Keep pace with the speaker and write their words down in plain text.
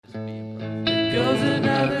goes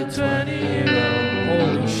another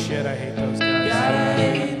 20-year-old. Holy shit, I hate those guys. Gotta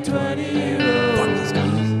hate 20-year-olds. Fuck those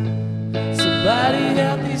guys. Somebody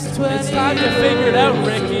help these 20-year-olds. It's time to figure it out,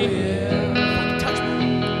 Ricky. Touch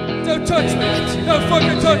me. Don't touch me. Don't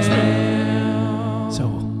fucking touch me.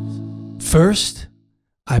 So, first,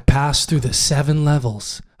 I passed through the 7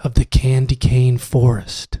 levels of the candy cane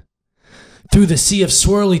forest, through the sea of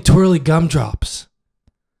swirly twirly gumdrops,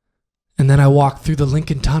 and then I walked through the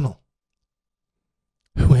Lincoln Tunnel.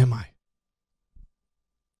 Who am I?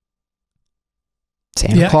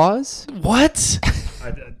 Santa Claus? What?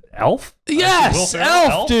 Elf? Yes, Will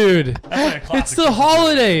Ferrell, Elf, dude. That's like a classic It's the Christmas movie.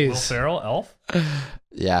 holidays. Will Ferrell, Elf?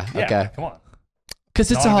 Yeah, Yeah, okay. come on.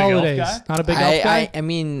 Because it's Not the a big elf holidays. guy? Not a big elf guy? I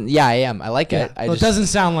mean, yeah, I am. I like it. Well, it doesn't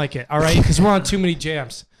sound like it, all right? Because we're on too many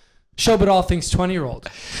jams. Show but all things 20-year-old.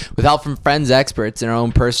 With help from friends, experts, and our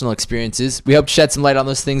own personal experiences, we hope to shed some light on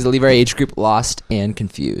those things that leave our age group lost and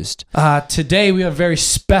confused. Today we have a very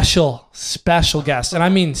special guest. And I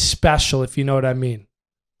mean special, if you know what I mean.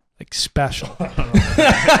 Like special. Very,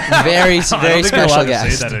 I very don't think you're special allowed to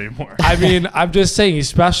guest. say that anymore. I mean, I'm just saying he's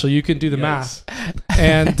special. You can do the math.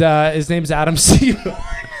 And his name's Adam Seaborn.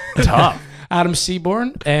 Tough. Adam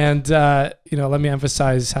Seaborn. And, let me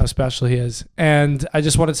emphasize how special he is. And I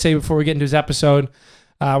just wanted to say before we get into his episode,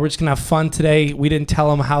 we're just going to have fun today. We didn't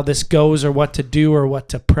tell him how this goes or what to do or what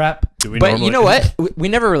to prep. Do we But normally- you know what? We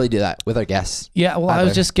never really do that with our guests. Yeah, well, I was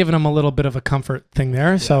Either. just giving him a little bit of a comfort thing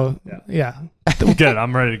there. So, yeah. Good.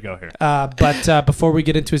 I'm ready to go here. But before we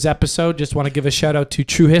get into his episode, just want to give a shout out to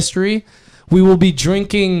True History. We will be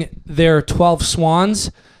drinking their 12 Swans.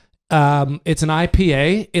 It's an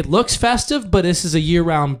IPA. It looks festive, but this is a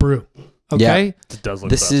year-round brew. Okay? It does look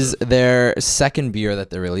This is festive. their second beer that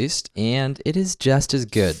they released, and it is just as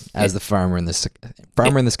good as the Farmer in the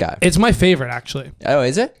Sky. It's my favorite, actually. Oh,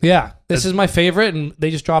 is it? Yeah, this is my favorite, and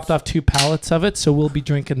they just dropped off 2 pallets of it, so we'll be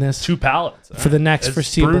drinking this 2 pallets. for the next It's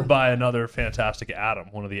foreseeable. brewed by another fantastic Adam,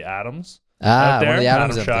 one of the Adams. Ah, out there. one of the Adams Adam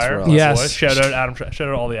of this Shire. world. Yes. Boy. Shout out Adam. Shout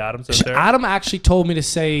out all the Adams out there. Adam actually told me to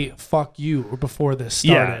say "fuck you" before this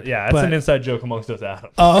started. Yeah, it's but- an inside joke amongst us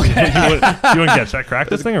Adams. Oh, okay. you wouldn't get. Should I crack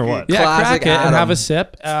this thing or what? Yeah, Classic crack it and Adam. have a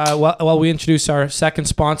sip. While we introduce our second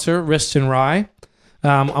sponsor, Wrist and Rye.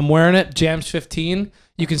 I'm wearing it, Jams 15.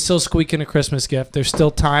 You can still squeak in a Christmas gift. There's still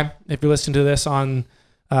time. If you're listening to this on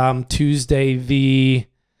Tuesday the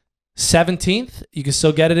 17th, you can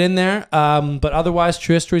still get it in there. But otherwise,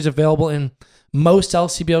 True History is available in most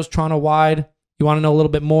LCBOs Toronto-wide. You want to know a little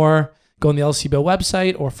bit more, go on the LCBO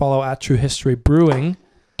website or follow at True History Brewing.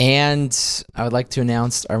 And I would like to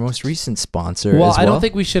announce our most recent sponsor Well, as I well. don't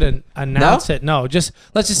think we should announce it. No, just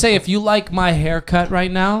let's just say if you like my haircut right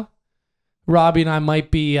now, Robbie and I might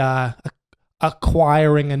be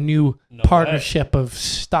acquiring a new partnership of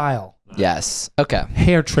style. Yes. Okay.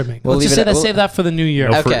 Hair trimming. We'll Let's just leave say it- that, save that for the new year.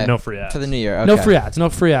 No, Okay. no free ads. For the new year. Okay. No free ads. No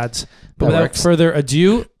free ads. But That without works. further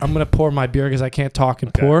ado, I'm going to pour my beer because I can't talk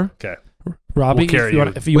and pour. Okay. Robbie, We'll carry if you you.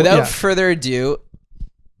 want, if you Without yeah. further ado,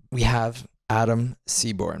 we have Adam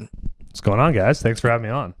Seaborn. What's going on, guys? Thanks for having me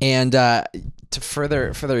on. And to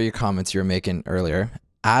further your comments you were making earlier,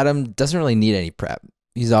 Adam doesn't really need any prep.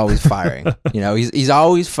 He's always firing. He's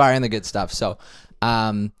always firing the good stuff. So,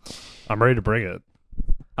 I'm ready to bring it.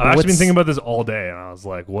 I've actually been thinking about this all day, and I was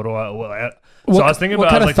like, "What do I?" So I was thinking what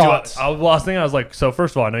about kind of like, thoughts? I was like, so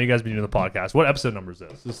first of all, I know you guys been doing the podcast. What episode number is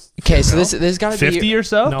this? okay, so this got to be 50 or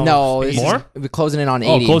so? No. this is- More? we're closing in on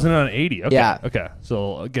 80. Oh, closing in on 80. Okay. Yeah. Okay.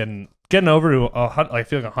 So getting over to I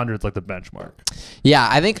feel like 100 is like the benchmark. Yeah,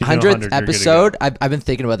 I think If you do 100th 100, you're good to episode. I've been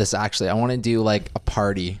thinking about this actually. I want to do like a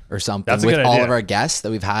party or something That's a with good all idea. of our guests that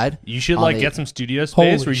we've had. You should On like the- get some studio space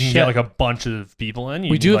Holy where you can shit. get like a bunch of people in. You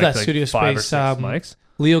We need, do have like, that studio 5 or space, 6 mics.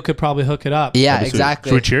 Leo could probably hook it up. Yeah, That'd be sweet. exactly.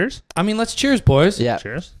 Should we cheers? I mean, let's cheers, boys. Yeah.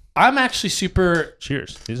 Cheers. I'm actually super.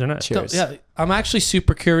 Cheers. These are nice. Cheers. Yeah, I'm actually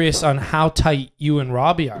super curious on how tight you and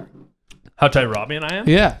Robbie are. How tight Robbie and I am?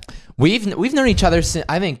 Yeah. We've known each other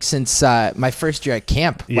since my first year at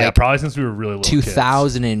camp. Yeah, like probably since we were really little kids.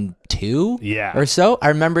 2002 Yeah. or so. I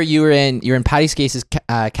remember you were in Patty Scase's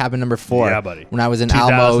cabin number 4. Yeah, buddy. When I was in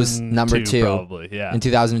Almo's 2002 number 2 probably. Yeah. in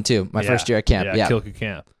 2002, my first year at camp. Yeah, Kilku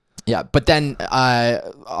Camp. yeah. But then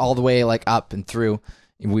all the way like up and through,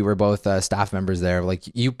 we were both staff members there. Like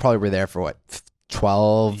you probably were there for what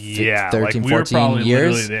 12, Yeah, 13, like we 14 were probably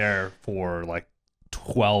years. literally there for like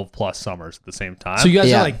 12 plus summers at the same time. So you guys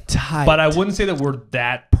Yeah. are like tight. but I wouldn't say that we're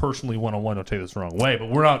that personally one-on-one. Don't take this the wrong way, but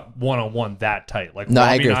we're not one-on-one that tight. Like No, I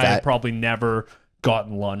Robbie agree and with I have that. probably never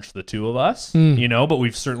gotten lunch, the two of us, Mm. you know, but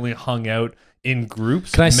we've certainly hung out in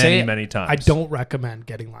groups Can I say it? many times. I don't recommend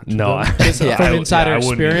getting lunch. No, Just Yeah, from I- insider I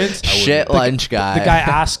wouldn't experience. either. I Shit lunch guy. The guy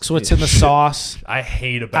asks what's in the sauce. I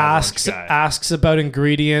hate a bad Asks lunch guy. asks about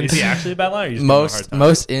ingredients. Is he actually a bad line? Or are you just giving him a hard most time?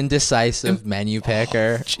 most indecisive menu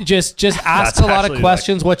picker. Just asks That's a lot of actually,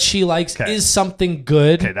 questions. What she likes Okay. is something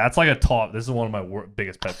good. Okay, that's like a top. This is one of my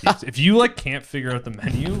biggest pet peeves. If you like can't figure out the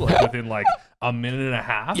menu like within like a minute and a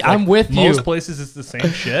half, Yeah, like, I'm with most you. places it's the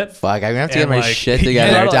same shit. Fuck, I'm gonna have to get And, my like, shit yeah,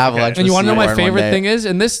 together to have okay. lunch. And you want to know my favorite thing is,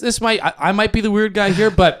 and this might I might be the weird guy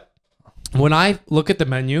here, but when I look at the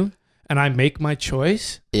menu and I make my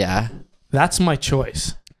choice, Yeah. that's my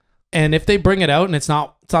choice. And if they bring it out and it's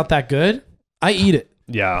not that good, I eat it.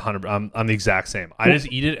 Yeah, 100. I'm the exact same. I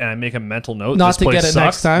just eat it and I make a mental note. Not this to place get it sucks,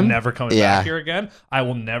 next time? Never coming Yeah. back here again. I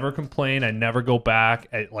will never complain. I never go back.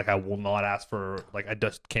 I will not ask for like. I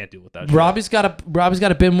just can't deal with that. shit. Robbie's got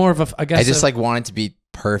a bit more of a I guess I just a- like want it to be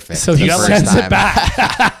perfect. so the he first sends time. it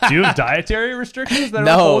back. Do you have dietary restrictions that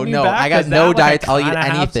No, are holding you no, back? I got 'Cause no that, like, diet. I'll eat kinda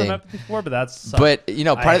have some anything. empathy for, but that's But you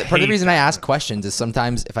know, part of the hate reason I that. ask questions is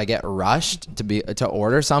sometimes if I get rushed to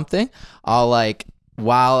order something, I'll like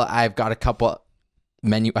while I've got a couple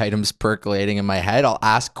menu items percolating in my head, I'll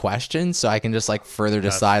ask questions so I can just like further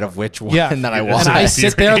decide of which one Yeah. that I And want. And I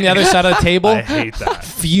sit there on the other side of the table, I hate that.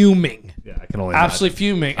 fuming, Yeah, I can only absolutely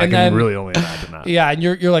fuming. I And can then really only imagine that. yeah, and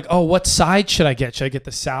you're like, oh, what side should I get? Should I get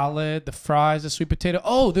the salad, the fries, the sweet potato?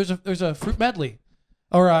 Oh, there's a fruit medley,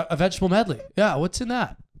 or a vegetable medley. Yeah, what's in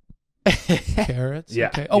that? Carrots. Yeah,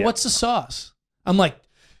 Okay. Oh, yeah. what's the sauce? I'm like,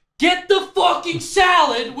 get the fucking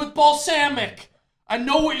salad with balsamic. I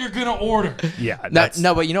know what you're gonna order. Yeah, No, that's,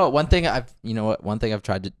 no, but you know what? One thing I've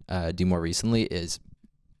tried to do more recently is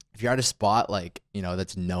if you're at a spot like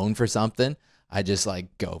that's known for something, I just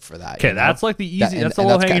like go for that. Okay, you know? that's like the easy. That- and- that's the and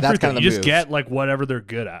low that's hanging ki- fruit. that's kind Thing. of You the just move. get like whatever they're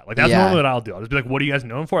good at. Like that's Yeah. normally what I'll do. I'll just be like, "What are you guys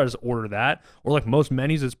known for?" I just order that. Or like most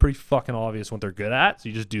menus, it's pretty fucking obvious what they're good at, so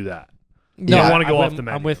you just do that. No, don't wanna go off I'm- the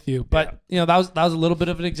menu. I'm with you, but that was a little bit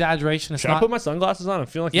of an exaggeration. It's Should I not. put my sunglasses on? I'm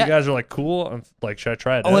feeling like Yeah. you guys are like cool. I'm like, should I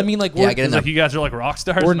try it? Oh, I out? mean, like Yeah, we're, get in It's like you guys are like rock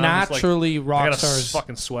stars. we're and I'm just, like, naturally I rock got a stars.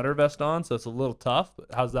 fucking sweater vest on, so it's a little tough. But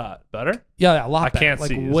how's that? Better? Yeah, a lot I better. can't like,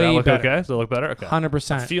 see. Does way that look better. okay? Does it look better? Okay.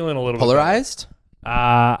 100%. Feeling a little polarized. bit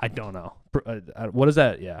better. I don't know. What is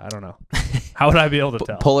that? Yeah, I don't know. How would I be able to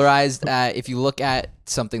tell? Polarized. If you look at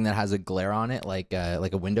something that has a glare on it, like a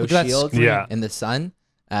window Look at that shield screen. Yeah. in the sun.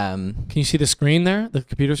 Can you see the screen there? The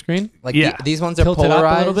computer screen? Like Yeah. these ones are Tilt it polarized.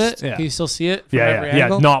 up a little bit. Yeah. Can you still see it from yeah, every yeah,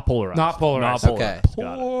 angle? not polarized. Not polarized. Not Okay. polarized.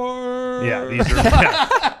 Got it.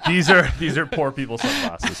 Yeah, these are poor people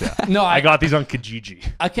sunglasses. Yeah. No, I got these on Kijiji.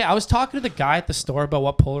 Okay, I was talking to the guy at the store about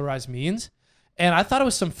what polarized means, and I thought it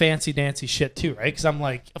was some fancy dancy shit too, right? Because I'm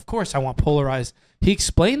like, of course I want polarized. He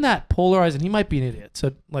explained that polarized, and he might be an idiot.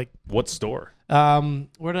 So like, What store?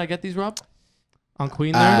 where did I get these, Rob? On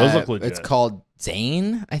Queen there. Those look legit. It's called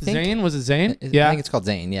Zane, I think. Zane, was it Zane? I Yeah. think it's called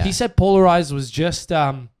Zane. Yeah. He said polarized was just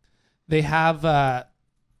they have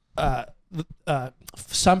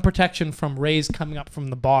sun protection from rays coming up from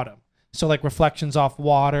the bottom. So like reflections off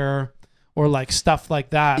water or like stuff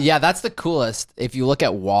like that. Yeah, that's the coolest. If you look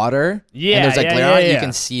at water, Yeah, and there's like yeah, glare yeah, on it, you yeah.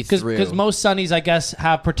 can see through. Because most sunnies, I guess,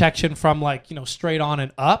 have protection from like, straight on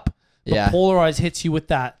and up. But Yeah. polarized hits you with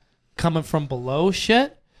that coming from below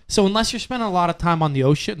shit. So unless you're spending a lot of time on the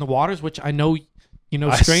ocean and the waters, which I know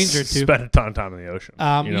stranger to. Spent a ton of time in the ocean.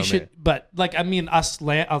 You know should, me. but like I mean, us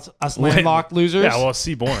landlocked losers. Yeah, well,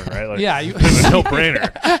 seaborn, right? Like, Yeah, you- it's a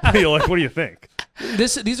no-brainer. You're like, what do you think?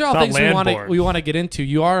 These are all Not things landborne. we want to get into.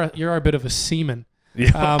 You're a bit of a seaman.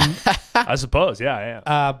 Yeah, I suppose. Yeah, I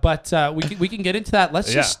am. But we can get into that. Let's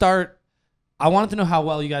Yeah. just start. I wanted to know how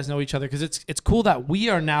well you guys know each other because it's cool that we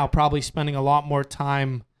are now probably spending a lot more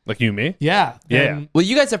time. Like you and me? Yeah. Yeah. than Well,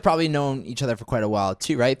 you guys have probably known each other for quite a while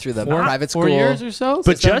too, right? Through the private school. 4 years or so.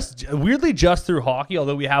 But weirdly, just through hockey,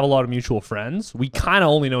 although we have a lot of mutual friends, we kind of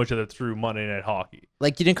only know each other through Monday Night Hockey.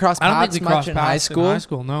 Like you didn't cross I don't paths think we much crossed in paths high in school. high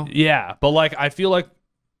school, no. Yeah, but like I feel like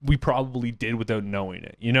we probably did without knowing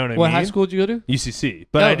it. You know what I What mean? high school did you go to? UCC.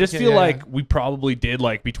 But Oh, I just okay, feel yeah, like yeah. we probably did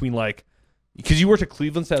like between like because you worked at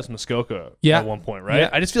Cleveland South Muskoka Yeah. at one point, right? Yeah.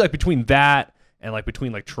 I just feel like between that and like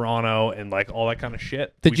between like Toronto and like all that kind of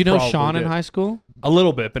shit. Did we you know probably Sean in did. high school? A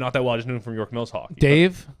little bit, but not that well. I just knew him from York Mills hockey. But-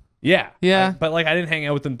 Dave? yeah. Yeah. But like I didn't hang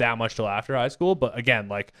out with him that much till after high school. But again,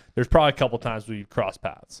 like there's probably a couple times we crossed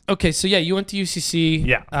paths. Okay, so yeah, you went to UCC.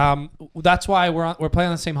 Yeah. That's why we're playing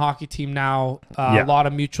on the same hockey team now. Yeah. A lot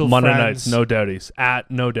of mutual Monday friends. nights, no doubties.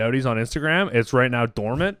 At no doubties on Instagram. It's right now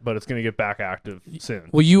dormant, but it's gonna get back active soon.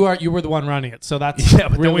 Well, you were the one running it, so that's Yeah,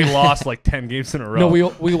 but really, then we lost like 10 games in a row. No,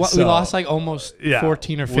 we So, lost like almost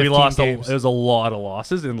 14 or 15 we lost games. it was a lot of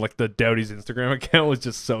losses, and like the Dowdy's Instagram account was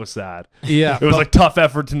just so sad. Yeah, It was but- like tough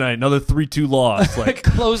effort tonight. night, another 3-2 loss, like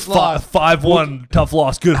Close loss. 5-1 tough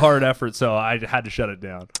loss, good hard effort. So I had to shut it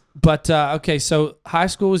down. But okay, so high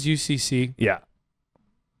school was UCC, Yeah.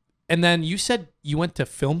 and then you said you went to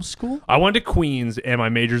film school. I went to Queens and my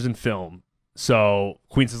major's in film. So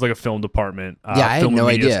Queens is like a film department. Yeah, I had film and no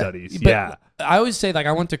media idea. Studies. But Yeah. I always say like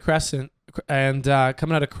I went to Crescent, and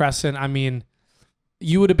coming out of Crescent, I mean,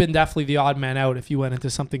 you would have been definitely the odd man out if you went into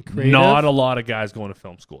something creative. Not a lot of guys going to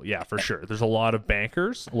film school. Yeah, for sure. There's a lot of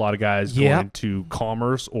bankers, a lot of guys Yeah. going to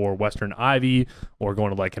Commerce or Western Ivy or going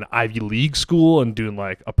to like an Ivy League school and doing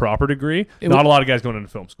like a proper degree. Not a lot of guys going into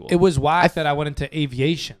film school. It was whack that I went into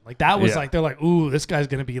aviation. Like that was Yeah. like they're like, ooh, this guy's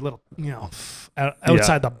gonna be a little,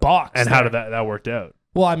 outside the box. and how there. did that worked out?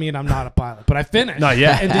 Well, I mean, I'm not a pilot, but I finished. Not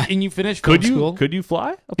yet. And you finished film Could you school? could you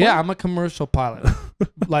fly? Yeah, I'm a commercial pilot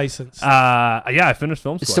license. Yeah, I finished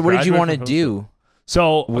film school. So I what did you graduated want to from film school. do?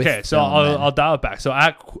 So with okay, so film, then? I'll dial it back. So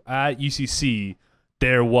at UCC,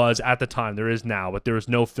 there was at the time, there is now, but there was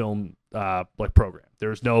no film like program. There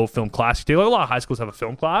was no film class. You take, like, a lot of high schools have a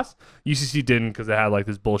film class. UCC didn't because they had like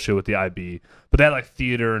this bullshit with the IB, but they had like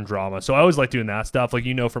theater and drama. So I always like doing that stuff, like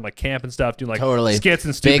from like camp and stuff, doing like Totally. skits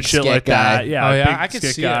and stupid Big shit skit like guy. that. Yeah, Oh, yeah, big I could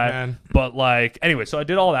skit see it, guy. man. But like anyway, so I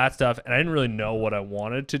did all that stuff, and I didn't really know what I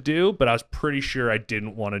wanted to do, but I was pretty sure I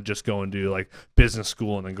didn't want to just go and do like business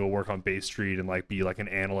school and then go work on Bay Street and like be like an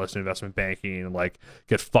analyst in investment banking and like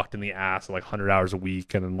get fucked in the ass like 100 hours a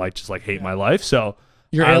week and then like just like hate my life. So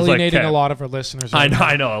You're I was like, alienating okay. a lot of our listeners. I right know, now.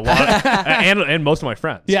 I know a lot, and most of my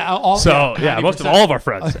friends. Yeah, all, So yeah, most of 90%. all of our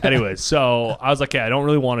friends. Anyways, so I was like, yeah, I don't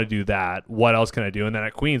really want to do that. What else can I do? And then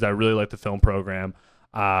at Queens, I really like the film program.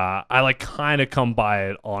 I like kind of come by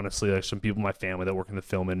it honestly. There's some people in my family that work in the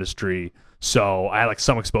film industry, so I had like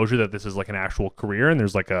some exposure that this is like an actual career and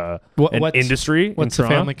there's like an What's- industry. What's in the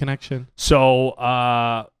Toronto. family connection? So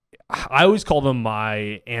I always call them my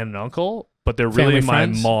aunt and uncle, but they're really Family my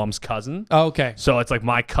friends? mom's cousin. Oh, okay. So it's like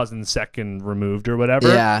my cousin's second removed or whatever.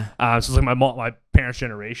 Yeah. So it's like my parents'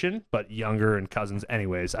 generation, but younger and cousins.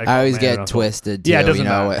 Anyways, I always my aunt and get uncle. twisted. Yeah, it too, doesn't you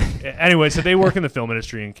know? matter. Anyway, so they work in the film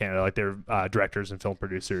industry in Canada, like they're directors and film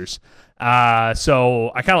producers.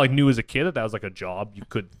 So I kind of like knew as a kid that was like a job you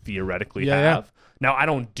could theoretically Yeah. have. Now I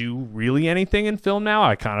don't do really anything in film now.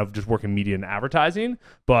 I kind of just work in media and advertising,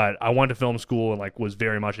 but I went to film school and like was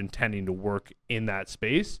very much intending to work in that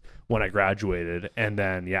space when I graduated. And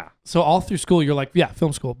then yeah. So all through school, you're like, yeah,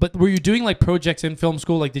 film school. But were you doing like projects in film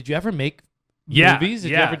school? Like, did you ever make movies?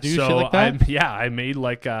 Did you ever do so shit like that? I made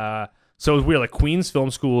like so it was weird. Like Queens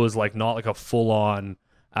Film School is like not like a full on.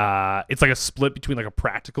 It's like a split between like a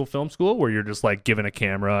practical film school where you're just like given a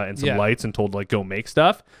camera and some Yeah. lights and told to like go make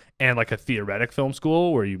stuff, and like a theoretic film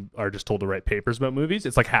school where you are just told to write papers about movies.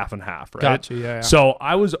 It's like half and half, right? Gotcha. Yeah. So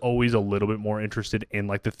I was always a little bit more interested in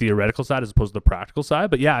like the theoretical side as opposed to the practical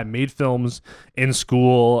side. But yeah, I made films in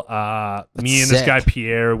school. Me and this sick. guy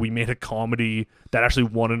Pierre, we made a comedy that actually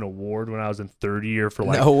won an award when I was in third year for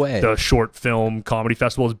like No way. the short film comedy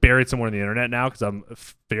festival. It's buried somewhere on the internet now because I'm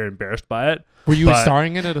very embarrassed by it. Were you but-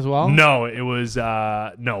 starring in it as well? No, it was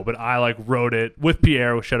no, but I like wrote it with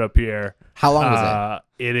Pierre. Shout out Pierre. How long was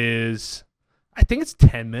It is, I think it's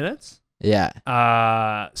 10 minutes. it?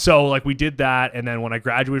 Yeah. So like we did that, and then when I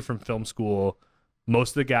graduated from film school,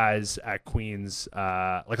 most of the guys at Queens,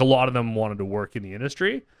 like a lot of them wanted to work in the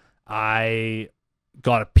industry. I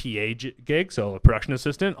got a PA gig, so a production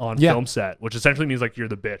assistant on Yeah. film set, which essentially means like you're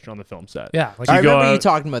the bitch on the film set. Yeah. Like, I you go remember you out-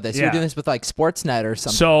 talking about this. You yeah. were doing this with like Sportsnet or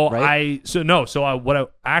something. So right? I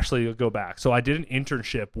actually go back. So I did an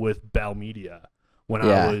internship with Bell Media when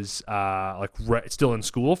Yeah. I was still in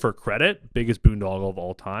school for credit. Biggest boondoggle of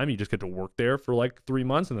all time. You just get to work there for like 3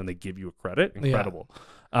 months and then they give you a credit. Incredible.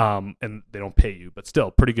 And they don't pay you, but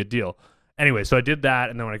still pretty good deal. Anyway, so I did that,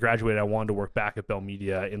 and then when I graduated, I wanted to work back at Bell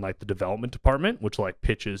Media in like the development department, which like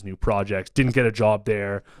pitches new projects. Didn't get a job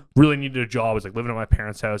there. Really needed a job. I was like living at my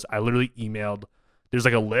parents' house. I literally emailed. There's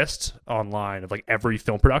like a list online of like every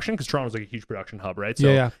film production because Toronto's like a huge production hub, right? So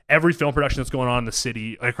Yeah. every film production that's going on in the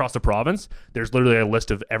city across the province, there's literally a list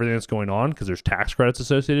of everything that's going on because there's tax credits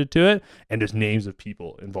associated to it and there's names of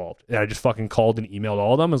people involved. And I just fucking called and emailed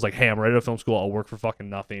all of them. I was like, hey, I'm ready to film school. I'll work for fucking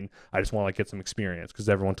nothing. I just want to like get some experience because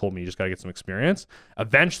everyone told me you just got to get some experience.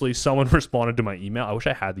 Eventually, someone responded to my email. I wish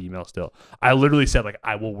I had the email still. I literally said like,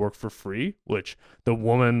 I will work for free, which this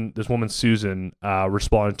woman, Susan,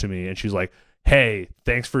 responded to me and she's like, hey,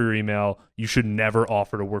 thanks for your email. You should never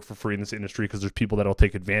offer to work for free in this industry because there's people that'll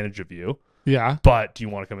take advantage of you. yeah. But do you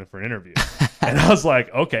want to come in for an interview? And I was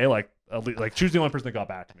like, okay, like she was the only person that got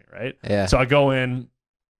back to me, right? Yeah. So I go in,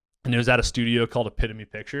 and it was at a studio called Epitome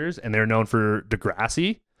Pictures, and they're known for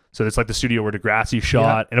Degrassi. So it's like the studio where Degrassi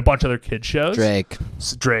shot and a bunch of other kid shows. Drake.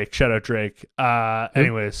 Drake, shout out Drake.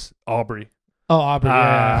 Anyways, Aubrey. Oh, Aubrey.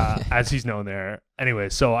 Yeah. As he's known there. Anyway,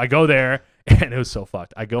 so I go there and it was so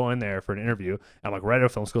fucked. I go in there for an interview. And I'm like, right out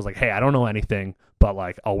of film school. I was like, hey, I don't know anything, but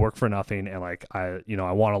like I'll work for nothing. And like, I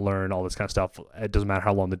want to learn all this kind of stuff. It doesn't matter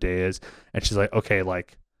how long the day is. And she's like, okay,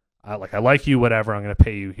 I like you, whatever. I'm going to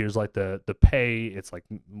pay you. Here's like the pay. It's like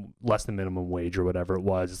less than minimum wage or whatever it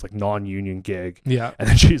was. It's like non-union gig. Yeah. And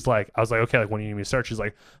then she's like, I was like, okay, like when do you need me to start? She's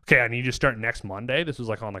like, okay, I need you to start next Monday. This was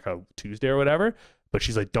like on like a Tuesday or whatever. But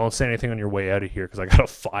she's like, don't say anything on your way out of here because I got to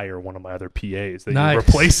fire one of my other PAs that you're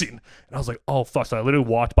replacing. And I was like, oh, fuck. So I literally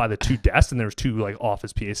walked by the two desks and there was two like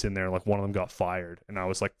office PAs in there. And like one of them got fired. And I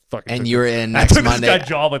was like, fucking. And you were in I next took Monday. this guy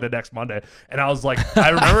job like the next Monday. And I was like,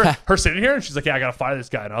 I remember her sitting here and she's like, yeah, I got to fire this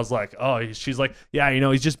guy. And I was like, oh, she's like, yeah,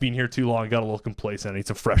 he's just been here too long. Got a little complacent. I need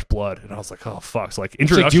some fresh blood. And I was like, oh, fuck. So like,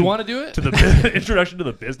 introduction. Do you want to do it? To the introduction to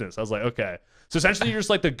the business. I was like, okay. So essentially you're just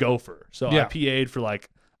like the gopher. So I PA'd for like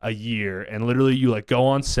a year and literally you like go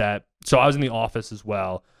on set. So I was in the office as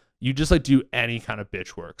well. You just like do any kind of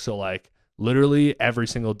bitch work. So like literally every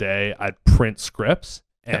single day I'd print scripts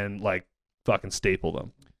and like fucking staple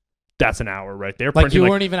them. That's an hour right there. Like Printing, you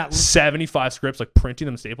weren't even at 75 scripts, like printing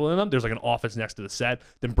them, stapling them. There's like an office next to the set,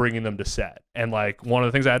 then bringing them to set. And like one of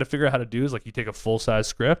the things I had to figure out how to do is like you take a full size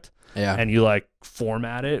script and you like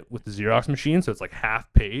format it with the Xerox machine. So it's like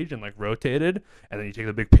half page and like rotated. And then you take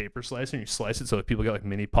the big paper slicer and you slice it so that people get like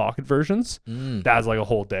mini pocket versions. That's like a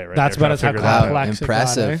whole day right That's there. about as how complex it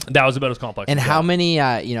impressive. got, eh? That was about as complex. And as how well. many,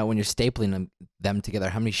 when you're stapling them together,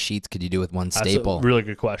 how many sheets could you do with one staple? That's a really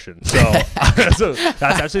good question. So, so that's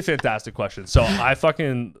actually a fantastic question. So I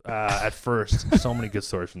fucking, at first, so many good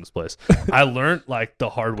stories from this place. I learned like the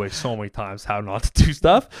hard way so many times how not to do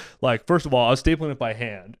stuff. Like, first of all, I was stapling it by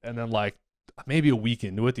hand. And then like maybe a week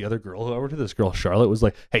into it, the other girl who I worked with, this girl, Charlotte, was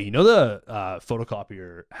like, hey, the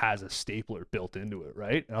photocopier has a stapler built into it,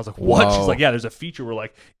 right? And I was like, what? Whoa. She's like, yeah, there's a feature where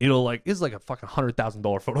like, it'll like, it's like a fucking $100,000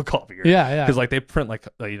 photocopier. Yeah. Because like they print like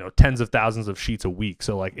tens of thousands of sheets a week,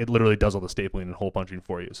 so like it literally does all the stapling and hole punching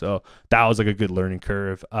for you. So that was like a good learning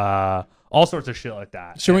curve. All sorts of shit like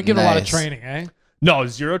that. So we're getting a lot of Nice. training, eh? No,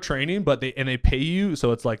 zero training, but they pay you,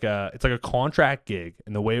 so it's like a contract gig,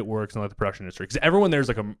 and the way it works in like the production industry, because everyone there's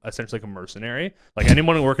like essentially like a mercenary. Like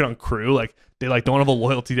anyone working on crew, like they like don't have a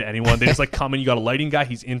loyalty to anyone. They just like come in. You got a lighting guy,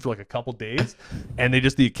 he's in for like a couple days, and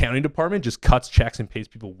the accounting department just cuts checks and pays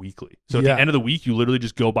people weekly. So at the end of the week, you literally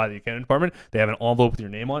just go by the accounting department. They have an envelope with your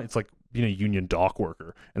name on it. It's like being a union dock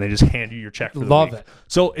worker, and they just hand you your check for the Love week. it.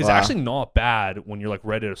 So it's Wow. actually not bad when you're like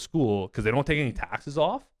right out of school because they don't take any taxes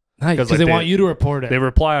off. Nice. 'Cause, Because like, they want you to report it. They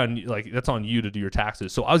reply on like that's on you to do your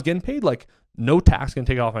taxes. So I was getting paid like no tax can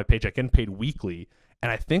take it off my paycheck, getting paid weekly,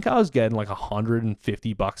 and I think I was getting like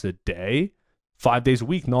 $150 a day, 5 days a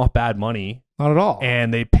week. Not bad money. Not at all.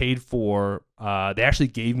 And they paid for. They actually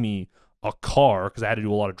gave me a car because I had to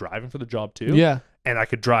do a lot of driving for the job too. Yeah. And I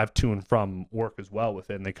could drive to and from work as well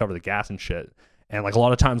with it, and they cover the gas and shit. And like a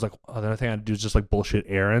lot of times, like the other thing I had to do is just like bullshit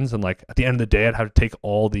errands, and like at the end of the day, I'd have to take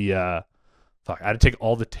all the. I had to take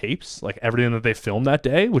all the tapes, like everything that they filmed that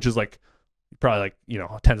day, which is like probably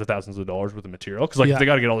like, tens of thousands of dollars worth of material. Cause like if they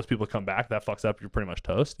got to get all those people to come back, that fucks up. You're pretty much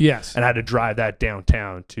toast. Yes. And I had to drive that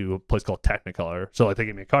downtown to a place called Technicolor. So like they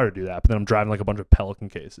gave me a car to do that. But then I'm driving like a bunch of Pelican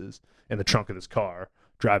cases in the trunk of this car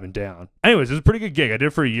driving down. Anyways, it was a pretty good gig. I did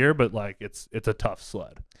it for a year, but like it's a tough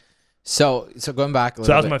sled. So going back a So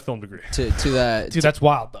that little was my bit film degree. to the Dude, that's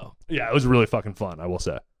wild though. Yeah, it was really fucking fun, I will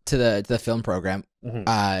say. to the film program,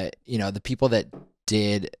 Mhm. the people that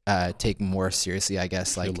did take more seriously, I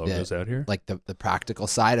guess, Your like logos out here. the practical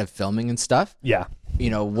side of filming and stuff. Yeah.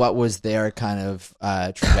 What was their kind of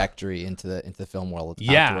trajectory into the film world?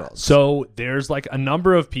 Yeah. afterwards? So there's like a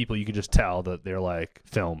number of people you can just tell that they're like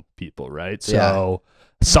film people, right? So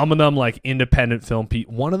some of them like independent film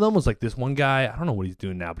people. One of them was like this one guy. I don't know what he's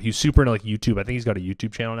doing now, but he's super into like YouTube. I think he's got a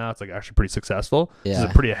YouTube channel now. It's like actually pretty successful. Yeah.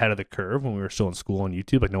 He's pretty ahead of the curve when we were still in school on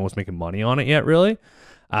YouTube. Like no one's making money on it yet, really.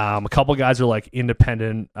 A couple guys are like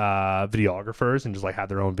independent videographers and just like have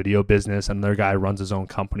their own video business. And another guy runs his own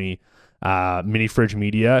company, Mini Fridge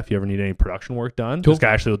Media. If you ever need any production work done, Cool. this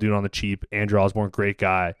guy actually will do it on the cheap. Andrew Osborne, great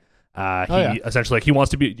guy. yeah. Essentially like he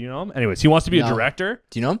wants to be. Do you know him? Anyways, he wants to be a No. director.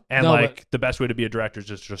 Do you know him? And No, like the best way to be a director is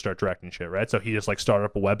just to start directing shit, right? So he just like started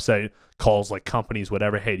up a website, calls like companies,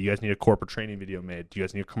 whatever. Hey, do you guys need a corporate training video made? Do you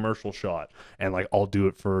guys need a commercial shot? And like I'll do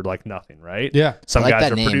it for like nothing, right? Yeah. Some I like guys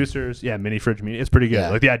that are name. producers. Yeah, Mini Fridge Media. It's pretty good. Yeah.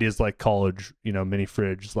 Like the idea is like college, mini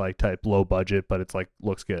fridge like type low budget, but it's like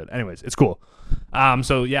looks good. Anyways, it's cool.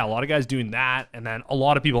 So yeah, a lot of guys doing that, and then a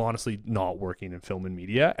lot of people honestly not working in film and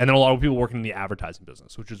media, and then a lot of people working in the advertising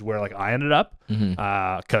business, which is where like I ended up, Mm-hmm.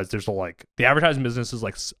 because there's the advertising business is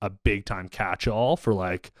like a big time catch all for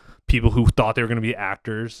like people who thought they were going to be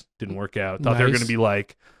actors, didn't work out, thought they were Nice. going to be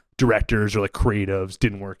like directors or like creatives,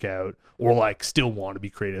 didn't work out, or like still want to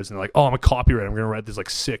be creatives and they're like, oh, I'm a copywriter, I'm going to write this like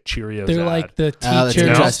sick Cheerios They're ad. like the Oh, that's teachers.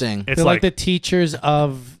 interesting. It's They're like like the teachers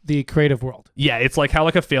of the creative world. yeah, it's like how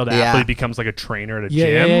like a failed Yeah. athlete becomes like a trainer at a Yeah,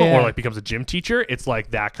 gym yeah, yeah. or like becomes a gym teacher. It's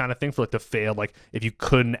like that kind of thing for like the failed, like if you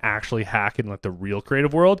couldn't actually hack in like the real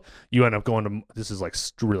creative world, you end up going to, this is like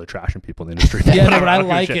really trashing people in the industry. Yeah, no, but I don't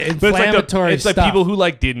give a like shit. it. But it's like Inflammatory it's like stuff. people who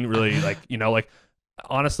like didn't really like, you know, like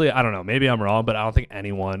honestly, I don't know. Maybe I'm wrong, but I don't think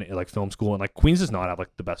anyone in like film school, and like Queens does not have like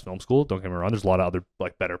the best film school. Don't get me wrong. There's a lot of other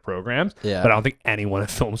like better programs. Yeah. But I don't think anyone at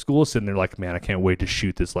film school is sitting there like, man, I can't wait to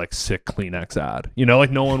shoot this like sick Kleenex ad. You know, like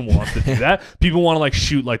no one wants to do that. People want to like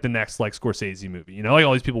shoot like the next like Scorsese movie. You know, like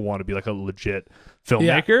all these people want to be like a legit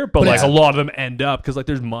filmmaker, but like it's- a lot of them end up because like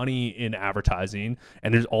there's money in advertising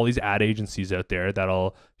and there's all these ad agencies out there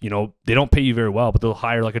that'll, you know, they don't pay you very well, but they'll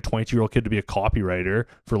hire like a 22-year-old kid to be a copywriter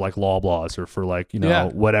for like Loblaws or for like, you know, Yeah.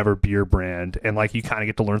 whatever beer brand. And like you kind of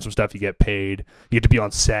get to learn some stuff. You get paid. You get to be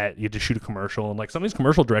on set. You get to shoot a commercial. And like some of these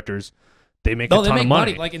commercial directors, they make No, a they ton make of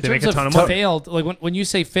money. Like in they terms make a ton of money. failed, like when you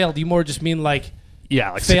say failed, you more just mean like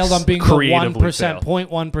Yeah, like failed on being the creatively 1%, failed.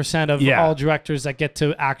 0.1% of Yeah. all directors that get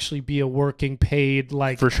to actually be a working paid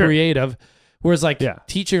like For sure. creative. Whereas like Yeah.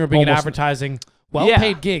 teaching or being in Almost- advertising, well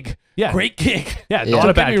paid gig. Yeah. Great gig. Yeah, Yeah. not Don't a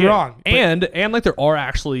get bad me gig. wrong, but- And like there are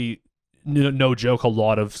actually no joke a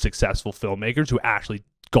lot of successful filmmakers who actually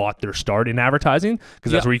got their start in advertising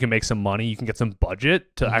because that's Yeah. where you can make some money, you can get some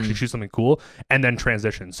budget to Mm-hmm. actually shoot something cool and then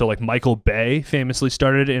transition. So like Michael Bay famously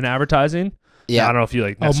started in advertising. Yeah. I don't know if you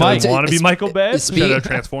like Oh, necessarily Mike. want to be It's- Michael Bay. it's Shout out spe-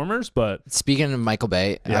 Transformers, but Speaking of Michael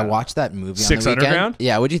Bay, Yeah. I watched that movie Six on the weekend. Underground?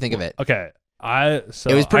 Yeah, what do you think of it? okay. It was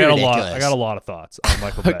I pretty got ridiculous. I got a lot of thoughts on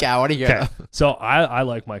Michael Bay. Okay, I want to hear Okay, them. so I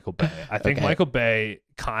like Michael Bay. I think Okay. Michael Bay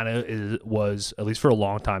kind of was, at least for a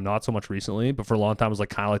long time, not so much recently, but for a long time was like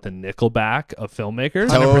kind of like the Nickelback of filmmakers.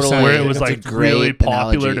 100%. Where it was That's a like great really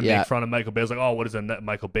popular analogy, to yeah. make fun of Michael Bay. It was like, oh, what is a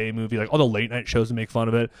Michael Bay movie? Like all the late night shows to make fun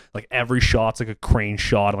of it. Like every shot's like a crane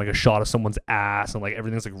shot and like a shot of someone's ass and like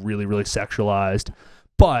everything's like really, really sexualized.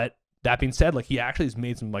 But that being said, like he actually has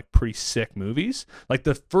made some like pretty sick movies. Like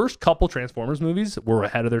the first couple Transformers movies were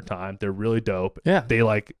ahead of their time. They're really dope. Yeah. They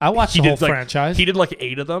like I watched he the whole did, like, franchise. He did like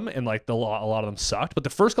 8 of them, and like a lot of them sucked. But the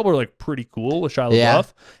first couple were like pretty cool with Shia LaBeouf. Yeah.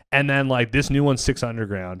 And then like this new one, Six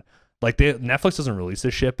Underground. Like Netflix doesn't release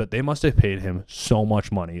this shit, but they must have paid him so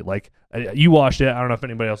much money. Like you watched it. I don't know if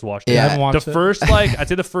anybody else watched it. Yeah. I haven't watched The it. first like I'd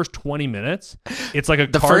say the first 20 minutes, it's like a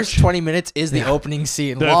The car first 20 minutes is the opening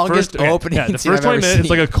scene. the Longest first, okay, opening yeah, the scene first I've 20 ever minutes, it's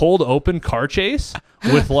seen. like a cold open car chase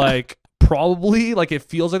with like probably like it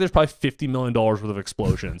feels like there's probably $50 million worth of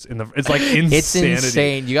explosions in the. It's like insanity. It's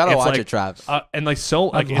insane. You gotta It's watch like, it, Trav. and like so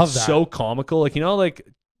like love it's that. so comical. Like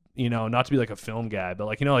not to be like a film guy, but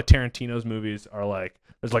like like Tarantino's movies are like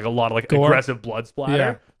there's like a lot of like Gore. aggressive blood splatter.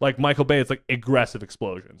 Yeah. Like Michael Bay, it's like aggressive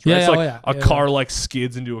explosions. Right? Yeah, it's yeah, like oh, yeah. a Yeah, car like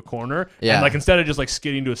skids into a corner, Yeah. and like instead of just like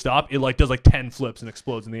skidding to a stop, it like does like 10 flips and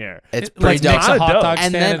explodes in the air. It's It, pretty like, makes dope. a hot Kinda dog dope.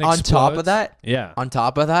 And stand then on top of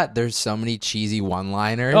explodes. that, there's so many cheesy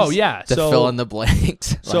one-liners. Oh, yeah. to So- fill in the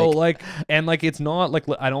blanks. So like and like it's not like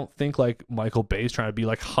I don't think like Michael Bay's trying to be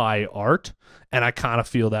like high art, and I kind of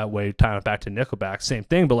feel that way. Tying it back to Nickelback, same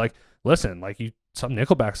thing. But like, listen, like some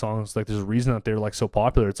Nickelback songs, like there's a reason that they're like so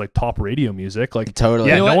popular. It's like top radio music. Like totally.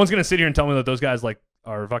 yeah, You know no what? one's gonna sit here and tell me that those guys like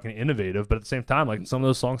are fucking innovative, but at the same time, like some of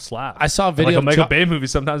those songs slap. I saw a And, video like a of Michael John, Bay movie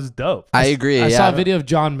sometimes is dope. I agree. I yeah. saw a video of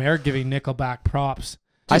John Mayer giving Nickelback props.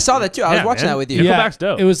 I saw that too. I was Yeah, watching man. that with you. Yeah. Nickelback's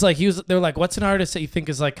dope. It was like they were like, what's an artist that you think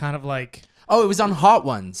is like kind of like Oh, it was on Hot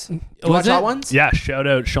Ones. Did you Was watch it? Hot Ones? Yeah, shout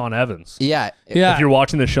out Sean Evans. Yeah. Yeah. If you're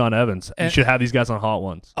watching this, Sean Evans, you And- should have these guys on Hot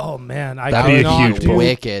Ones. Oh man, I That would be could a not, huge dude.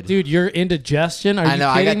 wicked. Dude, your indigestion? Are I you know.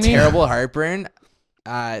 I kidding got me? terrible heartburn.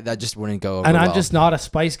 That just wouldn't go over And I'm well. just not a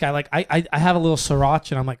spice guy. Like I have a little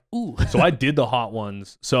sriracha, and I'm like, ooh. So I did the Hot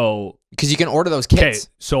Ones. So because you can order those okay, kits.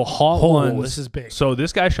 so Hot Oh, Ones. this is big. So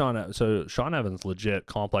this guy Sean Evans, legit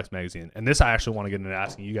Complex Magazine, and this I actually want to get into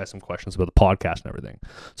asking you guys some questions about the podcast and everything.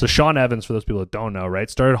 So Sean Evans, for those people that don't know, right,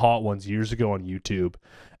 started Hot Ones years ago on YouTube.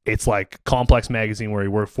 It's like Complex Magazine where he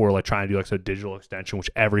worked for, like trying to do like a digital extension, which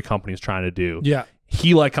every company is trying to do. Yeah.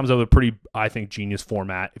 he like comes up with a pretty, I think, genius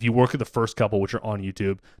format. If you work at the first couple, which are on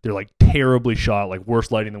YouTube, they're like terribly shot, like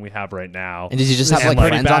worse lighting than we have right now. And did you just have And, like like,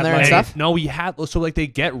 friends bad on there and lighting. stuff? No, we had, so like they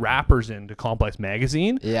get rappers into Complex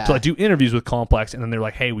Magazine. Yeah. So I do interviews with Complex, and then they're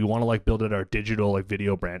like, hey, we want to like build out our digital like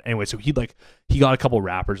video brand. Anyway, so he got a couple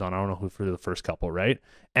rappers on. I don't know who for the first couple, right?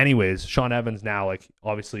 Anyways, Sean Evans now, like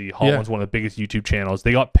obviously Hot Yeah. One's one of the biggest YouTube channels.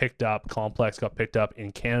 They got picked up, Complex got picked up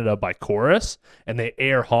in Canada by Chorus, and they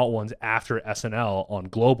air Hot Ones after SNL on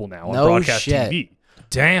Global now on No broadcast shit. TV.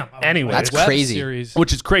 Damn. Anyway, That's Web crazy. Series.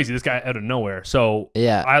 Which is crazy. This guy out of nowhere. So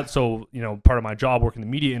Yeah. part of my job working in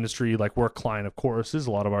the media industry, like we're a client of Chorus's.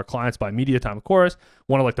 A lot of our clients buy media time of Chorus.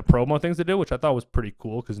 One of like the promo things they do, which I thought was pretty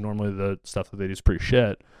cool because normally the stuff that they do is pretty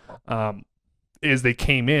shit. Is they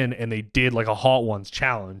came in and they did like a Hot Ones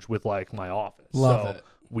challenge with like my office. Love so it.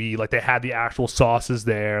 we like they had the actual sauces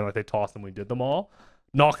there, and like they tossed them. We did them all.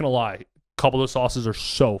 Not gonna lie, a couple of those sauces are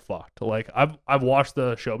so fucked. Like I've watched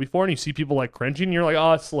the show before, and you see people like cringing. And you're like,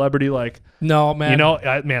 oh, it's celebrity. Like No, man. you know,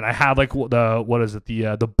 I had like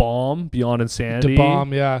the bomb Beyond Insanity, the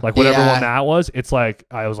bomb, yeah. like whatever Yeah. one that was. It's like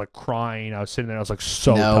I was like crying. I was sitting there. I was like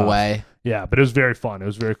so No tough. way. Yeah, but it was very fun. It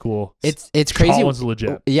was very cool. It's crazy. Hot Ones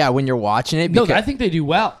legit. Yeah, when you're watching it. no, Because, I think they do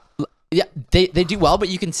well. yeah, they do well, but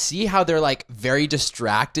you can see how they're like very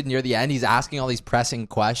distracted near the end. He's asking all these pressing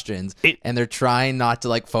questions, and they're trying not to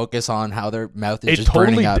like focus on how their mouth is It just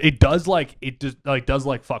burning totally up. it does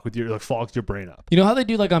fuck with your like fogs your brain up. You know how they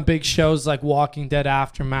do like on big shows like Walking Dead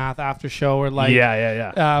Aftermath after show, or like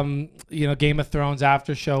yeah. Game of Thrones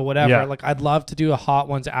after show, whatever. Yeah. Like I'd love to do a Hot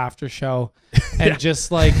Ones after show and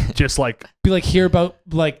just like Just like be like hear about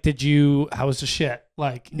like how was the shit?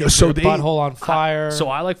 Like is so your they- butthole on fire? So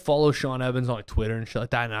I like follow Sean Evans on like Twitter and shit like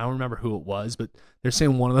that, and I don't remember who it was, but they're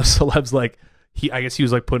saying one of the celebs like I guess he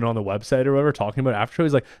was like putting it on the website or whatever, talking about it after show.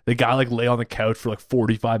 He's like the guy like lay on the couch for like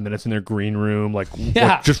 45 minutes in their green room, like,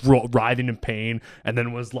 Yeah. just writhing in pain, and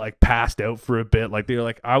then was like passed out for a bit. Like they were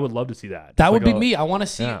like, I would love to see that. that Just would like be me. I want to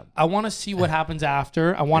see. Yeah. I want to see what happens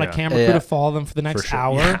after. I want Yeah. a camera crew Yeah. to follow them for the for next sure.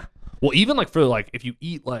 hour. Yeah. Well, even like for like if you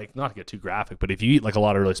eat like, not to get too graphic, but if you eat like a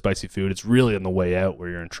lot of really spicy food, it's really on the way out where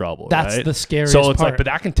you're in trouble. That's right? the scariest So it's part. like, but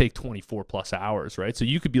that can take 24 plus hours, right? So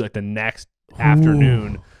you could be like the next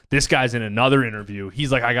afternoon. This guy's in another interview.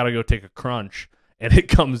 He's like, I gotta go take a crunch, and it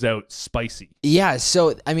comes out spicy. Yeah,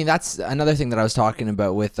 so I mean that's another thing that I was talking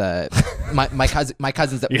about with my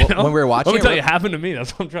cousins that You know? when we were watching let me it, tell you, it happened to me.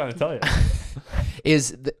 That's what I'm trying to tell you.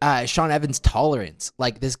 is Sean Evans' tolerance.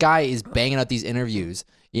 Like this guy is banging out these interviews,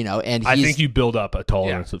 you know, and I he's think you build up a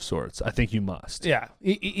tolerance of sorts. I think you must. Yeah,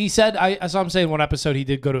 he said. I saw him say in one episode he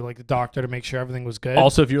did go to like the doctor to make sure everything was good.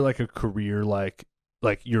 Also, if you're like a career like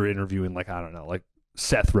you're interviewing like, I don't know, like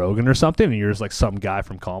Seth Rogen or something, and you're just like some guy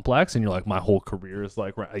from Complex, and you're like, my whole career is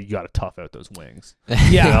like, you got to tough out those wings. yeah,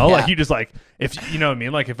 You know, Yeah. like you just like, if you know what I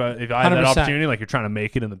mean, like if I had that 100%. opportunity, like you're trying to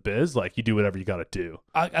make it in the biz, like you do whatever you got to do.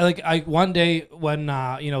 I one day when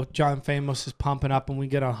John Famous is pumping up and we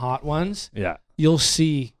get on Hot Ones, Yeah. you'll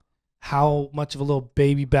see how much of a little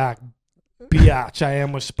baby back biatch I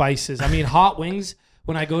am with spices. I mean, hot wings.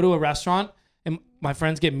 When I go to a restaurant and my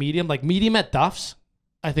friends get medium, like medium at Duff's,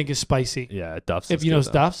 I think is spicy. Yeah, Duff's. If is you know good,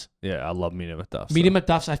 though. Duff's, Yeah, I love medium at Duff's. medium at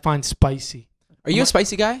Duff's, I find spicy. Are you a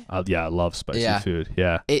spicy guy? Yeah, I love spicy Yeah. food.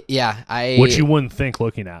 Yeah. I Which you wouldn't think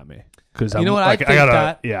looking at me. Because You know what, I like, think gotta,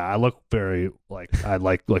 that- yeah, I look very like I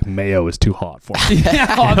like mayo is too hot for me.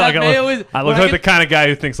 Yeah, Like, that I mayo look, is. I look when like the kind of guy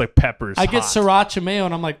who thinks like pepper's I get hot. sriracha mayo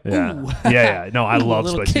and I'm like, Yeah. ooh. yeah. No, I Ooh, a love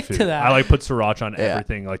little spicy kick food. to that. I like put sriracha on Yeah.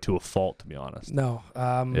 everything, like to a fault, to be honest. No.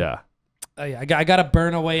 Yeah. I gotta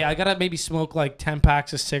burn away. I gotta maybe smoke like 10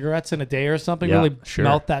 packs of cigarettes in a day or something. Yeah, really sure.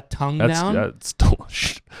 melt that tongue That's down.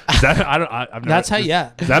 delicious. Is that I've never, That's how.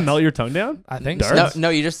 Yeah. Does that melt your tongue down? I think so. Darts? no,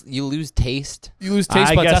 you lose taste You lose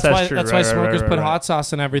taste I buds. guess That's why. that's true. That's why Right, smokers right, put right. hot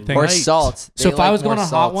sauce and everything. or Right. salt. So They if I like was going more on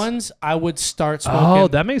salt. Hot Ones, I would start smoking. Oh,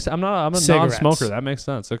 that makes. I'm a cigarettes. non-smoker. That makes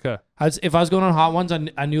sense. Okay. If I was going on Hot Ones,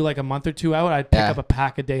 I knew like a month or two out, I'd pick Yeah. up a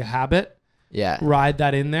pack a day habit, Yeah, ride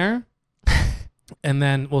that in there, and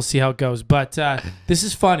then we'll see how it goes. But this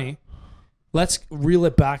is funny. Let's reel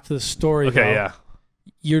it back to the story. Okay. though. Yeah.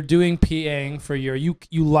 You're doing PAing for you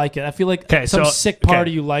like it. I feel like 'Kay, some so- sick part okay.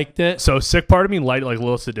 of you liked it. So sick part of me light like a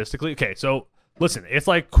little sadistically. Okay, so listen, it's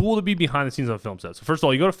like cool to be behind the scenes on a film set. So first of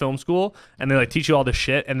all, you go to film school and they like teach you all this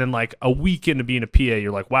shit, and then like a week into being a PA,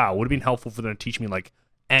 you're like, wow, would have been helpful for them to teach me like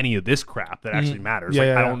any of this crap that actually matters. Yeah, Like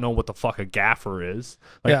yeah, I yeah. don't know what the fuck a gaffer is.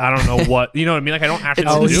 Like Yeah. I don't know what you know what I mean. Like I don't actually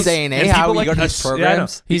It's know what to do. insane, eh? And How people, you like, go to these yeah, I know.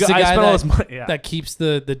 programs? He's You the go- I guy spent all this money. Yeah. that keeps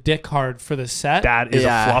the dick hard for the set. That is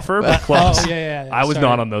Yeah. a fluffer, but Oh close. yeah. I was Sorry.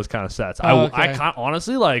 not on those kind of sets. Oh, I okay. can't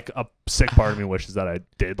honestly like a sick part of me wishes that I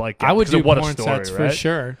did like. Get, I would 'cause do what porn a story, sets right? for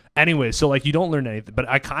sure. Anyway, so like you don't learn anything, but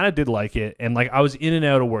I kind of did like it, and like I was in and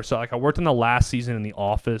out of work. So like I worked in the last season in the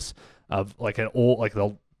office of like an old like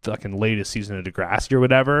the fucking latest season of Degrassi or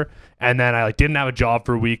whatever, and then I like didn't have a job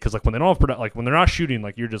for a week because like when they don't have like when they're not shooting,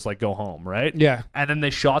 like you're just like go home, right? Yeah. And then they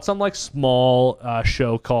shot some like small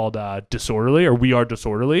show called Disorderly or We Are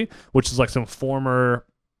Disorderly, which is like some former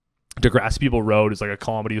Degrassi people wrote. It's like a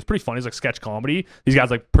comedy. It was pretty funny. It's like sketch comedy. These guys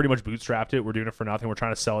like pretty much bootstrapped it. We're doing it for nothing. We're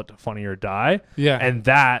trying to sell it to Funny or Die. Yeah. And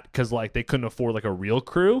that because like they couldn't afford like a real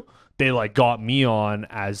crew, they like got me on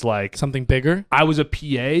as like Something bigger. I was a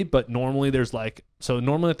PA, but normally there's like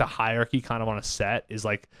normally like the hierarchy kind of on a set is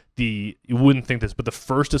like you wouldn't think this, but the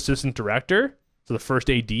first assistant director, so the first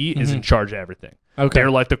AD is in charge of everything. Okay.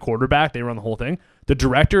 They're like the quarterback. They run the whole thing. The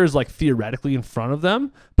director is like theoretically in front of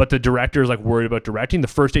them, but the director is like worried about directing. The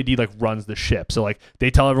first AD like runs the ship. So like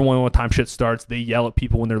they tell everyone what time shit starts. They yell at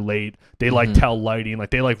people when they're late. They like tell lighting.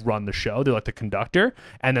 Like they like run the show. They're like the conductor.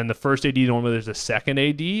 And then the first AD, normally there's a second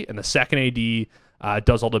AD, and the second AD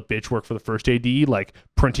does all the bitch work for the first AD, like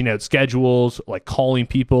printing out schedules, like calling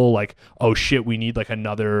people, like, oh shit, we need like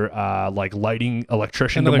another like lighting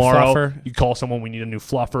electrician Another tomorrow. fluffer. You call someone, we need a new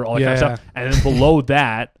fluffer, all that Yeah, kind of stuff. And then below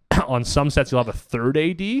that, on some sets, you'll have a third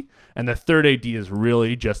AD, and the third AD is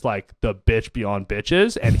really just like the bitch beyond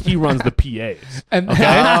bitches, and he runs the PAs. And Oh,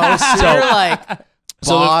 so you're like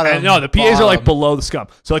So bottom. no, the PAs are like bottom. below the scum.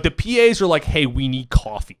 So like the PAs are like, hey, we need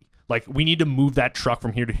coffee. Like we need to move that truck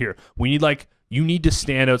from here to here. We need like you need to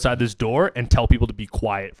stand outside this door and tell people to be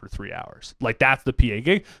quiet for 3 hours. Like that's the PA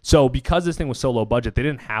gig. So because this thing was so low budget, they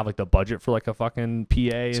didn't have like the budget for like a fucking PA.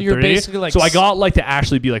 So and you're 30. basically like So I got like to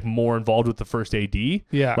actually be like more involved with the first AD.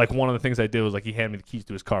 Yeah. Like one of the things I did was like he handed me the keys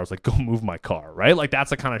to his car. I was like, go move my car, right? Like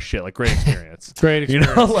that's the kind of shit. Like great experience. Great You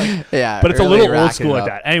experience. know, like Yeah, but it's a really little old racking school it like up.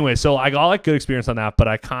 that. Anyway, so I got like good experience on that, but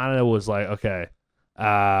I kind of was like, okay,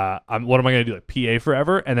 what am I gonna do? Like PA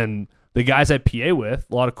forever? And then the guys I PA with,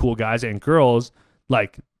 a lot of cool guys and girls,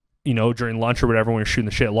 like, you know, during lunch or whatever when you're shooting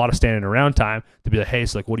the shit, a lot of standing around time to be like, hey,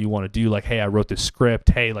 so like, what do you want to do? Like, hey, I wrote this script.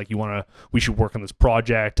 Hey, like, we should work on this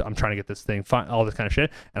project. I'm trying to get this thing, all this kind of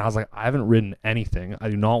shit. And I was like, I haven't written anything. I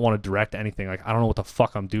do not want to direct anything. Like, I don't know what the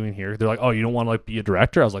fuck I'm doing here. They're like, oh, you don't want to like be a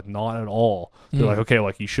director? I was like, not at all. They're like, okay,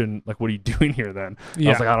 like you shouldn't, like, what are you doing here then? I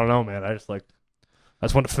was like, I don't know, man. I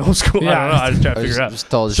just went to film school. Yeah. I don't know. I just tried to I figure it out. just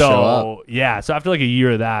told to show up. So yeah, so after like a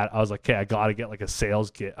year of that, I was like, okay, I got to get like a sales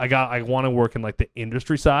gig. I want to work in like the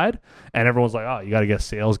industry side, and everyone's like, oh, you got to get a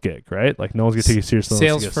sales gig, right? Like no one's gonna take you seriously. unless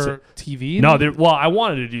Sales you get for TV. no, well, I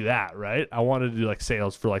wanted to do that, right? I wanted to do like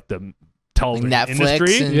sales for like the television Like Netflix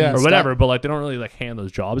industry and Yeah. or stuff. whatever, but like they don't really like hand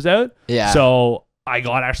those jobs out. Yeah. So I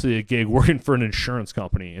got actually a gig working for an insurance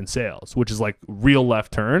company in sales, which is like real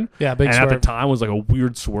left turn. Yeah, big And at the swerve. time was like a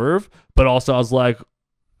weird swerve, but also I was like,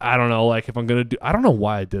 I don't know, like if I'm gonna do, I don't know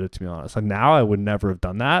why I did it, to be honest. Like now I would never have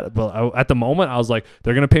done that, but at the moment I was like,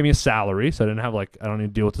 they're gonna pay me a salary, so I didn't have like, I don't need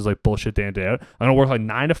to deal with this like bullshit day in day out. I'm gonna work like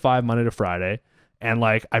 9 to 5 Monday to Friday, and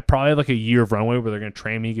like I probably have like a year of runway where they're gonna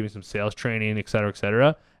train me, give me some sales training, et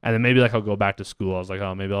cetera, and then maybe like I'll go back to school. I was like,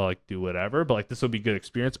 oh, maybe I'll like do whatever, but like this will be good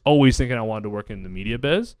experience. Always thinking I wanted to work in the media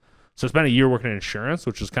biz. So I spent a year working in insurance,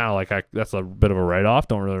 which is kind of like that's a bit of a write-off.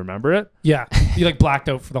 Don't really remember it. Yeah, you like blacked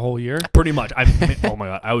out for the whole year. Pretty much. Oh my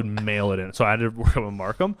god, I would mail it in. So I had to work up in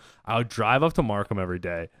Markham. I would drive up to Markham every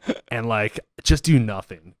day and like just do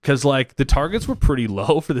nothing because like the targets were pretty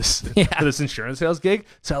low for this for this insurance sales gig.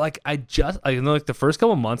 So like I know like the first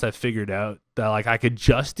couple months I figured out that like I could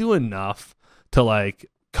just do enough to like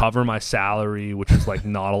cover my salary, which is like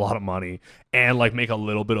not a lot of money, and like make a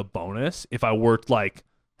little bit of bonus if I worked like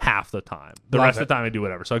half the time. The Love rest it. of the time I do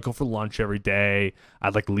whatever. So I'd go for lunch every day.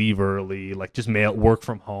 I'd like leave early, like just work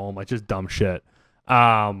from home, like just dumb shit.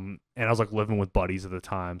 And I was like living with buddies at the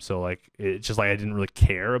time. So like it's just like I didn't really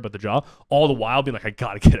care about the job. All the while being like, I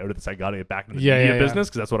gotta get out of this. I gotta get back into the media business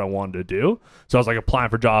because that's what I wanted to do. So I was like applying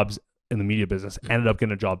for jobs in the media business, ended up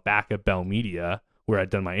getting a job back at Bell Media where I'd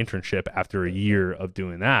done my internship after a year of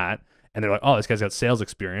doing that. And they're like, oh, this guy's got sales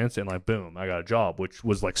experience. And like, boom, I got a job, which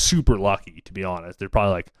was like super lucky, to be honest. There's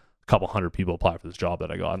probably like a couple hundred people apply for this job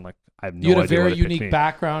that I got, and like I have no You had a idea why very they picked me. unique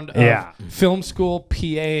background of Yeah. film school,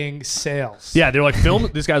 PAing, sales. Yeah, they're like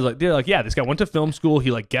this guy's like, they're like, yeah, this guy went to film school. He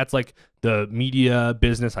like gets like the media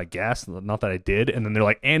business, I guess. Not that I did. And then they're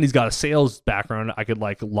like, and he's got a sales background. I could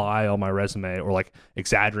like lie on my resume or like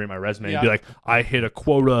exaggerate my resume and be like, I hit a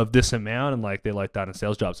quota of this amount, and like they like that in a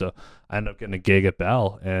sales job. So I ended up getting a gig at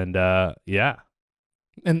Bell, and yeah.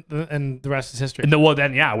 And the rest is history. And then, well,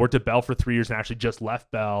 then, yeah, I worked at Bell for 3 years and actually just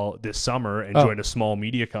left Bell this summer and joined a small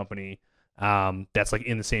media company that's like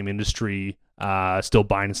in the same industry, still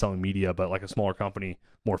buying and selling media, but like a smaller company,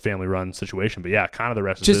 more family run situation. But yeah, kind of the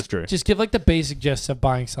rest is history. Just give like the basic gist of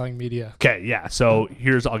buying, selling media. Okay, yeah. So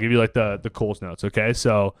I'll give you like the Coles notes. Okay,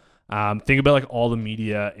 so think about like all the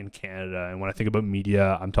media in Canada, and when I think about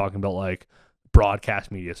media, I'm talking about like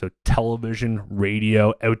broadcast media, so television,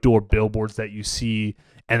 radio, outdoor billboards that you see,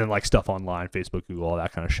 and then like stuff online, Facebook, Google, all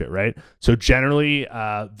that kind of shit, right? So generally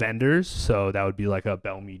vendors, so that would be like a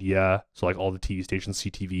Bell Media, so like all the TV stations,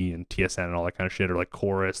 CTV and TSN and all that kind of shit, or like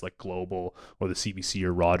Chorus, like Global, or the CBC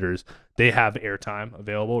or Rogers. They have airtime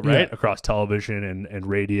available, right, across television and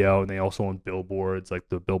radio, and they also own billboards, like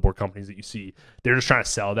the billboard companies that you see. They're just trying to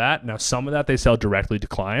sell that. Now, some of that they sell directly to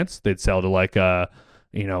clients. They'd sell to like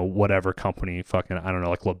you know, whatever company, fucking, I don't know,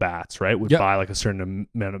 like Labatt's, right, would buy like a certain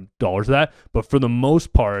amount of dollars of that. But for the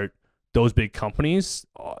most part, those big companies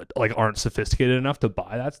like aren't sophisticated enough to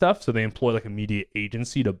buy that stuff, so they employ like a media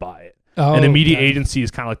agency to buy it. And the media agency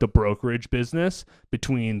is kind of like the brokerage business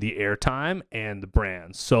between the airtime and the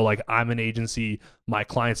brands. So like I'm an agency, my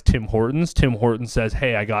client's Tim Hortons. Tim Hortons says,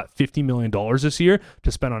 hey, I got $50 million this year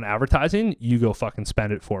to spend on advertising. You go fucking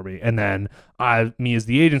spend it for me. And then me as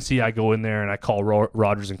the agency, I go in there and I call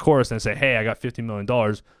Rogers and Chorus and I say, hey, I got $50 million.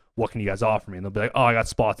 What can you guys offer me? And they'll be like, oh, I got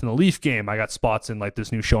spots in the Leaf game. I got spots in like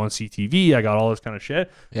this new show on CTV. I got all this kind of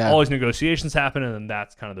shit. Yeah. All these negotiations happen, and then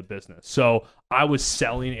that's kind of the business. So I was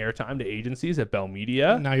selling airtime to agencies at Bell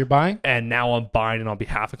Media. Now you're buying? And now I'm buying it on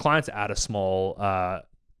behalf of clients at a small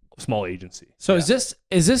agency. So is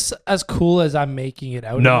this as cool as I'm making it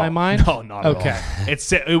out in my mind? No, not at all.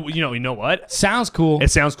 It's you know what? Sounds cool. It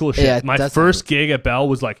sounds cool as shit. Yeah, My first gig at Bell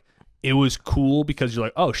was like, it was cool because you're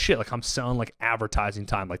like, oh shit, like I'm selling like advertising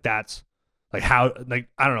time. Like that's like how, like,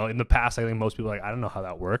 I don't know. In the past, I think most people are like, I don't know how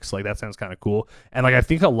that works. Like that sounds kind of cool. And like, I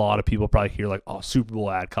think a lot of people probably hear like, oh, Super Bowl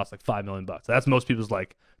ad costs like $5 million. That's most people's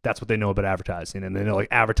like, that's what they know about advertising. And they know like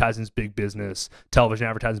advertising is big business, television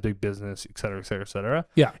advertising is big business, et cetera, et cetera, et cetera.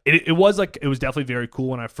 Yeah. It was like, it was definitely very cool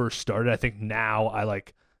when I first started. I think now I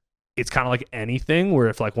like, it's kind of like anything where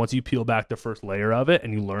if like once you peel back the first layer of it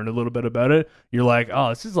and you learn a little bit about it, you're like, oh,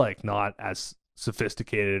 this is like not as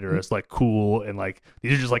sophisticated or as like cool, and like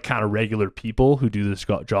these are just like kind of regular people who do this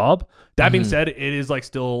job. That being said, it is like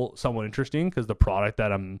still somewhat interesting because the product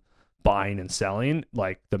that I'm buying and selling,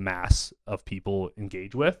 like the mass of people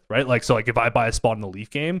engage with, right? Like, so like if I buy a spot in the Leaf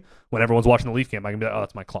game, when everyone's watching the Leaf game, I can be like, oh,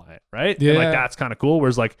 that's my client, right? Yeah. And like that's kind of cool.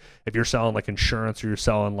 Whereas like if you're selling like insurance or you're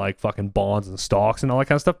selling like fucking bonds and stocks and all that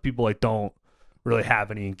kind of stuff, people like don't really have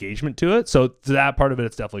any engagement to it. So to that part of it,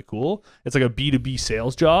 it's definitely cool. It's like a B2B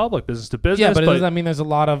sales job, like business to business. Yeah, but does that mean there's a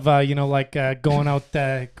lot of going out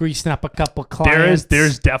greasing up a couple clients?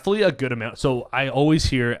 There's definitely a good amount. So I always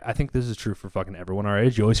hear, I think this is true for fucking everyone our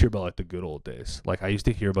age, you always hear about like the good old days. Like I used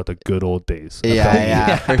to hear about the good old days.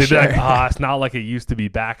 Yeah, for They'd sure. be like, it's not like it used to be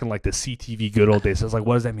back in like the CTV good old days. So I was like,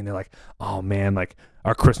 what does that mean? They're like, oh man, like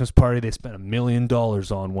our Christmas party they spent $1 million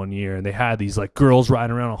on one year, and they had these like girls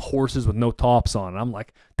riding around on horses with no tops on. And I'm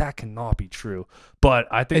like, that cannot be true. But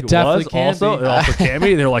I think it was also. It also can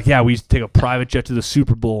be. They're like, yeah, we used to take a private jet to the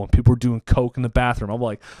Super Bowl, and people were doing coke in the bathroom. I'm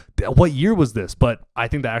like, what year was this? But I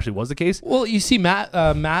think that actually was the case. Well, you see Mad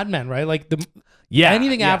Men, right? Like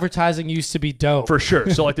anything yeah. advertising used to be dope. For sure.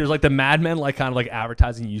 So like there's like the Mad Men, like kind of like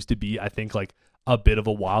advertising used to be, I think, like a bit of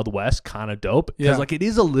a Wild West, kind of dope. Because like it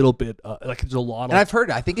is a little bit like there's a lot of, and I've heard,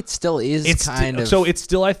 I think it still is kind of. So it's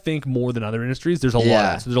still, I think, more than other industries. There's a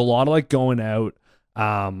lot. So there's a lot of like going out.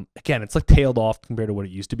 Again, it's like tailed off compared to what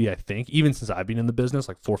it used to be, I think, even since I've been in the business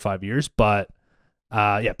like 4 or 5 years. But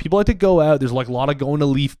yeah, people like to go out. There's like a lot of going to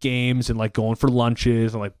Leaf games and like going for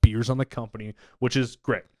lunches and like beers on the company, which is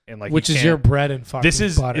great. And like, which is your bread and fucking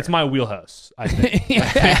butter. It's my wheelhouse, I think.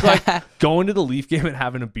 I think like going to the Leaf game and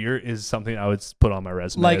having a beer is something I would put on my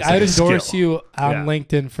resume. Like I'd endorse skill. you on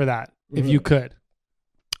LinkedIn for that if you could.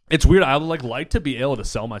 It's weird. I would like to be able to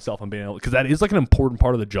sell myself and being able, because that is like an important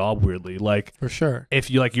part of the job. Weirdly, like for sure. If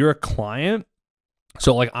you like, you're a client.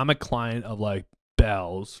 So like I'm a client of like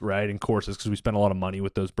Bell's, right, and Courses, because we spend a lot of money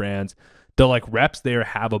with those brands. the like reps there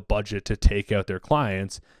have a budget to take out their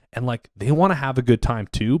clients, and like they want to have a good time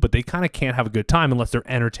too, but they kind of can't have a good time unless they're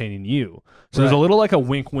entertaining you. So there's a little like a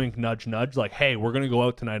wink, wink, nudge, nudge, like, hey, we're gonna go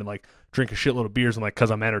out tonight and like drink a shitload of beers and like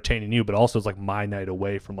because I'm entertaining you, but also it's like my night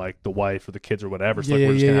away from like the wife or the kids or whatever. So like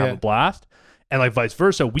we're just gonna have a blast, and like vice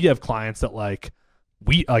versa. We have clients that like.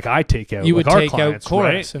 I take out You like would our take out clients,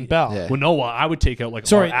 Chorus right? and Bell. Yeah. Well, no, I would take out like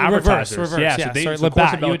Sorry, our advertisers. reverse. Yeah, Yeah, so they, sorry, so of course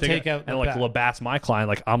Labatt, Bell you would take take out and like Labatt. Labatt's my client.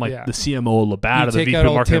 Like I'm like Yeah. the CMO of Labatt You or the take VP out of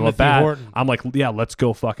old marketing of Timothy Labatt. Horton. I'm like, yeah, let's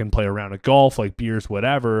go fucking play a round of golf, like beers,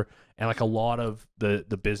 whatever. And like a lot of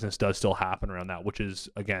the business does still happen around that, which is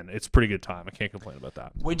again, it's pretty good time. I can't complain about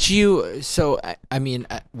that. Would you? So I mean,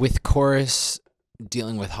 with Chorus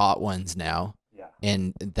dealing with Hot Ones now,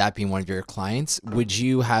 and that being one of your clients, would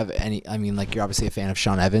you have any? I mean, like you're obviously a fan of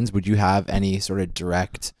Sean Evans. Would you have any sort of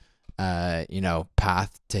direct,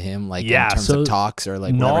 path to him, like in terms of talks or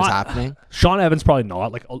like whatever's happening? Sean Evans probably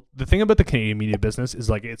not. Like the thing about the Canadian media business is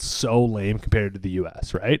like it's so lame compared to the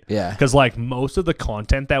US, right? Yeah. Because like most of the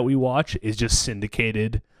content that we watch is just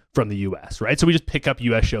syndicated from the US, right? So we just pick up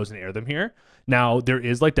US shows and air them here. Now there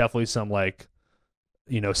is like definitely some like,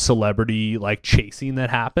 celebrity like chasing that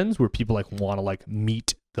happens where people like want to like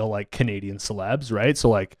meet the like Canadian celebs, right? So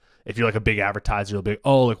like if you're like a big advertiser, you'll be like,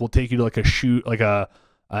 oh, like we'll take you to like a shoot, like a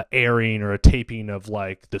airing or a taping of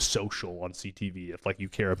like The Social on CTV if like you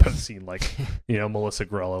care about seeing like Melissa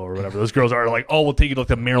Grello or whatever those girls are. Like, oh, we'll take you to like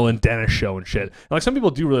the Marilyn Dennis show and shit. And like some people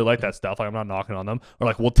do really like that stuff, like I'm not knocking on them. Or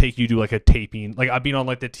like we'll take you to like a taping, like I've been on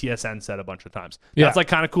like the TSN set a bunch of times. That's like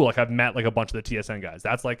kind of cool. Like I've met like a bunch of the TSN guys.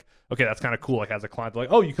 That's like, okay, that's kind of cool. Like as a client,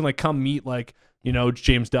 like, oh, you can like come meet like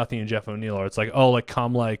James Duthie and Jeff O'Neill, or it's like, oh, like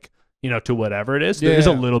come like to whatever it is. There's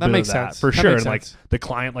a little bit of that for sure. And like the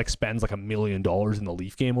client like spends like $1 million in the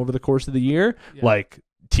Leaf game over the course of the year. Yeah. Like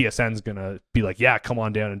TSN's gonna be like, yeah, come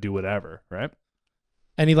on down and do whatever, right?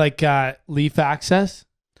 Any like Leaf access?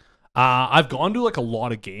 I've gone to like a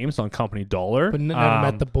lot of games on company dollar, but never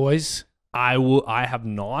met the boys. I have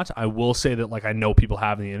not. I will say that like I know people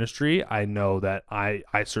have in the industry. I know that I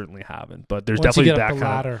certainly haven't. But there's Once definitely you get that up the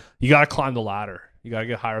kind ladder. of, you gotta climb the ladder. You gotta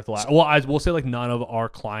get higher with the ladder. Well, I will say like none of our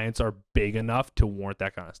clients are big enough to warrant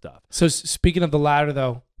that kind of stuff. So speaking of the ladder,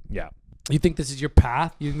 though, yeah, you think this is your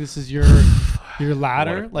path? You think this is your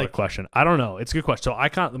ladder? What a question. I don't know. It's a good question.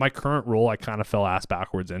 So my current role I kind of fell ass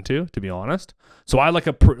backwards into, to be honest. So I like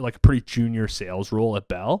a pretty junior sales role at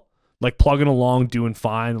Bell, like plugging along, doing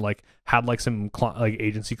fine. Like had like some like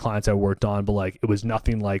agency clients I worked on, but like it was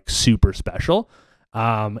nothing like super special.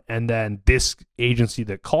 And then this agency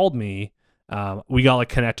that called me, we got like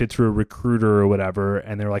connected through a recruiter or whatever,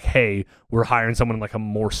 and they're like, hey, we're hiring someone in like a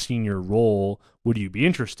more senior role. Would you be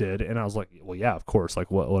interested? And I was like, well, yeah, of course.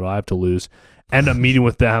 Like what do I have to lose? End up meeting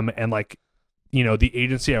with them, and like, the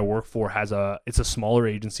agency I work for it's a smaller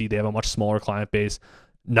agency. They have a much smaller client base.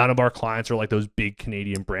 None of our clients are like those big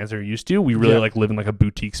Canadian brands they're used to. We really like live in like a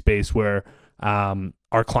boutique space where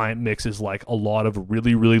our client mix is like a lot of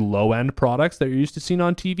really, really low end products that you're used to seeing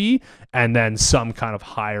on TV, and then some kind of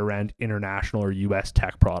higher end international or US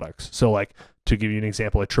tech products. So like to give you an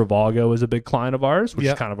example, like Trivago is a big client of ours, which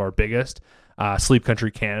is kind of our biggest. Sleep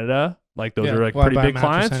Country Canada, like those are like pretty big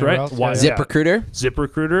clients, right? ZipRecruiter?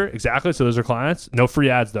 ZipRecruiter, exactly. So those are clients. No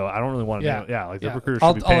free ads though. I don't really want to know. Yeah, like ZipRecruiter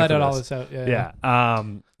should be paying I'll edit for all this. this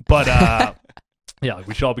out. But yeah, like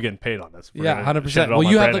we should all be getting paid on this. Yeah, 100%. Well,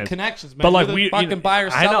 you have the connections, man. But like we fucking buyer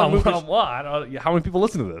I seller know. movers. I don't, how many people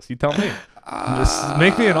listen to this? You tell me. Just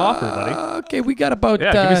make me an offer, buddy. Okay, we got about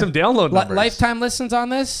give me some download numbers. lifetime listens on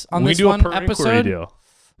this we do one a per episode. Inquiry deal.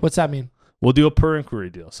 What's that mean? We'll do a per inquiry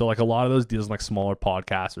deal. So like a lot of those deals, like smaller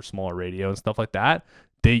podcasts or smaller radio and stuff like that,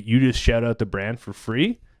 you just shout out the brand for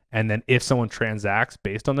free. And then if someone transacts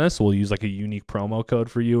based on this, we'll use like a unique promo code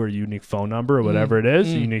for you or a unique phone number or whatever it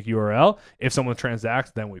is, a unique URL. If someone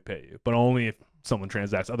transacts, then we pay you. But only if someone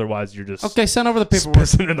transacts. Otherwise, you're just send over the paperwork.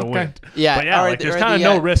 pissing in the wind. Yeah, but yeah, like, there's kind of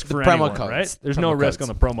no risk for promo anyone, codes. right? There's no risk on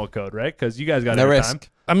the promo code, right? Because you guys got no airtime. risk.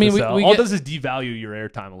 I mean, we all it does is devalue your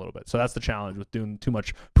airtime a little bit. So that's the challenge with doing too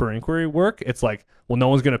much per inquiry work. It's like, well, no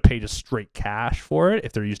one's going to pay just straight cash for it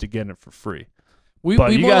if they're used to getting it for free.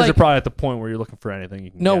 But you guys are probably at the point where you're looking for anything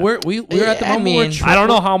you can get. we're at the moment. I don't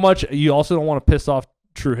know how much. You also don't want to piss off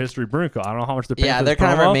True History Brewing Co. I don't know how much they're paying. Yeah, for they're this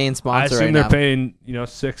kind promo. of our main sponsor. I assume right they're now. paying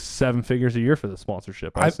 6-7 figures a year for the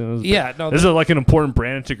sponsorship. I assume this is like an important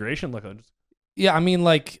brand integration. Like I mean,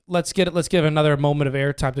 like let's give another moment of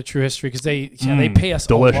airtime to True History because they pay us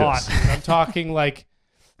delicious. a lot. I'm talking like.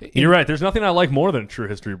 You're right. There's nothing I like more than True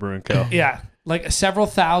History Brewing Co. Yeah, like several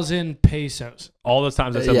thousand pesos. All those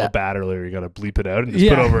times I said Labatt earlier, you got to bleep it out and just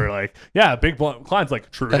put over like, big clients like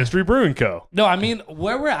True History Brewing Co. No, I mean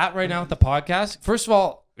where we're at right now with the podcast. First of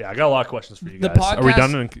all, Yeah, I got a lot of questions for you The guys. Are we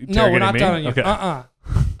done? No, we're not done on you.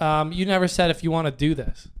 Okay. You never said if you want to do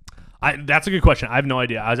this. That's a good question. I have no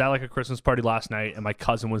idea. I was at like a Christmas party last night, and my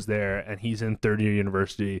cousin was there, and he's in third year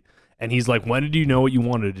university, and he's like, "When did you know what you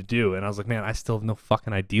wanted to do?" And I was like, "Man, I still have no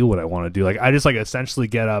fucking idea what I want to do. Like, I just like essentially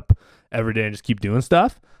get up every day and just keep doing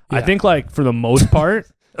stuff." I Yeah. think like for the most part,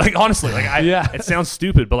 like honestly, like Yeah. it sounds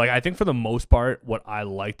stupid, but like I think for the most part, what I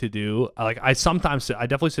like to do, I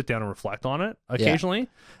definitely sit down and reflect on it occasionally,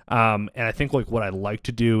 and I think like what I like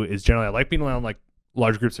to do is generally I like being around like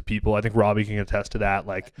large groups of people. I think Robbie can attest to that.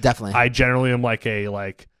 Like, Definitely. I generally am like a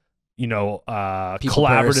People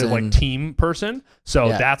collaborative person. like team person. So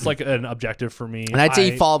Yeah. that's like an objective for me. And I'd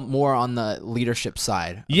say you fall more on the leadership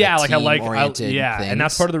side. of Yeah, the like I like team-oriented and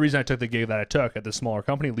that's things. part of the reason I took the gig that I took at the smaller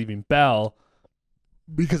company, leaving Bell,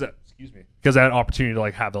 because I had opportunity to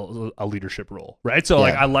like have a leadership role, right? So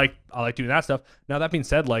like Yeah. I like doing that stuff. Now that being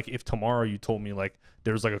said, like if tomorrow you told me like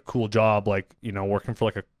there was like a cool job, like working for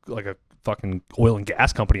like a fucking oil and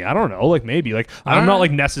gas company, I don't know, like maybe like I'm not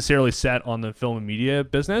like necessarily set on the film and media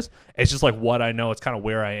business. It's just like what I know. It's kind of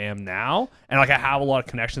where I am now, and like I have a lot of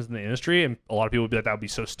connections in the industry, and a lot of people would be like, that would be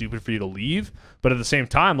so stupid for you to leave. But at the same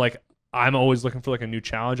time, like I'm always looking for like a new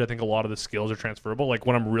challenge. I think a lot of the skills are transferable. Like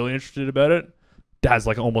when I'm really interested about it, has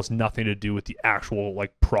like almost nothing to do with the actual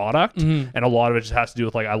like product, and a lot of it just has to do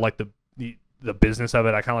with like I like the business of it.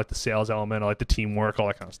 I kind of like the sales element. I like the teamwork, all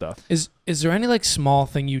that kind of stuff. Is there any like small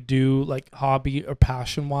thing you do like hobby or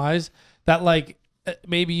passion wise that like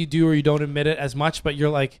maybe you do or you don't admit it as much, but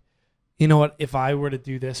you're like, you know what, if I were to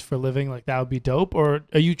do this for a living, like that would be dope? Or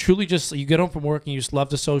are you truly just, you get home from work and you just love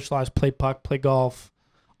to socialize, play puck, play golf?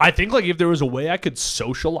 I think like if there was a way I could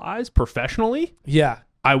socialize professionally, Yeah.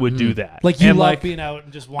 I would do that. Like you And, love being out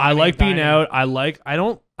and just I wine like and being dining. out. I like wine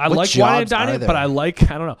and jobs are dining, there? but I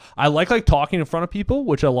don't know. I like talking in front of people,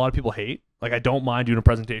 which a lot of people hate. Like I don't mind doing a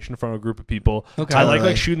presentation in front of a group of people. Okay. I like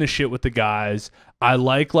Totally. shooting the shit with the guys. I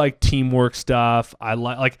like teamwork stuff.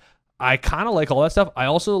 I kind of like all that stuff. I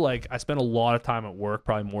also like I spend a lot of time at work,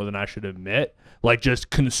 probably more than I should admit, like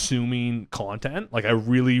just consuming content. Like I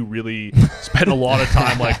really, really spend a lot of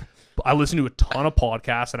time like I listen to a ton of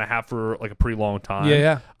podcasts, and I have for like a pretty long time.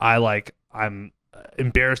 Yeah. I'm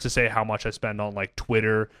embarrassed to say how much I spend on like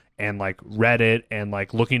Twitter and like Reddit and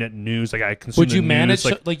like looking at news. Like I consume Would you the manage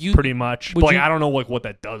news, like like you pretty much, would but like you- I don't know like what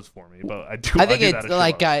that does for me. But I do. I think do it's that a shit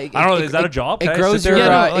like ton. I don't know. Is that a job? It Can I grows sit your there?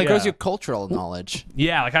 Yeah, no, like- it grows Yeah. your cultural knowledge.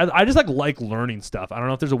 Yeah, like I just like learning stuff. I don't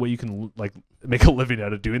know if there's a way you can like make a living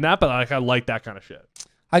out of doing that, but like I like that kind of shit.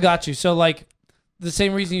 I got you. So like the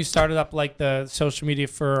same reason you started up like the social media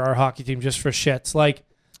for our hockey team just for shits. Like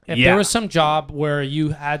if Yeah. there was some job where you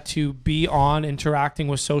had to be on interacting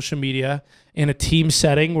with social media in a team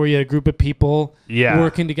setting where you had a group of people Yeah.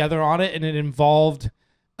 working together on it and it involved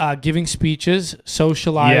giving speeches,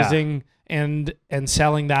 socializing and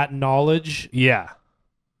selling that knowledge, Yeah,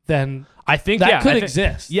 then I think that could I thi-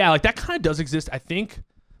 exist. Yeah, like that kind of does exist. I think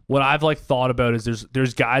what I've like thought about is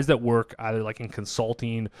there's guys that work either like in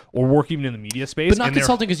consulting or work even in the media space, But not and they're-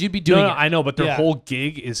 consulting because you'd be doing No, it. I know, but their Yeah. whole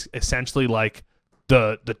gig is essentially like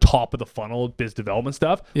the top of the funnel biz development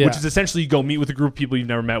stuff, Yeah. which is essentially you go meet with a group of people you've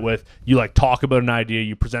never met with, you like talk about an idea,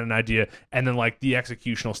 you present an idea, and then like the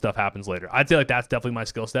executional stuff happens later. I'd say like that's definitely my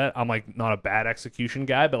skill set. I'm like not a bad execution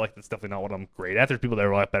guy, but like that's definitely not what I'm great at. There's people that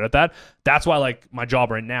are a lot better at that. That's why like my job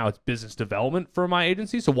right now is business development for my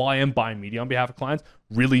agency. So while I am buying media on behalf of clients,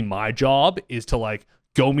 really my job is to like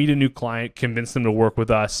go meet a new client, convince them to work with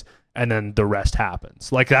us, and then the rest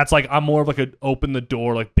happens. Like that's like I'm more of like an open the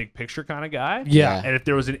door, like big picture kind of guy. Yeah. And if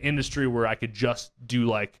there was an industry where I could just do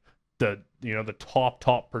like the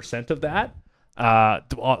top percent of that, I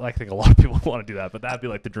think a lot of people want to do that, but that'd be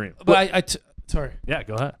like the dream. But sorry. Yeah,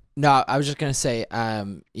 go ahead. No, I was just gonna say,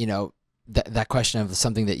 that question of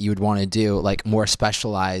something that you would want to do, like more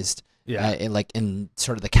specialized, Yeah. in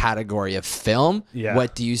sort of the category of film. Yeah.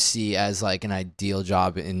 What do you see as like an ideal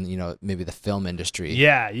job in maybe the film industry?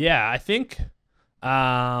 Yeah. I think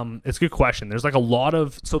it's a good question. There's like a lot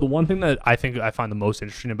of the one thing that I think I find the most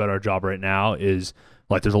interesting about our job right now is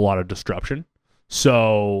like there's a lot of disruption.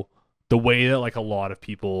 So the way that like a lot of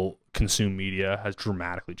people consume media has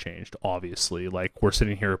dramatically changed. Obviously, like we're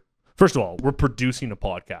sitting here. First of all, we're producing a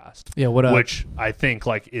podcast. Yeah, what up? Which I think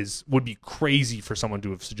like would be crazy for someone to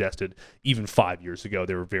have suggested even 5 years ago.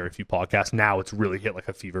 There were very few podcasts. Now it's really hit like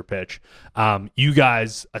a fever pitch. You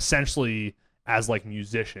guys essentially as like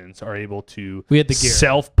musicians are able to We had the gear.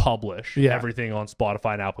 self-publish Yeah. everything on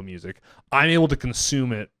Spotify and Apple Music. I'm able to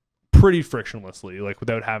consume it pretty frictionlessly, like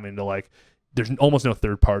without having to like there's almost no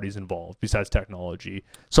third parties involved besides technology.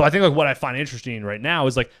 So I think like what I find interesting right now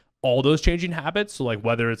is like all those changing habits. So like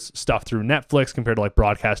whether it's stuff through Netflix compared to like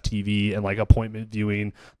broadcast TV and like appointment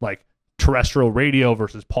viewing, like terrestrial radio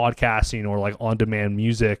versus podcasting or like on-demand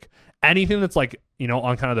music, anything that's like, you know,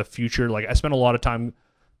 on kind of the future. Like I spent a lot of time,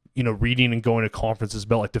 you know, reading and going to conferences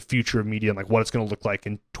about like the future of media and like what it's going to look like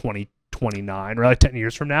in 2029 or like 10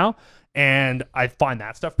 years from now. And I find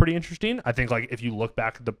that stuff pretty interesting. I think like if you look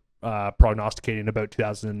back at the prognosticating about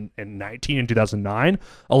 2019 and 2009,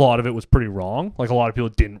 a lot of it was pretty wrong. Like a lot of people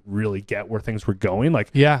didn't really get where things were going.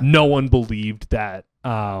 Like no one believed that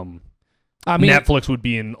Netflix would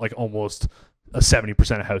be in like almost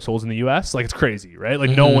 70% of households in the US. Like it's crazy, right?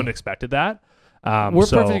 Like no one expected that. We're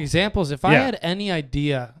perfect examples. If I had any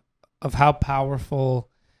idea of how powerful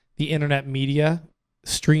the internet media,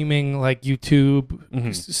 streaming like YouTube,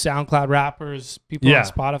 SoundCloud rappers, people on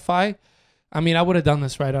Spotify, I mean, I would have done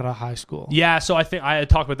this right out of high school. Yeah, so I think I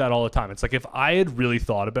talk about that all the time. It's like if I had really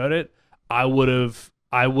thought about it, I would have,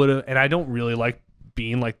 and I don't really like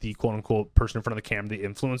being like the quote unquote person in front of the camera, the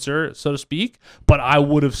influencer, so to speak, but I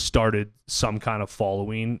would have started some kind of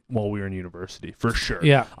following while we were in university for sure.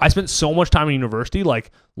 Yeah. I spent so much time in university,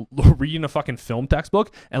 like reading a fucking film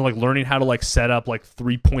textbook and like learning how to like set up like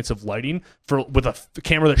 3 points of lighting with a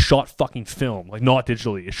camera that shot fucking film, like not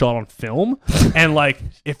digitally, it shot on film. And like,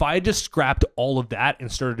 if I had just scrapped all of that and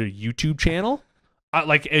started a YouTube channel, I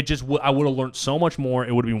would have learned so much more.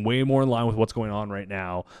 It would have been way more in line with what's going on right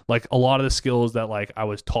now. Like a lot of the skills that like I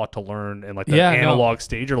was taught to learn and like the analog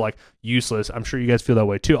stage are like useless. I'm sure you guys feel that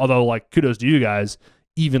way too. Although like kudos to you guys.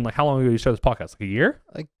 Even like how long ago did you start this podcast? Like a year?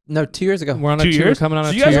 Like no, 2 years ago. We're on 2 years. Coming on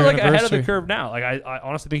so a you guys 2-year are like ahead of anniversary. the curve now. Like I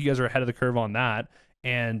honestly think you guys are ahead of the curve on that.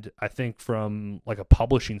 And I think from like a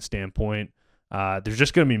publishing standpoint, there's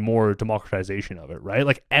just going to be more democratization of it, right?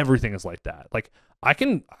 Like everything is like that. Like I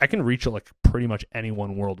can reach like pretty much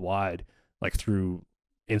anyone worldwide, like through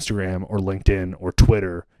Instagram or LinkedIn or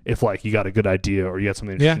Twitter, if like you got a good idea or you got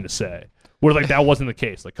something interesting to say. Where like that wasn't the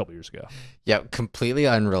case like a couple years ago. Yeah, completely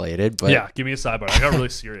unrelated. But yeah, give me a sidebar. I got really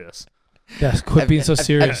serious. Yes, quit being so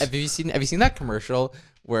serious. Have you seen that commercial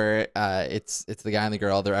where it's the guy and the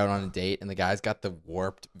girl, they're out on a date and the guy's got the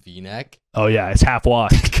warped V-neck? Oh yeah, it's half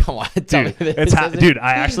washed. Come on, tell me Dude, this. dude,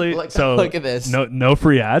 I actually look at this. No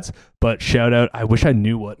free ads, but shout out. I wish I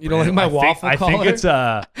knew what. You don't like my waffle I think it's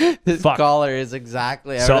This collar is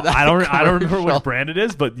exactly. So out of that I don't remember commercial. what brand it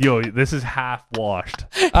is, but yo, this is half washed.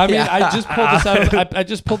 I mean, I just pulled this out. I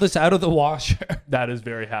just pulled this out of the washer That is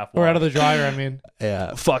very half washed. or out of the dryer. I mean,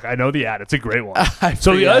 Yeah. Fuck, I know the ad. It's a great one. I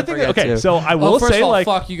So the forget- other I thing, forget okay, too. so I well, will first say of all, like,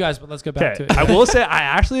 fuck you guys, but let's get back to it. I will say I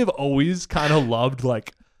actually have always kind of loved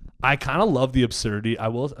like. I kind of love the absurdity. I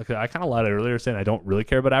kind of lied earlier saying I don't really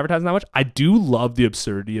care about advertising that much. I do love the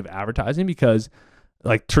absurdity of advertising because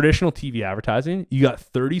like traditional TV advertising, you got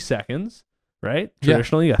 30 seconds, right?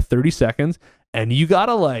 Traditionally, you got 30 seconds and you got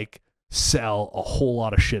to like sell a whole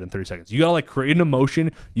lot of shit in 30 seconds. You got to like create an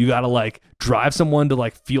emotion. You got to like drive someone to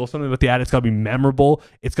like feel something about the ad. It's got to be memorable.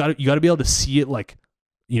 You got to be able to see it like,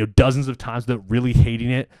 you know, dozens of times without really hating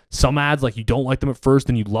it. Some ads, like you don't like them at first,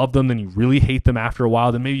 then you love them, then you really hate them after a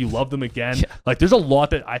while, then maybe you love them again. Yeah. Like there's a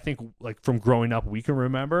lot that I think like from growing up we can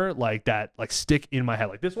remember like that like stick in my head.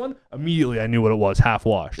 Like this one, immediately I knew what it was, half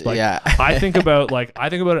washed. Like Yeah. I think about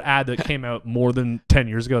an ad that came out more than 10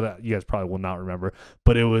 years ago that you guys probably will not remember,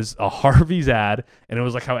 but it was a Harvey's ad and it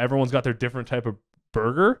was like how everyone's got their different type of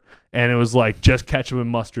burger and it was like just ketchup and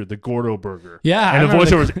mustard, the Gordo burger. Yeah, and the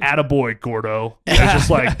voiceover was "Attaboy Gordo." It's just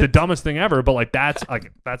like the dumbest thing ever, but like that's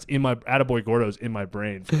in my "Attaboy Gordo's" in my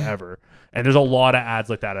brain forever. And there's a lot of ads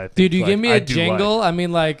like that. I think. Dude, you like, give me I a do jingle. like. I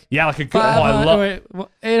mean, like Yeah, like a good. Oh, I love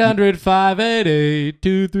 800 588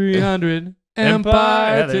 2300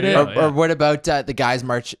 Empire Yeah, there you today. go. Or what about the guys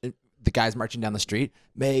marching down the street?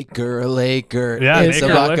 Make her Laker. Yeah, It's make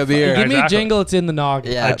a her buck Laker. of beer. Give me a Exactly. jingle. It's in the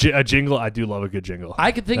noggin. Yeah. A jingle. I do love a good jingle.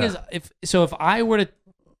 I could think is if I were to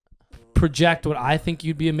project what I think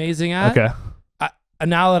you'd be amazing at. Okay.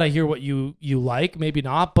 Now that I hear what you like, maybe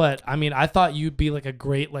not, but I mean, I thought you'd be like a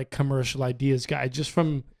great like commercial ideas guy just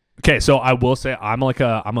from. Okay, so I will say I'm a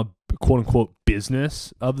quote unquote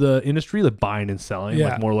business of the industry, like buying and selling, Yeah.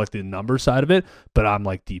 like more like the number side of it. But I'm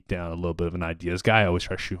like deep down a little bit of an ideas guy. I always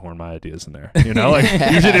try to shoehorn my ideas in there. You know, like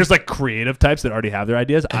usually there's like creative types that already have their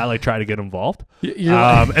ideas. I like try to get involved.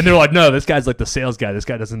 And they're like, no, this guy's like the sales guy. This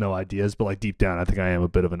guy doesn't know ideas, but like deep down, I think I am a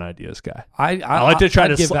bit of an ideas guy. I like to try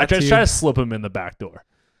I'd give that try you. to slip him in the back door.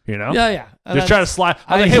 You know? Yeah. Just try to slide.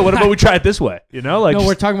 I'm like, hey, what about we try it this way? You know, like. No,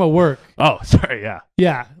 we're talking about work. Oh, sorry. Yeah.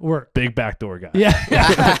 Yeah, work. Big backdoor guy.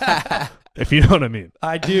 Yeah. If you know what I mean.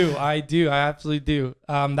 I do. I absolutely do.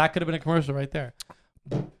 That could have been a commercial right there.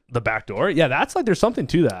 The back door? Yeah, that's like there's something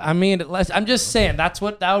to that. I mean, I'm just saying that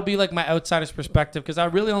would be like my outsider's perspective because I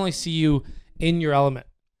really only see you in your element.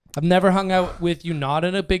 I've never hung out with you not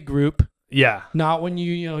in a big group, yeah. not when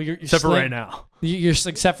you're Except for right now. You're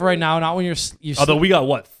except for right now, not when you're Although we got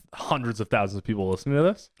what? Hundreds of thousands of people listening to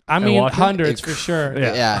this? I and mean watching? hundreds for sure.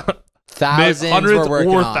 Yeah. Thousands hundreds we're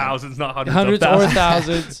working or on. thousands, not hundreds, Hundreds of or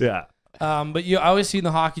thousands. thousands. Yeah. But I always see in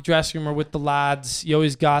the hockey dressing room or with the lads, you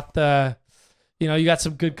always got you got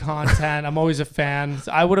some good content. I'm always a fan.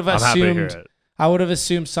 I would have I'm happy to hear assumed it. I would have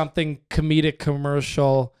assumed something comedic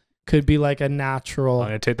commercial could be like a natural. I'm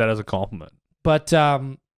going to take that as a compliment. But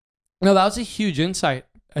no, that was a huge insight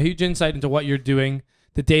into what you're doing,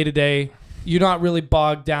 the day to day. You're not really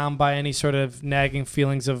bogged down by any sort of nagging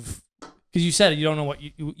feelings of, because you said you don't know what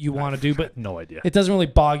you want to do, but No idea. it doesn't really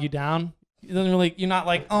bog you down. It doesn't really. You're not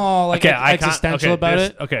like I can't- existential about there's-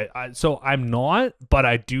 it. Okay, so I'm not, but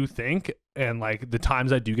I do think, and like the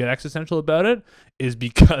times I do get existential about it is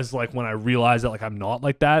because like when I realize that like I'm not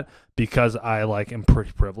like that, because I like am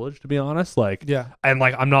pretty privileged, to be honest. Like, Yeah. and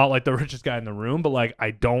like I'm not like the richest guy in the room, but like I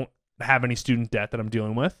don't have any student debt that I'm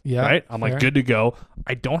dealing with. Yeah, Right. I'm like fair. good to go.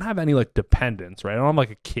 I don't have any like dependents, right? I don't have like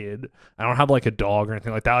a kid. I don't have like a dog or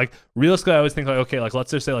anything like that. Like realistically, I always think like, okay, like let's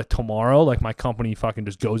just say like tomorrow, like my company fucking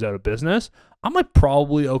just goes out of business. I'm like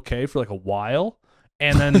probably okay for like a while.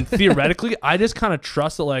 And then theoretically, I just kind of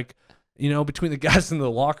trust that like, between the guys in the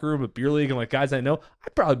locker room at beer league and like guys I know,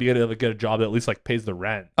 I'd probably be able to get a job that at least like pays the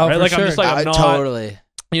rent. Oh, right? for Like sure. I'm just like I'm not Totally.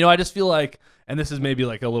 I just feel like, and this is maybe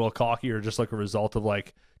like a little cocky or just like a result of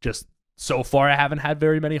like just so far I haven't had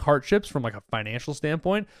very many hardships from like a financial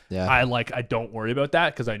standpoint. Yeah. I don't worry about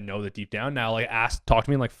that because I know that deep down now, like talk to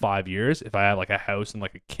me in like 5 years. If I have like a house and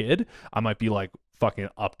like a kid, I might be like fucking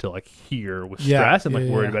up to like here with Yeah, stress and like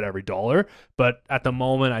yeah, worried yeah. about every dollar. But at the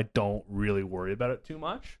moment, I don't really worry about it too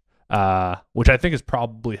much, which I think is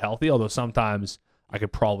probably healthy. Although sometimes I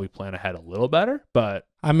could probably plan ahead a little better. But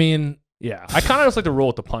I mean, yeah, I kind of just like to roll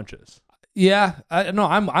with the punches. yeah.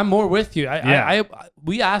 I'm more with you.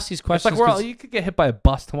 We ask these It's questions. like 'cause you could get hit by a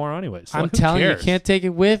bus tomorrow anyways. So I'm like, who telling you, you cares? can't take it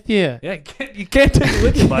with you. Yeah, you can't take it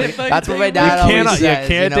with you, buddy. That's what my dad You cannot- always you says.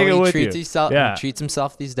 can't take it he with treats you. Himself, Yeah. he treats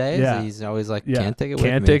himself these days. Yeah. He's always like, Yeah. can't take it with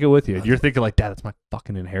Can't me. take it with you. You're thinking like, Dad, that's my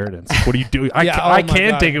fucking inheritance. What are you doing? Yeah, oh I my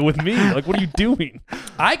can't God. take it with me. Like, what are you doing?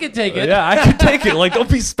 I can take it. Yeah, I can take it. Like, don't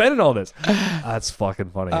be spending all this. That's fucking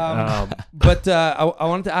funny. But I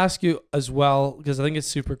wanted to ask you as well because I think it's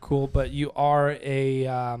super cool. But you are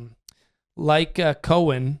like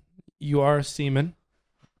Cohen, you are a seaman.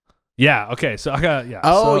 Yeah. Okay. So I got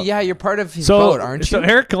Oh, so, yeah, you're part of his So, boat, aren't so you?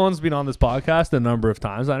 Eric Cohen's been on this podcast a number of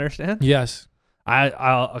times. I understand. Yes. Okay.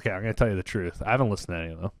 I'm gonna tell you the truth. I haven't listened to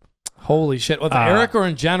any of them. Holy shit! With Eric or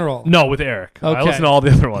in general? No, with Eric. I Okay. listened to all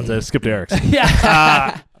the other ones. I skipped Eric's.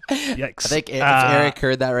 Yeah. Yikes. I think if Eric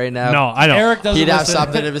heard that right now, No, I know. Eric doesn't. he'd have listen.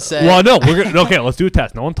 something to say. Well, no, we're gonna, okay. Let's do a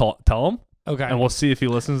test. No one tell him, Okay. and we'll see if he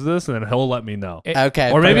listens to this, and then he'll let me know.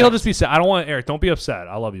 Okay. Or maybe perfect. he'll just be sad. I don't want Eric. Don't be upset.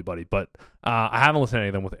 I love you, buddy, but I haven't listened to any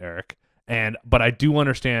of them with Eric. But I do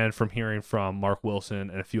understand from hearing from Mark Wilson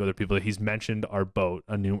and a few other people that he's mentioned our boat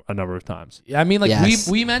a number of times. I mean, like Yes.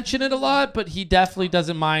 we mention it a lot, but he definitely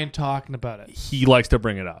doesn't mind talking about it. He likes to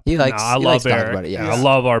bring it up. He likes- I he love likes talking Eric. about it, and yes. I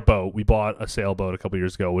love our boat. We bought a sailboat a couple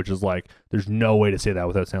years ago, which is like there's no way to say that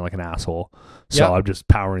without sounding like an asshole. So Yeah. I'm just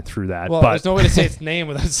powering through that. Well, but there's no way to say its name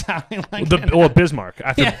without sounding like Bismarck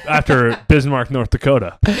after Bismarck, North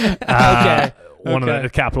Dakota. One of Okay. the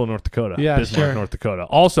capital of North Dakota. Yeah, Bismarck, sure. North Dakota.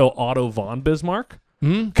 Also, Otto von Bismarck.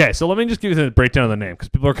 Hmm? Okay, so let me just give you the breakdown of the name because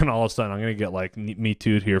people are gonna all of a sudden I'm gonna get like me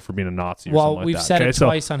too'd here for being a Nazi. Or Well, something like we've that. said Okay, it so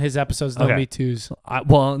twice on his episodes. No Okay. Me Too's.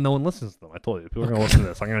 well, no one listens to them. I told you people are gonna listen to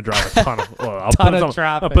this. I'm gonna drive a ton of. I'll Ton put this of on,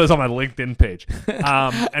 traffic. I'll put this on my LinkedIn page.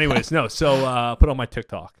 Anyways, no. So put it on my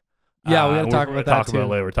TikTok. Yeah, we gotta talk we're about gonna that talk about it too.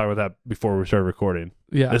 later. We're talking about that before we started recording.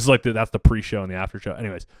 Yeah. This is like that's the pre-show and the after-show.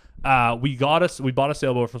 Anyways, we bought a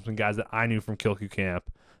sailboat from some guys that I knew from Kilku Camp,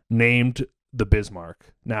 named the Bismarck.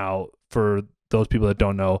 Now, for those people that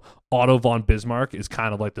don't know, Otto von Bismarck is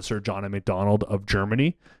kind of like the Sir John A. Macdonald of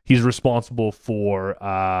Germany. He's responsible for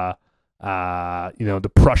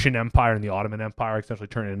the Prussian Empire and the Ottoman Empire, essentially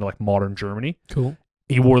turning it into like modern Germany. Cool.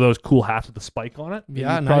 He wore those cool hats with the spike on it.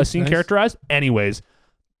 Yeah, You've probably nice, seen nice. characterized. Anyways,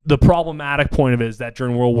 the problematic point of it is that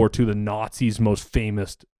during World War II, the Nazis' most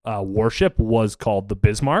famous warship was called the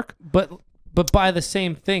Bismarck. But by the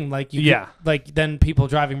same thing, like you, Yeah. like then people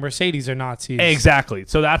driving Mercedes are Nazis. Exactly.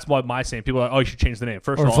 So that's what my saying. People are like, oh, you should change the name.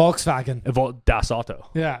 First Or of all, Volkswagen. Das Auto.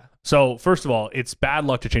 Yeah. So first of all, it's bad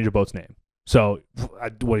luck to change a boat's name. So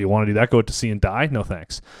what do you want to do that? Go to sea and die? No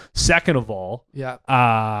thanks. Second of all, Yeah.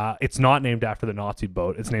 it's not named after the Nazi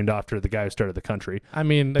boat. It's named after the guy who started the country. I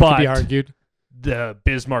mean, that could be But- argued. the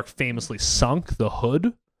Bismarck famously sunk the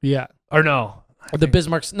hood. Yeah. Or no, The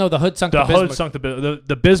Bismarck. No, the hood sunk the the Bismarck. hood sunk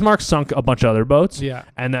the Bismarck sunk a bunch of other boats. Yeah.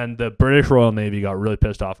 And then the British Royal Navy got really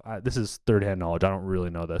pissed off. This is third-hand knowledge. I don't really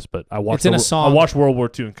know this, but I watched It's in a song. I watched World War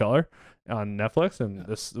II in color on Netflix, and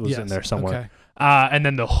this was in Yes, there somewhere. okay. And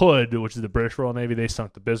then the Hood, which is the British Royal Navy, they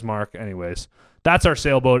sunk the Bismarck. Anyways, that's our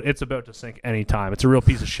sailboat. It's about to sink anytime. It's a real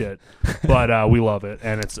piece of shit, but we love it,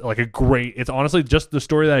 and it's like a great. It's honestly just the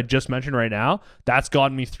story that I just mentioned right now. That's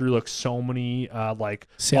gotten me through like so many like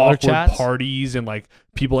Sailor awkward chats? parties and like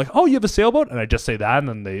people like, oh, you have a sailboat, and I just say that, and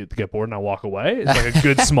then they get bored and I walk away. It's like a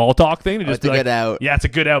good small talk thing to just It's a be like, good out. yeah, it's a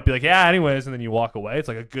good out. Be like, yeah, anyways, and then you walk away. It's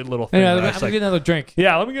like a good little thing. Anyway, that I'm it's gonna like, get another drink.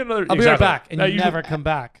 yeah, let me get another. I'll be right exactly. back, and No, you never come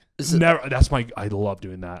back. Never. That's my. I love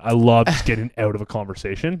doing that. I love just getting out of a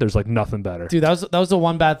conversation. There's like nothing better. Dude, that was the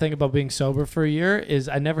one bad thing about being sober for a year is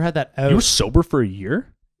I never had that out. You were sober for a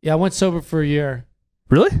year? Yeah, I went sober for a year,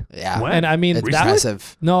 Really? Yeah. When? and I mean It's that was,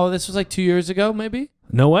 impressive. no, this was like 2 years ago, maybe.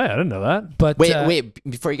 No way. I didn't know that. But Wait,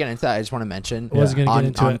 before you get into that, I just want to mention I wasn't gonna get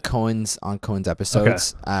into on it. Cohen's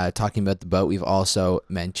episodes, talking about the boat, we've also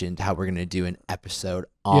mentioned how we're gonna do an episode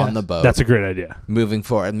on Yes. the boat That's a great idea. moving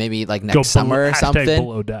forward, maybe like Go next summer or hashtag something.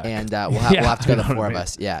 below deck. And Yeah. we'll have to go the You know what four I of mean?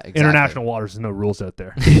 us. Yeah, exactly. International waters, there's no rules out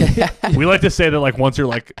there. We like to say that like once you're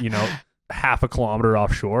like, half a kilometer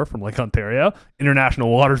offshore from Lake Ontario, international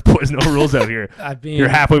waters, boys, no rules out here. I mean, You're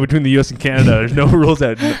halfway between the U.S. and Canada. There's no rules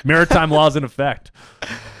out. Maritime laws in effect.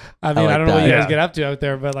 I mean, like I don't know what that. you guys Yeah. get up to out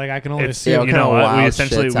there, but like I can only It's assume. Yeah, what you kind know of what? We wild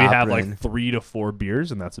essentially shit's have happening? like 3 to 4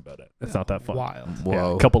 beers, and that's about it. It's not that fun. Wild. Yeah,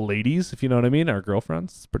 Whoa. a couple ladies, if you know what I mean, our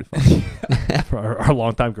girlfriends. It's pretty fun. For our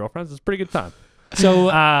longtime girlfriends, it's a pretty good time. So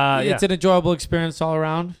Yeah. it's an enjoyable experience all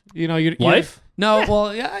around. You know, you're Life? No,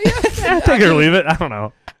 well, yeah. Take it or leave it. I don't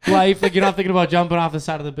know. Life, like you're not thinking about jumping off the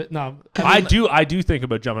side of the bit. No, I mean, do think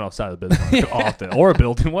about jumping outside of the business often, or a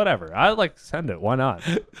building, whatever. I like send it. Why not?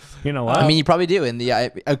 You know what? I mean, you probably do. And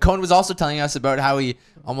Cohen was also telling us about how he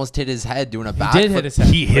almost hit his head doing a backflip. did hit his head.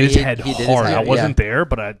 he hit his He head did his hard. head, I wasn't yeah. there,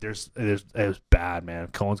 but it was bad, man.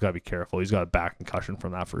 Cohen's got to be careful. He's got a back concussion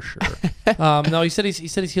from that for sure. No, he said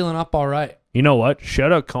he's healing up all right. You know what?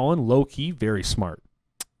 Shout out Cohen. Low key, very smart.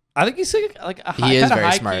 I think he's like a high, He is kinda very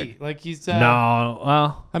high smart. key. Like he's No,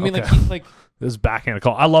 well, I mean, okay. like This is backhanded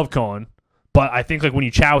call. I love Cohen, but I think like when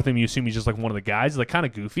you chat with him, you assume he's just like one of the guys. He's like kind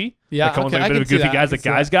of goofy. Yeah, like, Cohen's okay, like a I bit of a can see goofy that. guy. I He's the can see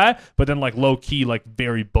guy's guy, but then like low key, like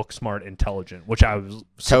very book smart, intelligent, which I was Totally.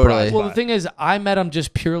 surprised well, by. the thing is, I met him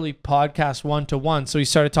just purely podcast 1-to-1. So he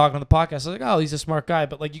started talking on the podcast. I was like, oh, he's a smart guy.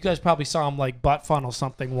 But like, you guys probably saw him like butt funnel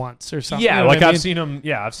something once or something. Yeah, You know like what I I've mean? seen him.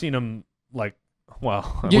 Yeah, I've seen him. Like,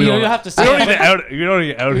 well, You we don't don't have to We say don't it, need to but- out. You don't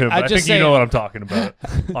need to out him. I But I just think you say- know what I'm talking about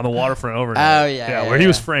on the waterfront overnight. Oh, yeah, where yeah, he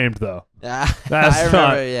was yeah. framed though. Yeah, That's I not.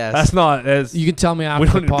 remember. Yes. That's not as. You can tell me we after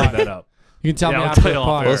don't the need to bring pod. that up. You can tell Yeah, me I'll after tell the you off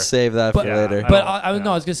pod. air. We'll save that But- for later. I But don't- I yeah.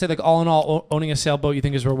 know I was gonna say like all in all, owning a sailboat you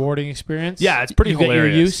think is a rewarding experience. Yeah, it's pretty you hilarious.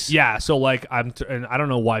 Get your use. Yeah, so like and I don't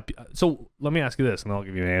know why. So let me ask you this, and I'll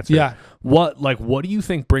give you an answer. Yeah. What do you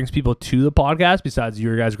think brings people to the podcast besides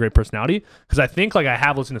your guys' great personality? Because I think like I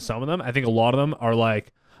have listened to some of them. I think a lot of them are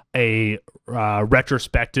like a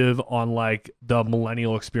retrospective on like the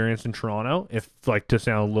millennial experience in Toronto. If like to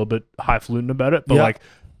sound a little bit highfalutin about it, but Yeah. like.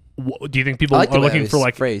 Do you think people I like the are way looking it for was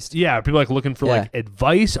like phrased. yeah? Are people like looking for Yeah. like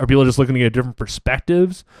advice? Are people just looking to get different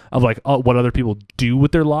perspectives of like what other people do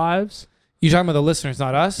with their lives? You talking about the listeners,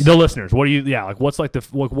 not us? The listeners, what do you? Yeah, like what's like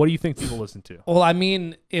what do you think people listen to? Well, I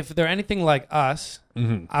mean, if they're anything like us,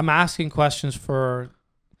 Mm-hmm. I'm asking questions for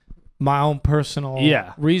my own personal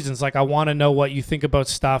Yeah. reasons. Like I want to know what you think about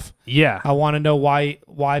stuff. Yeah, I want to know why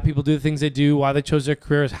people do the things they do, why they chose their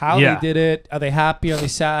careers, how Yeah. they did it. Are they happy? Are they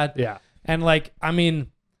sad? yeah, And like, I mean,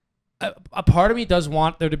 a part of me does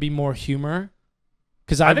want there to be more humor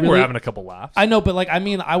because I think really, we're having a couple laughs. I know, but like, I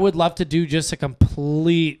mean, I would love to do just a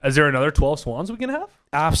complete, Is there another 12 Swans we can have?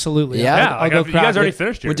 absolutely. Yeah. Yeah, I'll like go you guys crack already it.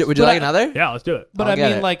 finished yours. Would you But like I- another? Yeah, let's do it. But I'll I get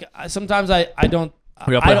mean, it. like sometimes I don't.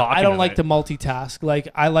 We gotta play I hockey don't like to tonight. multitask. Like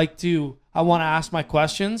I like to. I want to ask my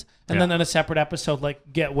questions and Yeah. then in a separate episode,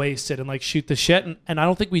 like get wasted and like shoot the shit. And I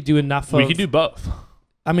don't think we do enough. We of, can do both.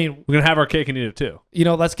 I mean, We're gonna have our cake and eat it too. you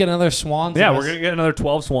know, let's get another Swans. Yeah, in we're this. gonna get another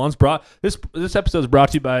 12 Swans. Brought this episode is brought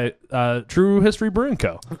to you by True History Brewing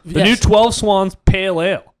Co. The Yes. new 12 Swans Pale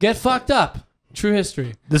Ale. Get fucked up. True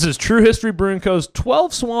history. This is True History Brewing Co.'s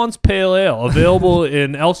 12 Swans Pale Ale, available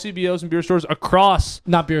in LCBOs and beer stores across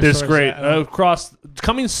Not beer this stores great yet, no. across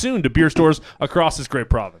coming soon to beer stores across this great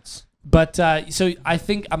province. But so I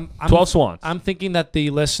think I'm 12 Swans. I'm thinking that the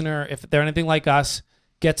listener, if they're anything like us,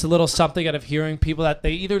 gets a little something out of hearing people that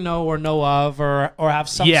they either know or of or have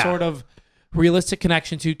some Yeah. sort of realistic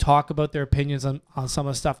connection to talk about their opinions on some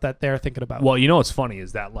of the stuff that they're thinking about. Well, you know what's funny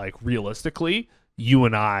is that, like, realistically, you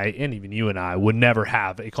and I, and even you and I, would never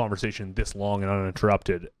have a conversation this long and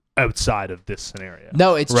uninterrupted outside of this scenario.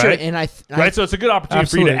 No, it's true. Right? And Right, so it's a good opportunity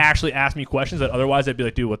for you Absolutely. to actually ask me questions that otherwise I'd be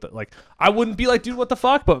like, dude, what the, like, I wouldn't be like, dude, what the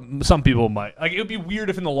fuck? But some people might. Like, it would be weird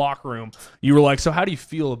if in the locker room you were like, so how do you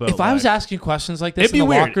feel about, if I was like, asking questions like this It'd in be the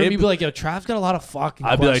weird. locker room, It'd you'd be like, yo, Trav's got a lot of fucking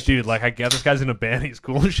I'd be like, questions. dude, like, I get this guy's in a band, he's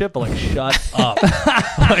cool and shit, but like, shut up.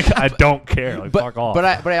 Like, I don't care. Like, fuck off. but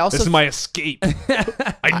I also this is my escape.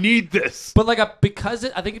 I need this. But like I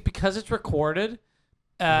think because it's recorded,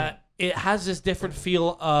 it has this different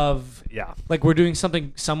feel of Yeah. like we're doing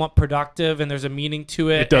something somewhat productive and there's a meaning to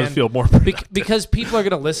it. It does and feel more productive. because people are going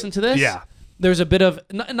to listen to this. Yeah. There's a bit of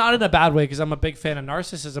not in a bad way because I'm a big fan of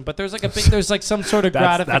narcissism, but there's like some sort of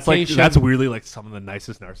gratification. That's weirdly like some of the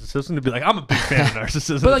nicest narcissism to be like, I'm a big fan of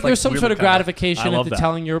narcissism. but like It's, there's some weirdly sort of kinda- gratification I love into that.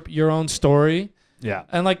 telling your own story, Yeah.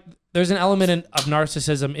 and like there's an element of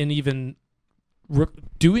narcissism in even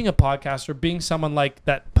doing a podcast or being someone like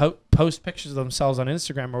that post pictures of themselves on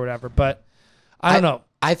Instagram or whatever. But I don't know.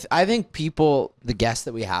 I think people, the guests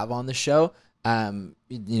that we have on the show,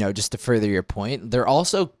 you know, just to further your point, they're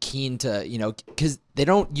also keen to, you know, because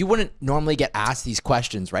you wouldn't normally get asked these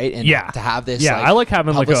questions, right? And Yeah. to have this, Yeah, I like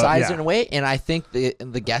having like a- publicized yeah. in a way. And I think the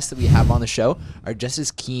guests that we have on the show are just as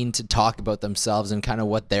keen to talk about themselves and kind of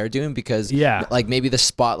what they're doing because, Yeah. like maybe the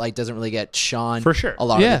spotlight doesn't really get shone For sure. a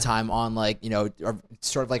lot Yeah. of the time on like, you know, or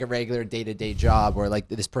sort of like a regular day-to-day job where like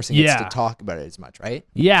this person gets Yeah. to talk about it as much, right?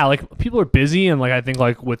 Yeah, like people are busy, and like I think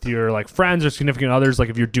like with your like friends or significant others, like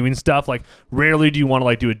if you're doing stuff, like rarely do you want to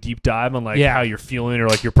like do a deep dive on like Yeah. how you're feeling or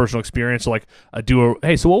like your personal experience, or like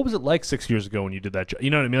hey, so what was it like 6 years ago when you did that job?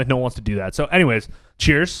 You know what I mean? Like no one wants to do that. So, anyways,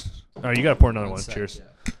 cheers. All right, you gotta pour another one. Cheers.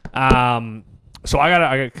 So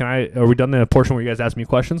are we done the portion where you guys ask me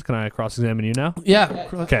questions? Can I cross-examine you now? Yeah.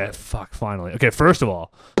 Okay, fuck, finally. Okay, first of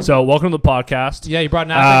all, so welcome to the podcast. Yeah, you brought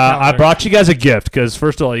an advent I calendar. brought you guys a gift because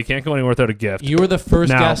first of all, you can't go anywhere without a gift. You were the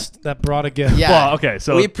first Now- guest that brought a gift. Yeah. Well, okay,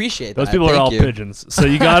 so we appreciate those that. people are Thank all you. pigeons, so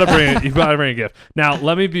you gotta bring a gift. Now,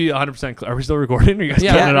 let me be 100% clear. Are we still recording? Are you guys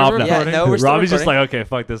Yeah, turning it we're off now? recording. Yeah, no, we're still Robbie's just recording. like, okay,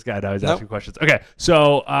 fuck this guy now. He's Nope. asking questions. Okay,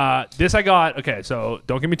 so this I got. Okay, so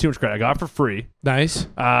don't give me too much credit. I got it for free. Nice.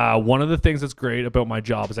 One of the things that's great about my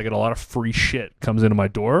job is I get a lot of free shit comes into my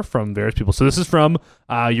door from various people. So this is from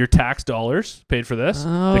your tax dollars paid for this.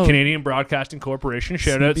 The Oh. Canadian Broadcasting Corporation.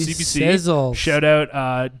 Shout out CBC. Sizzles. Shout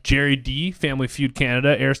out Jerry D. Family Feud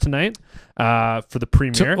Canada airs tonight for the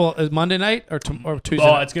premiere. Well, is Monday night or Tuesday?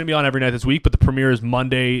 Oh, night? it's going to be on every night this week, but the premiere is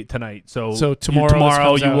Monday tonight. So tomorrow this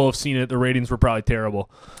comes you out. will have seen it. The ratings were probably terrible.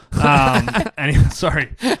 Sorry,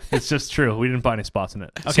 it's just true. We didn't buy any spots in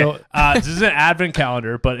it. Okay, So- this is an advent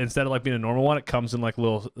calendar, but instead of like being a normal one, it comes in like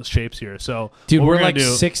little shapes here. So Dude, what we're gonna like do,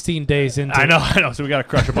 16 days into I know. So we got to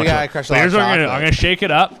crush a bunch. gotta of crush a so lot here's of what I'm chocolate. gonna shake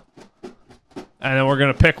it up, and then we're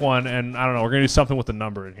gonna pick one, and I don't know. We're gonna do something with the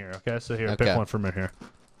number in here. Okay, so here, Okay. pick one from in here.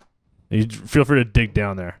 You feel free to dig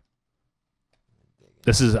down there.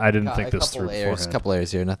 This is I didn't Got think a this couple through layers, beforehand. couple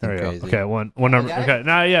layers here, nothing There you crazy. go. Okay, one number. got it?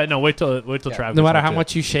 Okay, wait till Travis. No matter gets how it.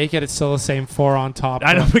 much you shake it, it's still the same 4 on top.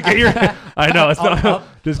 I know. Get your. I know. It's not. I'll-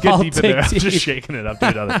 just get I'll deep in there. I'm take just deep. shaking it up to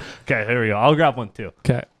another. Okay, here we go. I'll grab one too.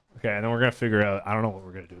 Okay. Okay, and then we're gonna figure out. I don't know what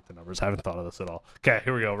we're gonna do with the numbers. I haven't thought of this at all. Okay,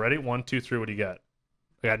 here we go. Ready? 1, 2, 3. What do you got?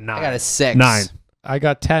 I got 9. I got a 6. 9. I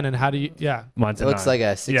got 10. And how do you? Yeah. Mine's It a looks 9. like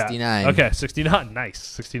a 69. Yeah. Okay, 69. Nice.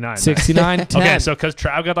 69. Nice. 69, 10. Okay, so because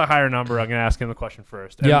Trav got the higher number, I'm gonna ask him the question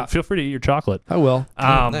first. And Yeah. Feel free to eat your chocolate. I will.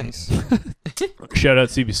 Nice. Shout out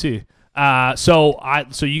CBC.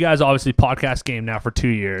 So you guys obviously podcast game now for 2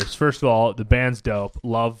 years. First of all, the band's dope.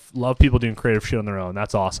 Love people doing creative shit on their own.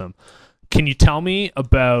 That's awesome. Can you tell me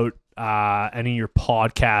about any of your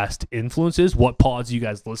podcast influences? What pods you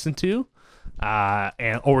guys listen to?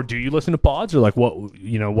 Or do you listen to pods, or like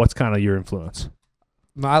what's kind of your influence?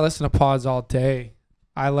 No, I listen to pods all day.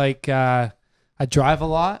 I like. I drive a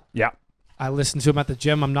lot. Yeah. I listen to them at the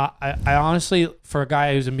gym. I honestly, for a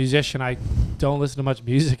guy who's a musician, I don't listen to much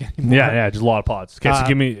music anymore. Yeah, just a lot of pods. Okay, so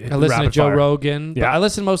give me. I listen to rapid Joe fire. Rogan. But Yeah. I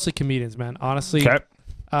listen mostly comedians, man. Honestly. Okay.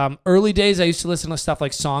 Early days, I used to listen to stuff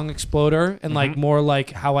like Song Exploder and like more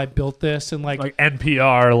like how I built this and like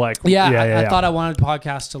NPR, like I thought I wanted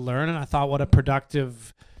podcasts to learn, and I thought what a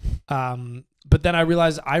productive. But then I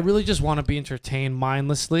realized I really just want to be entertained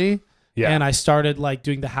mindlessly. Yeah. And I started like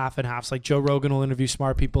doing the half and halves. Like Joe Rogan will interview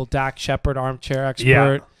smart people. Dak Shepard, armchair expert.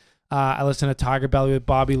 Yeah. I listen to Tiger Belly with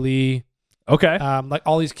Bobby Lee. Okay. Like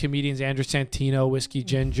all these comedians, Andrew Santino, Whiskey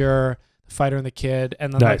Ginger, The Fighter and the Kid,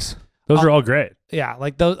 and then Nice. Those are all great.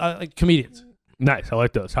 like those like comedians. Nice. I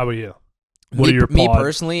like those. How about you? What are your me pod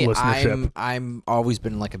personally, listenership? I'm always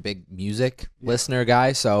been like a big music listener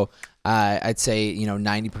guy. So I'd say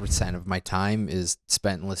 90% of my time is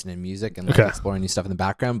spent listening to music and like Okay. exploring new stuff in the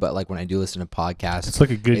background. But like when I do listen to podcasts, It's like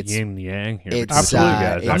a good It's- yin yang here. it's, Absolutely,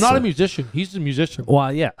 guys. it's- I'm not a musician. He's a musician.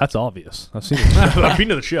 Well, yeah, that's obvious. I've seen it. I've been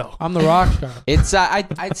to the show. I'm the rock star. It's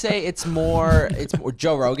I'd say it's more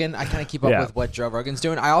Joe Rogan. I kind of keep up Yeah. with what Joe Rogan's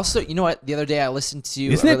doing. I also, you know what? The other day I listened to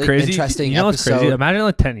Isn't a it really crazy? interesting You know what's episode. crazy? Imagine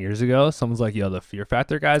like 10 years ago, someone's like, "Yo, the Fear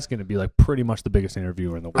Factor guy's gonna be like pretty much the biggest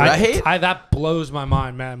interviewer in the world." Right? That blows my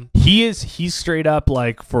mind, man. He's straight up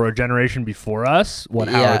like for a generation before us what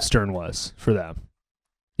Yeah. Howard Stern was for them.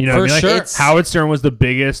 You know For what I mean? sure. Like, Howard Stern was the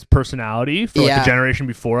biggest personality for like Yeah. the generation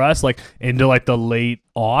before us, like into like the late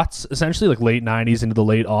aughts, essentially like late 90s into the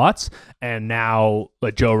late aughts. And now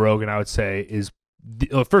like Joe Rogan, I would say is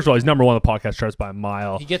first of all, he's number one on the podcast charts by a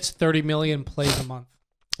mile. He gets 30 million plays a month.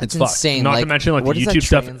 It's Fuck. insane. Not like, to mention like what the does YouTube that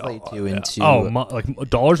stuff. translate to yeah. into? Like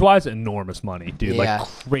dollars wise, enormous money, dude. Yeah. Like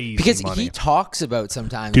crazy because money. he talks about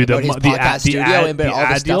sometimes Dude, about his podcast studio and about all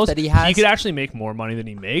the stuff deals, that he has. He could actually make more money than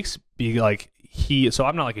he makes. Be like so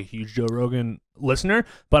I'm not like a huge Joe Rogan listener,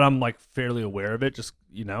 but I'm like fairly aware of it, just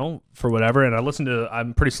for whatever. And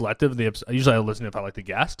I'm pretty selective. Usually I listen if I like the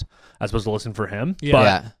guest, as opposed to listen for him.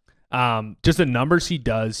 Yeah. yeah. Just the numbers he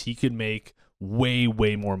does, he could make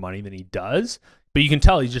way more money than he does. But you can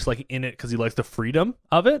tell he's just like in it because he likes the freedom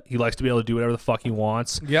of it. He likes to be able to do whatever the fuck he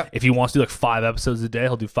wants. Yep. If he wants to do like 5 episodes a day,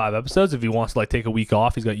 he'll do 5 episodes. If he wants to like take a week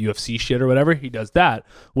off, he's got UFC shit or whatever, he does that,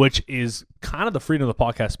 which is kind of the freedom of the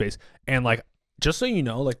podcast space. And like, just so you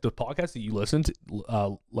know, like the podcasts that you listen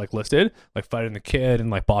to, like listed, like Fighting the Kid and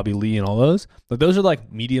like Bobby Lee and all those, like those are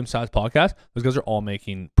like medium-sized podcasts. Those guys are all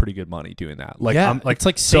making pretty good money doing that. Like, Yeah, I'm like, it's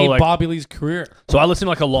like so, saved like, Bobby Lee's career. so I listen to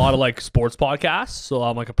like a lot of like sports podcasts. So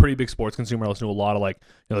I'm like a pretty big sports consumer. I listen to a lot of like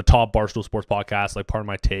the top Barstool sports podcasts, like Part of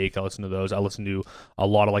My Take. I listen to those. I listen to a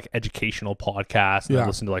lot of like educational podcasts. And I Yeah.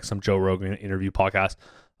 listen to like some Joe Rogan interview podcasts.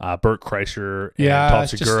 Bert Kreischer and Yeah, Tom I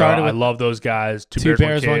just Segura. started I with love those guys. Two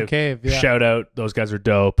Bears, One Cave. Yeah. Shout out. Those guys are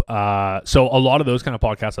dope. So a lot of those kind of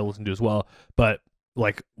podcasts I listen to as well. But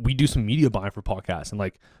like we do some media buying for podcasts, and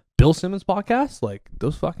like Bill Simmons podcast, like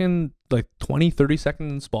those fucking like 20-30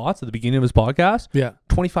 second spots at the beginning of his podcast, Yeah.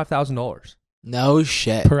 $25,000. No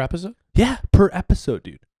shit. Per episode? Yeah, per episode,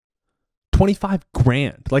 dude.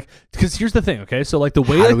 $25,000. Like, because here's the thing, okay? So like the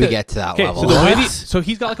way How like do we the- get to that okay, level? so the way What? so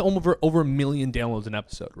he's got like over 1 million downloads an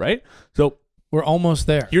episode, right? So We're almost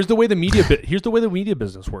there. here's the way the media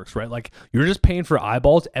business works, right? Like you're just paying for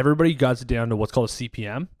eyeballs. Everybody got it down to what's called a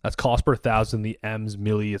CPM. That's cost per thousand. The M's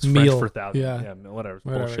milli. It's French Meal. for thousand. Yeah. Whatever. It's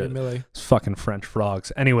Whatever, bullshit. Millie. It's fucking French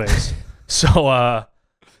frogs. Anyways, so I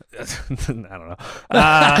don't know.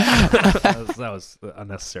 That was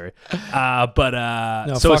unnecessary. But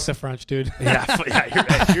No, so fuck it's- the French, dude. yeah.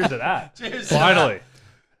 Here's to that. Finally.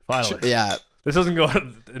 Yeah. This doesn't go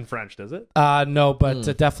in French, does it? No, but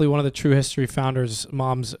definitely one of the true history founders'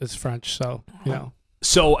 moms is French, so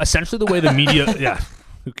So essentially, the way the media, yeah,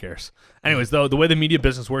 who cares? Anyways, though, the way the media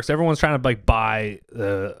business works, everyone's trying to like buy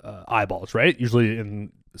eyeballs, right? Usually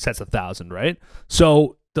in sets of 1,000, right?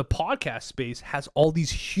 So the podcast space has all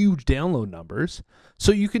these huge download numbers,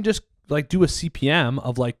 so you can just like do a CPM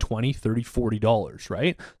of like $20, $30, $40,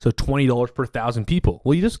 right? So $20 per 1,000 people.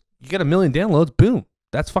 Well, you get 1 million downloads, boom.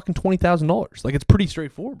 That's fucking $20,000. Like it's pretty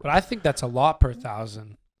straightforward. but I think that's a lot per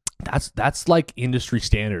 1,000. That's like industry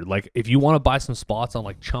standard. Like if you want to buy some spots on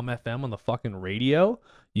like Chum FM on the fucking radio,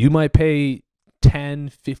 you might pay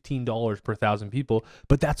 $10, $15 per 1,000 people,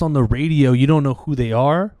 but that's on the radio. You don't know who they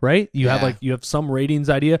are, right? You have some ratings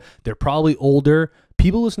idea. They're probably older.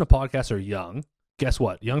 People who listen to podcasts are young. Guess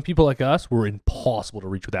what? Young people like us, we're impossible to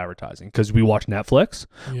reach with advertising because we watch Netflix,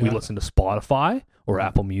 we Yeah. listen to Spotify or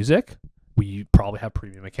Apple Music. We probably have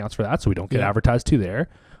premium accounts for that, so we don't get Yeah. advertised to there.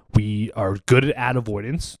 We are good at ad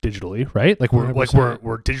avoidance digitally, right? Like we're 100%.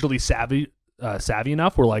 we're digitally savvy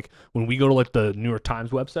enough. We're like when we go to like the New York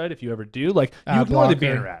Times website, if you ever do, like you Ad ignore the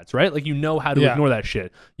blocker. banner ads, right? Like you know how to Yeah. ignore that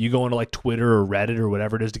shit. You go into like Twitter or Reddit or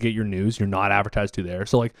whatever it is to get your news. You're not advertised to there.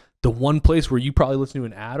 So like the one place where you probably listened to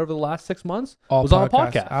an ad over the last 6 months All was on a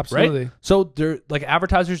podcasts, podcast, absolutely. right? So they're like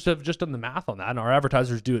advertisers have just done the math on that, and our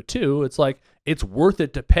advertisers do it too. It's like it's worth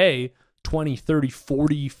it to pay $20, $30,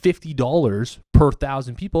 $40, $50 per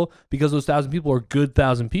 1,000 people because those 1,000 people are good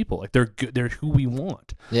 1,000 people. Like they're good, they're who we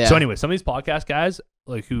want. Yeah. So anyway, some of these podcast guys,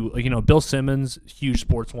 like who, like, Bill Simmons, huge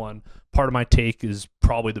sports one. Part of My Take is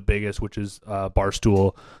probably the biggest, which is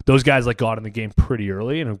Barstool. Those guys like got in the game pretty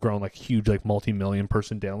early and have grown like huge, like multi-million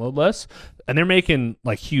person download lists, and they're making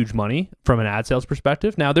like huge money from an ad sales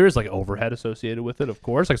perspective. Now there is like overhead associated with it, of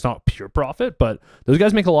course. Like it's not pure profit, but those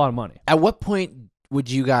guys make a lot of money. At what point would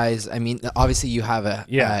you guys? I mean, obviously you have a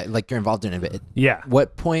like you're involved in a bit. Yeah.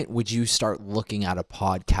 What point would you start looking at a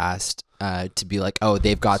podcast to be like, oh,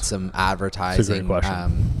 they've got some advertising,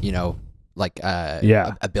 question. you know, like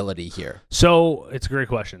ability here? So it's a great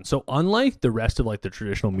question. So unlike the rest of like the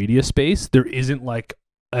traditional media space, there isn't like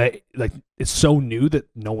it's so new that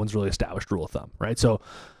no one's really established rule of thumb, right? So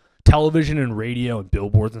television and radio and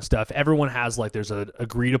billboards and stuff, everyone has like there's a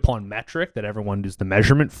agreed upon metric that everyone does the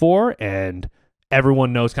measurement for, and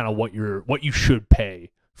everyone knows kind of what you should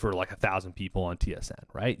pay for like 1,000 people on TSN,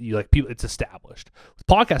 right? You like people, it's established. With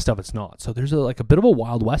podcast stuff, it's not. So there's like a bit of a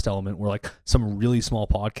Wild West element where like some really small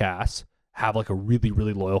podcasts have like a really,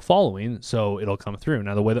 really loyal following, so it'll come through.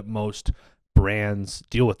 Now, the way that most brands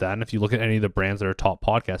deal with that, and if you look at any of the brands that are top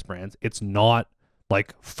podcast brands, it's not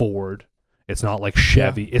like Ford, it's not like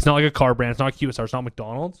Chevy, it's not like a car brand, it's not QSR, it's not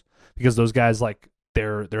McDonald's, because those guys like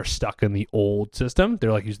they're stuck in the old system.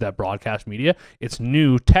 They're like using that broadcast media. It's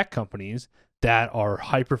new tech companies that are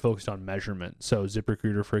hyper focused on measurement. So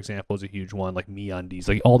ZipRecruiter, for example, is a huge one, like MeUndies,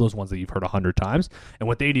 like all those ones that you've heard 100 times. And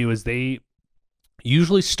what they do is they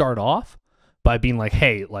usually start off by being like,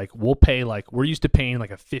 hey, like we'll pay, like we're used to paying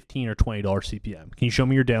like a $15 or $20 CPM. Can you show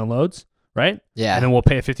me your downloads? Right? Yeah. And then we'll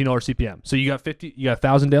pay a $15 CPM. So you got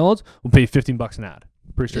 1,000 downloads, we'll pay you $15 an ad.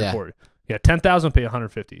 Pretty straightforward. Yeah, 10,000, pay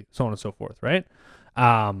 150, so on and so forth, right?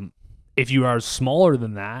 If you are smaller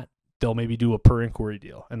than that, they'll maybe do a per inquiry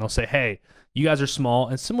deal, and they'll say, hey, you guys are small,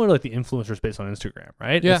 and similar to like the influencer space on Instagram,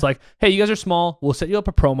 right? Yeah. It's like, hey, you guys are small, we'll set you up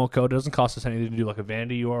a promo code. It doesn't cost us anything to do like a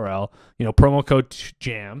vanity URL, you know, promo code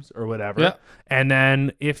JAMS or whatever. Yeah. And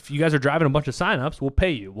then if you guys are driving a bunch of signups, we'll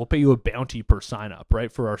pay you a bounty per sign up,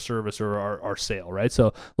 right? For our service or our sale, right?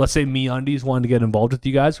 So let's say MeUndies wanted to get involved with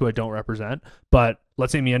you guys, who I don't represent, but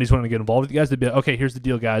let's say MeUndies wanted to get involved with you guys. They'd be like, okay, here's the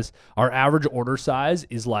deal, guys. Our average order size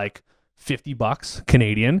is like $50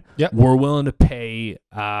 Canadian. Yep. We're willing to pay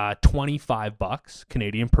 $25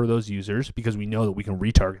 Canadian per those users, because we know that we can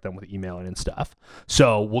retarget them with emailing and stuff.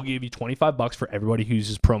 So we'll give you $25 for everybody who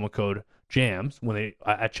uses promo code JAMS when they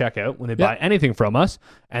at checkout, when they buy anything from us,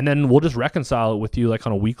 and then we'll just reconcile it with you like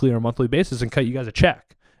on a weekly or monthly basis and cut you guys a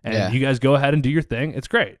check. And you guys go ahead and do your thing. It's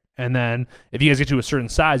great. And then if you guys get to a certain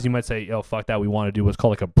size, you might say, yo, fuck that. We want to do what's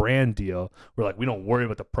called like a brand deal. We're like, we don't worry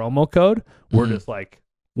about the promo code. We're just like,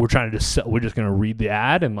 we're trying to just sell, we're just going to read the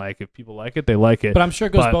ad, and like if people like it, they like it. But I'm sure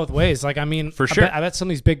it goes both ways. Like, I mean, for sure. I bet some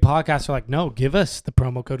of these big podcasts are like, no, give us the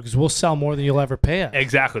promo code because we'll sell more than you'll ever pay us.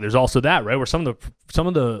 Exactly. There's also that, right? Where some of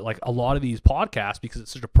the like a lot of these podcasts, because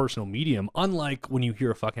it's such a personal medium, unlike when you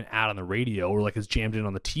hear a fucking ad on the radio or like it's jammed in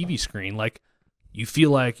on the TV screen, like you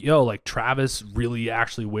feel like, yo, like Travis really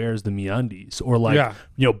actually wears the MeUndies, or like,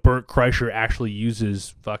 you know, Bert Kreischer actually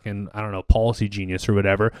uses fucking, I don't know, Policy Genius or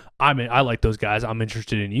whatever. I mean, I like those guys. I'm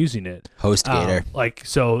interested in using it. HostGator.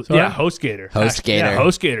 HostGator. HostGator. Yeah,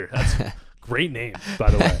 HostGator. That's great name,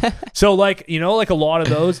 by the way. So like, you know, like a lot of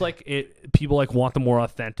those, like people like want the more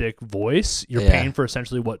authentic voice. You're paying for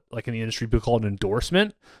essentially what like in the industry people call an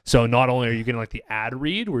endorsement. So not only are you getting like the ad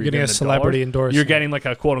read where you're getting a celebrity endorsement, you're getting like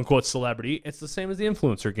a quote unquote celebrity. It's the same as the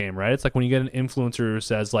influencer game, right? It's like when you get an influencer who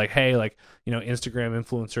says like, hey, like, you know, Instagram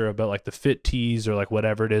influencer about like the Fit Tees or like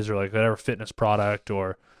whatever it is, or like whatever fitness product,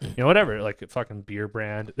 or you know, whatever, like a fucking beer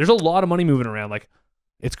brand. There's a lot of money moving around. Like,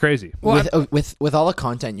 it's crazy. Well, with all the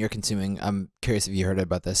content you're consuming, I'm curious if you heard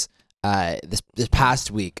about this. This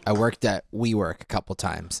past week, I worked at WeWork a couple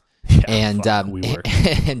times, and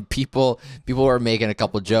people were making a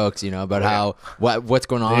couple jokes, you know, about how what's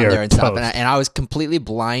going on there and stuff, and I was completely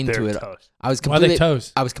blind to it. Toast. I was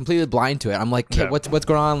completely blind to it. I'm like, okay, what's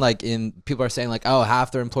going on? Like, people are saying like, oh,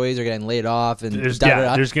 half their employees are getting laid off, and there's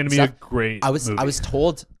going to be a great. I was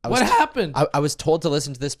told. What happened? I was told to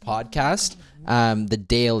listen to this podcast, The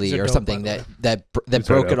Daily or something that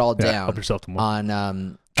broke it all down. Help yourself to more.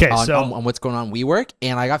 On on what's going on WeWork,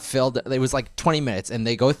 and I got filled. It was like 20 minutes, and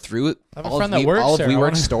they go through all of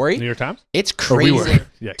WeWork's story. New York Times. It's crazy,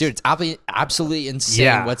 Yes. dude. It's absolutely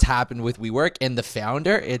insane what's happened with WeWork and the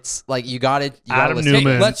founder. It's like you got to Adam listen.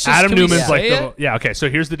 Newman. Adam Newman's like okay. So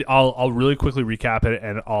here's I'll really quickly recap it,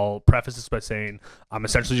 and I'll preface this by saying I'm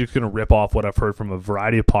essentially just going to rip off what I've heard from a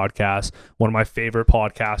variety of podcasts. One of my favorite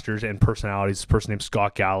podcasters and personalities is a person named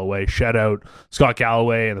Scott Galloway. Shout out Scott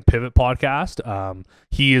Galloway and the Pivot podcast.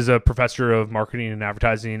 He is a professor of marketing and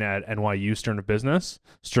advertising at NYU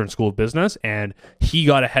Stern School of Business, and he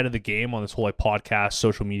got ahead of the game on this whole like podcast,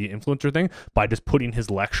 social media influencer thing by just putting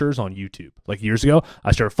his lectures on YouTube. Like years ago,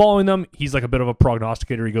 I started following them. He's like a bit of a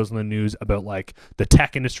prognosticator. He goes in the news about like the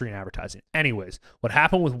tech industry and advertising. Anyways, what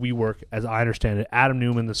happened with WeWork, as I understand it, Adam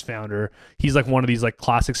Newman, this founder, he's like one of these like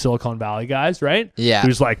classic Silicon Valley guys, right? Yeah.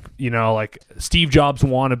 Who's like, you know, like Steve Jobs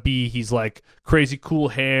wannabe. He's like crazy cool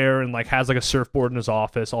hair and like has like a surfboard in his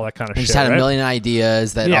office, all that kind of He shit. just had right? a million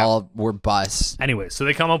ideas that Yeah. all were busts. Anyway, so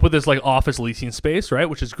they come up with this like office leasing space, right,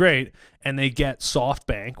 which is great, and they get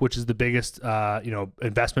SoftBank, which is the biggest,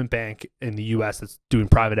 investment bank in the U.S. that's doing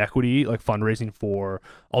private equity, like fundraising for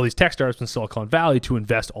all these tech startups in Silicon Valley to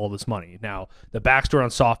invest all this money. Now, the backstory on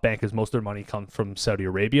SoftBank is most of their money comes from Saudi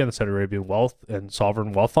Arabia and the Saudi Arabian Wealth and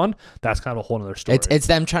Sovereign Wealth Fund. That's kind of a whole other story. It's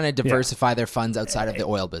them trying to diversify their funds outside of the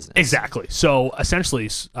oil business. Exactly. So essentially,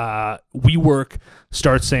 WeWork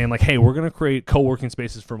starts saying like, "Hey, we're going to create co-working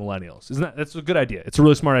spaces for millennials." That's a good idea? It's a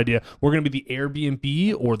really smart idea. We're going to be the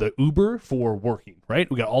Airbnb or the Uber for working. Right?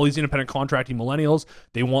 We got all these independent contracting millennials.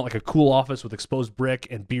 They want like a cool office with exposed brick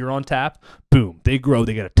and beer on tap. Boom. They grow.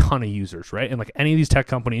 They get a ton of users. Right? And like any of these tech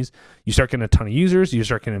companies, you start getting a ton of users. You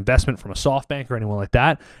start getting investment from a SoftBank or anyone like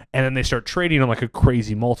that, and then they start trading on like a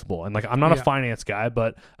crazy multiple. And like I'm not a finance guy,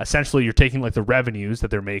 but essentially you're taking like the revenues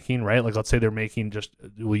that they're making. Right? Like let's say they're making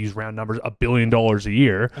we'll use round numbers, $1 billion a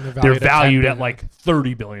year. And They're valued $10 at like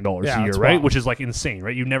 $30 billion a year, that's right? wild. Which is like insane,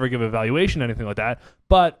 right? You never give a valuation, anything like that.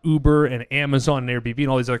 But Uber and Amazon and Airbnb and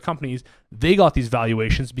all these other companies, they got these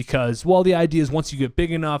valuations because, well, the idea is once you get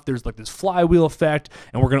big enough, there's like this flywheel effect,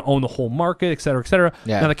 and we're going to own the whole market, et cetera, et cetera.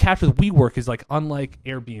 Yeah. Now, the catch with WeWork is like, unlike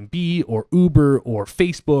Airbnb or Uber or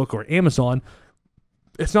Facebook or Amazon,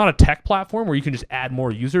 it's not a tech platform where you can just add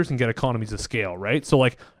more users and get economies of scale, right? So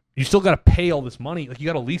like, you still got to pay all this money. Like you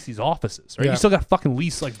got to lease these offices, right? Yeah. You still got to fucking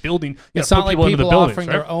lease like building. You It's gotta not put like people into people the buildings, offering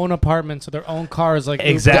right? their own apartments or their own cars. Like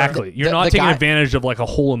Exactly. You're the not taking guy- advantage of like a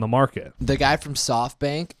hole in the market. The guy from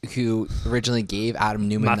SoftBank who originally gave Adam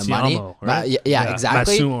Newman the money. Matsuyama, right? Yeah,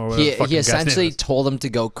 exactly. Matsumo or whatever the fucking He guy's name essentially is. told him to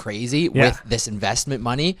go crazy Yeah. with this investment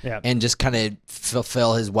money Yeah. and just kind of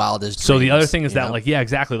fulfill his wildest dreams. So the other thing is you that know? like, yeah,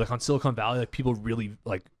 exactly. Like on Silicon Valley, like people really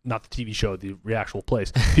like, not the TV show, the actual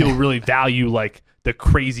place, people really value like the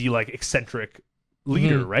crazy, like eccentric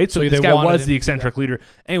leader, Mhm. right? So So this they guy wanted was him the to do eccentric leader.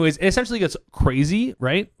 Anyways, it essentially gets crazy,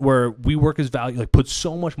 right? Where WeWork is value, like puts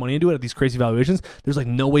so much money into it at these crazy valuations. There's like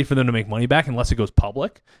no way for them to make money back unless it goes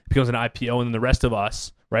public. It becomes an IPO, and then the rest of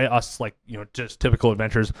us, right? Us like, just typical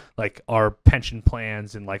adventures, like our pension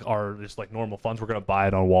plans and like our just like normal funds, we're gonna buy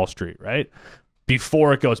it on Wall Street, right?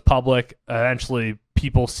 Before it goes public, eventually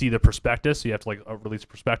people see the prospectus. So you have to like release a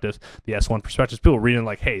prospectus, the S1 prospectus. People reading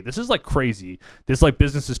like, hey, this is like crazy. This like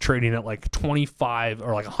business is trading at like 25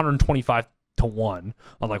 or like 125 to 1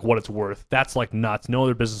 on like what it's worth. That's like nuts. No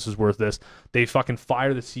other business is worth this. They fucking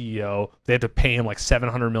fire the CEO. They had to pay him like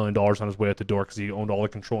 $700 million on his way out the door because he owned all the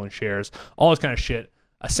controlling shares, all this kind of shit.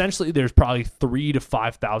 Essentially, there's probably 3,000 to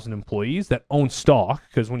 5,000 employees that own stock,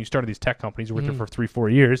 because when you start these tech companies, you work there for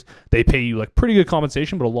 3-4 years, they pay you like pretty good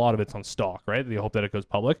compensation, but a lot of it's on stock, right? They hope that it goes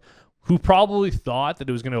public. Who probably thought that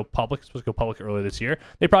it was going to go public, it's supposed to go public earlier this year.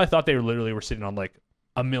 They probably thought they were sitting on like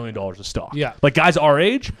 $1 million of stock. Yeah. Like guys our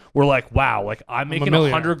age were like, wow, like I'm making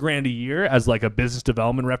millionaire. $100,000 a year as like a business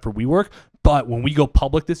development rep for WeWork, but when we go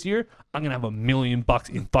public this year, I'm gonna have $1 million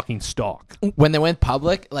in fucking stock. when they went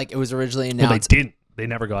public, like it was originally Well, they announced. didn't. They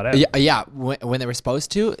never got out. Yeah. When they were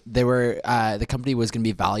supposed to, they were the company was going to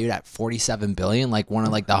be valued at $47 billion, like one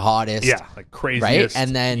of like the hottest. Yeah, like craziest Right,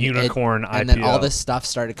 and then unicorn and IPO. then all this stuff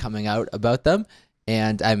started coming out about them,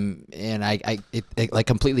 and it like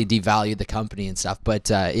completely devalued the company and stuff. But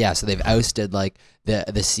yeah, so they've ousted like the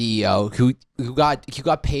CEO who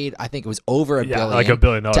got paid. I think it was over $1 billion. like $1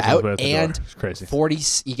 billion to out, at the and door. It's crazy. 40.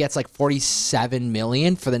 He gets like $47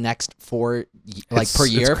 million for the next per It's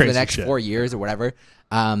year for the crazy next shit. 4 years or whatever.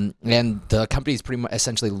 And the company's pretty much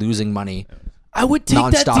essentially losing money. I would take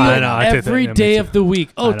that Nonstop. deal I know, I take that, every yeah, me day too. of the week.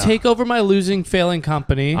 I Oh, know. take over my losing, failing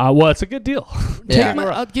company. Well, it's a good deal.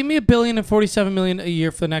 Yeah. Give me $1 billion and $47 million a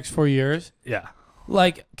year for the next 4 years. Yeah.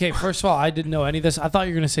 Like, okay, first of all, I didn't know any of this. I thought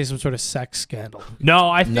you were gonna say some sort of sex scandal. No,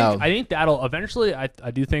 I No. think that'll eventually. I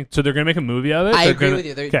do think so. They're gonna make a movie of it. I They're agree gonna- with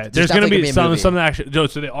you. Okay, There's there's gonna definitely be gonna be a some movie. actually. No,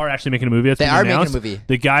 so they are actually making a movie. That's They been are making a announced. movie.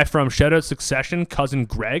 The guy from Shout Out Succession, cousin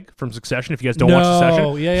Greg from Succession. If you guys don't watch No,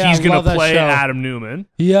 Succession, yeah, he's I gonna love that play show. Adam Newman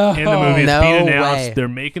Yeah. in the movie. It's No being announced. way. They're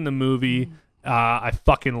making the movie. I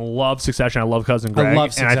fucking love Succession. I love cousin I Greg, love and I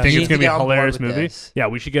think Succession. it's gonna be You need to a get on board hilarious with movie. this. Yeah,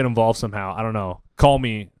 we should get involved somehow. I don't know. Call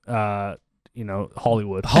me.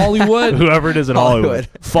 Hollywood. Hollywood. Whoever it is at Hollywood. Hollywood.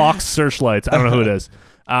 Fox Searchlights. I don't know who it is.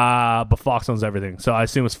 But Fox owns everything. So I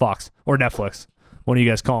assume it's Fox or Netflix. One of you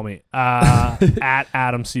guys call me. At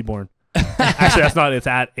Adam Seaborn. Actually, that's not. It's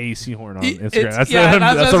at A Seahorn on Instagram.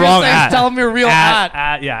 That's the wrong at. Tell him your real at.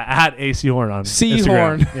 At A Seahorn on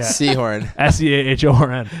Seahorn. Instagram. Yeah. Seahorn.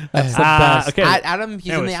 SEAHORN. That's the best. Okay. Adam, he's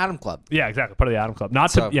in Anyways. the Adam Club. Yeah, exactly. Part of the Adam Club. Not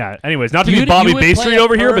to. So- Yeah. Anyways, not to You be Bobby would Bay play Street it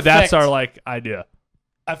over here, but that's perfect. our like idea.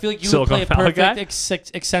 I feel like you Silicon would play a Valley guy?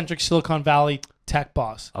 perfect eccentric Silicon Valley tech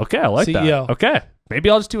boss. Okay, I like CEO. that. Okay, maybe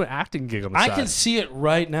I'll just do an acting gig on the I side. can see it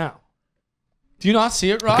right now. Do you not see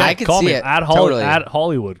it, Rob? I can call see me it, at totally. at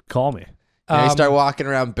Hollywood. Call me. You start walking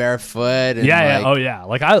around barefoot. And Yeah, like, oh yeah.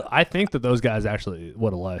 Like I think that those guys actually,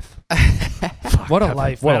 what a life. What a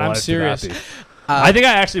life, What man. a I'm life to serious. that be. I think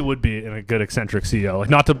I actually would be in a good eccentric CEO. Like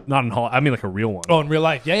not in Hollywood. I mean like a real one. Oh, in real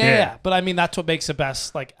life. Yeah. Yeah. But I mean, that's what makes the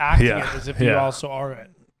best, like, acting Yeah. it, is if you Yeah. also are it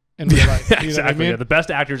in real life. You know exactly. what I mean? Yeah, the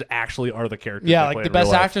best actors actually are the characters. Yeah, they like play the in real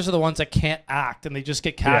best life. actors are the ones that can't act, and they just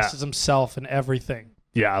get cast Yeah. as themselves and everything.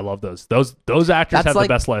 Yeah, I love those. Those actors That's have like-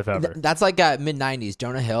 the best life ever. That's like mid '90s.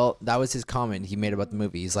 Jonah Hill. That was his comment he made about the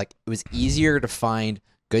movie. He's like, it was easier to find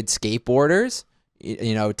good skateboarders,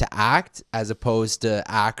 to act as opposed to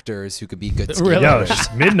actors who could be good Really?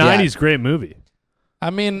 skateboarders. Yo, mid '90s, great movie. I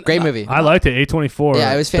mean, Great movie. I liked it. A24.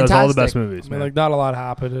 Yeah, it was Does all the best fantastic. movies. I mean, Man. like, not a lot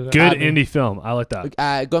happened. in it. Good I mean, indie film. I like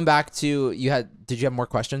that. Going back to did you have more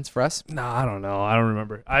questions for us? No, I don't know. I don't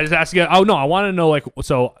remember. I just asked you. Oh no, I want to know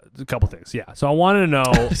so a couple things. Yeah. So I want to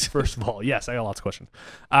know first of all. Yes, I got lots of questions.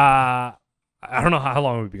 I don't know how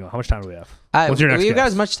long we've been going. How much time do we have? What's your next We've got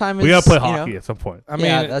guess? as much time as We gotta play you know. hockey at some point. I mean,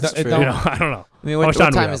 Yeah, that's it true. don't- I don't know. I mean, How what much time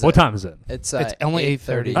do we time have? is What it? time is it? It's only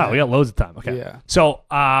 8:30. Oh, we got loads of time. Okay. Yeah. So,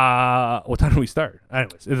 what time do we start?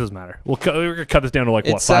 Anyways, it doesn't matter. We're gonna cut this down to like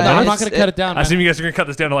what, It's, 5 uh, No, I'm minutes? not going to cut it down, I man. assume you guys are gonna cut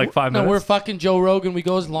this down to like 5 No, minutes. we're fucking Joe Rogan. We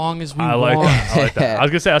go as long as we I like want. that. I like that. I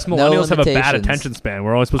was gonna say us No millennials have a bad limitations. attention span.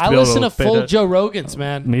 We're always supposed to I be able listen to fit full it. Joe Rogans,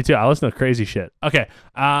 man. Me too. I listen to crazy shit. Okay.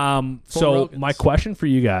 So Rogans. my question for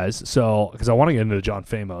you guys, because I want to get into John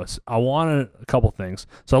Famos, I want a couple things.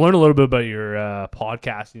 So I learned a little bit about your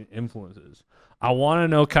podcasting influences. I want to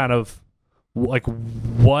know kind of like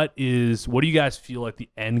what do you guys feel like the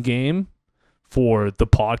end game for the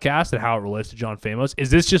podcast and how it relates to John Famos? Is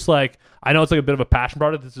this just like, I know it's like a bit of a passion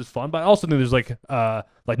project. This is fun, but I also think there's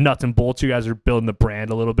like nuts and bolts. You guys are building the brand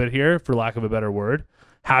a little bit here, for lack of a better word.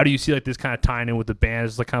 How do you see like this kind of tying in with the band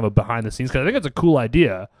as like kind of a behind the scenes? Because I think it's a cool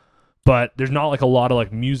idea, but there's not like a lot of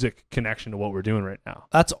like music connection to what we're doing right now.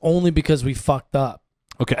 That's only because we fucked up.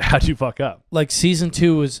 Okay, how'd you fuck up? Like, season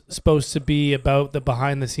 2 was supposed to be about the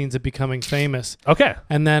behind the scenes of becoming famous, Okay,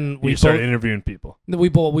 and then we we started interviewing people.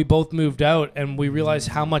 both moved out, and we realized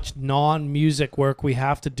how much non-music work we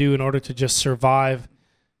have to do in order to just survive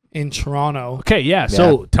in Toronto. Okay, yeah.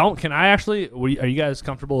 So can I actually? Are you guys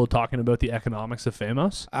comfortable talking about the economics of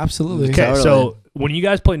Famos? Absolutely. Okay, Totally. so when you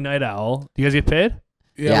guys play Night Owl, do you guys get paid?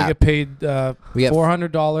 Yeah, Yeah. we get paid We get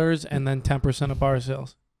 $400 and then 10% of bar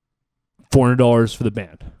sales. $400 for the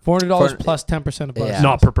band, $400 plus 10% of bar Yeah. sales.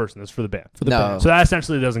 not per person. That's for the band. for the No. band. So that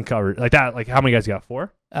essentially doesn't cover like that. Like how many guys you got?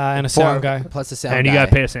 4? And a sound guy. plus a sound And you guy. got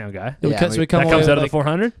to pay a sound guy. Yeah, Because we- we come That away comes out with, of the like,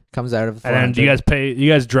 400. comes out of the And then do you 400. guys pay? You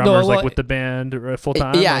guys drummers well, like with the band full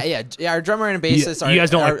time? Yeah. Our drummer and bassist you guys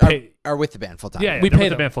don't, like, pay- are with the band full time. Yeah, We they're pay with the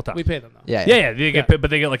them. band full time. We pay them though. Yeah. Yeah. They get Yeah. paid, but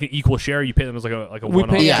they get like an equal share. You pay them as like a We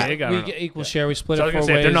one-off pay. Yeah. gig. I We don't know. get equal share. We split So I it was 4 gonna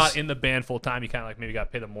say ways. if they're not in the band full time, you kind of like maybe got to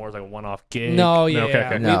pay them more as like a one-off gig. No, yeah, Okay, yeah.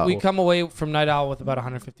 okay. No. We come away from Night Owl with about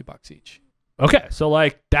 $150 each. Okay, so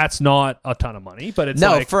like that's not a ton of money, but it's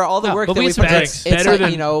No, like for all the No, work but that we we some put, drinks. it's better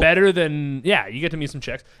like, than better than yeah, you get to meet some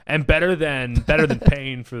chicks and better than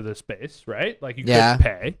paying for the space, right? Like you Yeah. could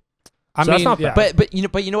pay. I So that's mean, not yeah. bad. But you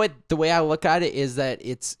know what? The way I look at it is that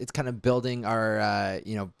it's kind of building our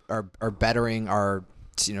our bettering our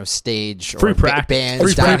stage Free or practice. band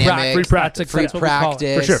Free dynamic, practice. Free practice. free That's what we call it.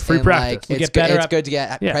 practice For sure, free and, practice. Like, We it's get better it's at- good to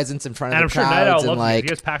get Yeah. presence in front And of I'm the sure Night crowds Owl and loves you. like You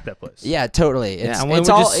guys pack that place. yeah, totally. Yeah, It's and when it's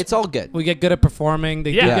we all just- it's all good. we get good at performing.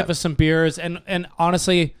 They Yeah. give us some beers, and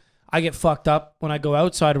honestly, I get fucked up when I go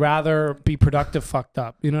out, so I'd rather be productive fucked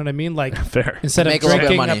up. You know what I mean? Like Fair. instead of Make a little bit of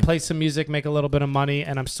drinking, I money. play some music, make a little bit of money,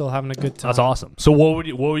 and I'm still having a good time. That's awesome. So what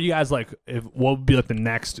would you guys like what would be like the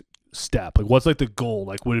next step? Like what's like the goal?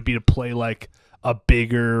 Like would it be to play like a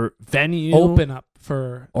bigger venue? Open up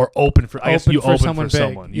for. Or open for I guess Open you for open someone for big.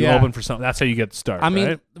 someone. You Yeah. open for someone. That's how you get started. I mean,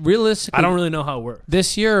 right? realistically, I don't really know how it works.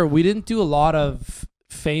 this year we didn't do a lot of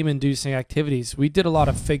fame-inducing activities. We did a lot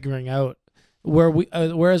of figuring out.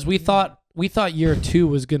 Whereas we thought year 2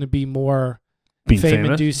 was going to be more Being famous.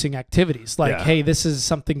 fame-inducing activities. Like, Yeah. hey, this is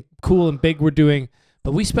something cool and big we're doing.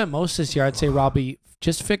 But we spent most this year, I'd say, Robbie,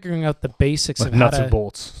 just figuring out the basics Like of how nuts to. and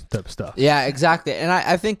bolts type of stuff. Yeah, exactly. And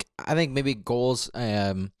I think maybe goals,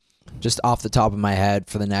 just off the top of my head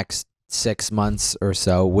for the next 6 months or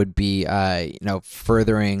so would be,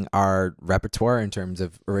 furthering our repertoire in terms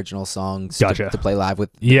of original songs Gotcha. to play live with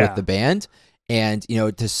Yeah. the band, and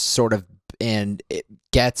to sort of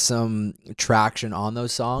get some traction on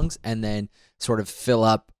those songs, and then sort of fill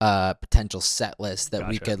up a potential set list that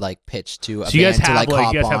we Gotcha. could like pitch to a So you guys band to have like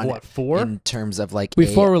hop you guys have on what, 4? in terms of like We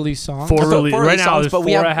a- 4 release songs. Four Four release release right now. songs, There's but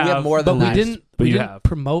we 4 have- I we have more than but that. we didn't But we you didn't have.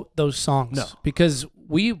 promote those songs No. because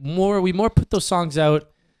we more put those songs out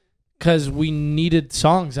because we needed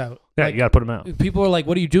songs out. Yeah, Like, you got to put them out. people were like,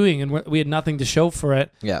 "What are you doing?" And we had nothing to show for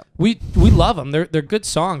it. Yeah. We love them. They're good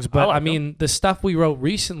songs, but like I mean, the stuff we wrote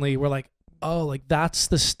recently, we're like, "Oh, like that's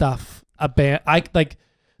the stuff a band I like."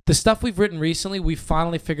 The stuff we've written recently, we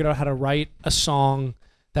finally figured out how to write a song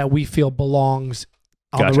that we feel belongs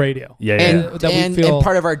on Gotcha. the radio. Yeah, And, that we and, feel- and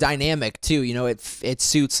part of our dynamic too, you know, it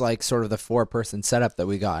suits like sort of the 4-person setup that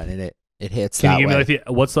we got, and it hits Can that you give way. me like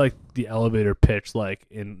what's like the elevator pitch like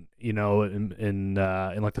in in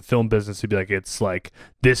like the film business? It'd be like it's like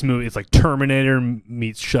this movie. It's like Terminator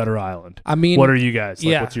meets Shutter Island. I mean, What are you guys?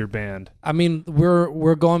 Like, yeah. What's your band? I mean,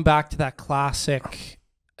 we're going back to that classic,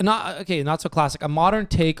 not so classic, a modern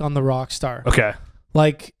take on the rock star. Okay.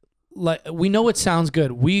 Like we know it sounds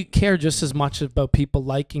good. We care just as much about people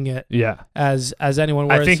liking it Yeah. as anyone.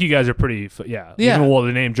 I Whereas, think you guys are pretty. Yeah. Yeah. Even, well,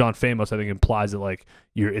 the name John Famous, I think, implies that like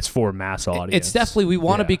it's for a mass audience. it's definitely we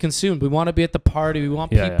want to Yeah. be consumed. We want to be at the party. We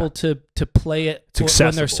want Yeah, people to play it It's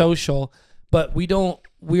when they're accessible. social. But we don't.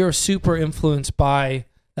 We are super influenced by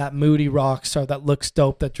that moody rock star that looks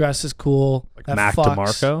dope, that dresses cool, like that Mac fucks.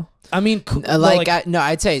 DeMarco. I mean,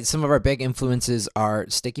 I'd say some of our big influences are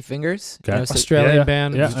Sticky Fingers, Okay. you know, so- Australian Yeah,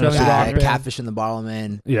 band, yeah. Australian Yeah, rock band. Catfish and the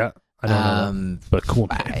Bottlemen. Yeah. I don't know that, but cool.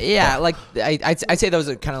 name. Yeah, like I'd say those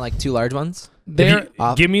are kind of like 2 large ones. They're If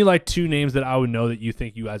you- give me like 2 names that I would know that you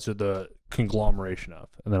think you guys are the conglomeration of,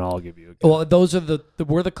 and then I'll give you. A well, those are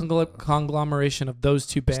we're the conglomeration of those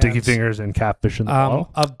 2 bands. Sticky Fingers and Catfish in the Bottle.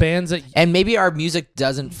 Of bands that And maybe our music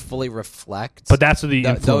doesn't fully reflect. But that's the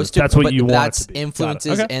influence. those 2. That's what but you want. That's it to be. Got it.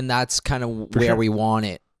 influences, Okay. and that's kind of For where sure. we want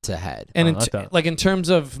it to head. and I in like that. like in terms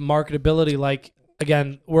of marketability, like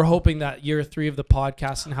again, we're hoping that year 3 of the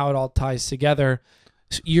podcast and how it all ties together.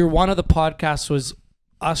 Year 1 of the podcast was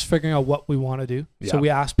us figuring out what we want to do. So Yeah. we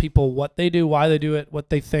asked people what they do, why they do it, what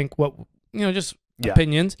they think, what just Yeah.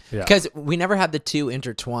 opinions. Yeah. Because we never had the 2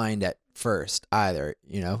 intertwined at first either,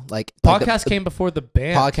 you know, like Podcast the came before the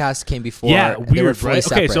band. podcast came before. Yeah, they were weird, fully right?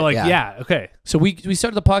 Okay, separate, so like, yeah, okay, So we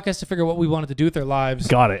started the podcast to figure out what we wanted to do with our lives.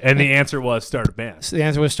 got it. And the answer was start a band. So the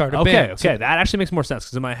answer was start a Okay, band. okay, So- that actually makes more sense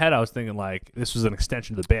because in my head I was thinking like this was an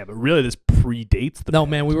extension of the band, but really this predates the no,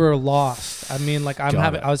 band. man, we were lost. I mean, like Got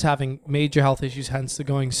it. I was having major health issues, hence the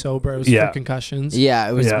going sober. It was Yeah. for concussions. Yeah,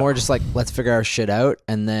 it was Yeah. more just like let's figure our shit out,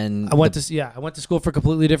 and then I went to school for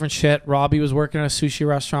completely different shit. Robbie was working at a sushi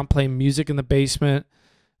restaurant playing music in the basement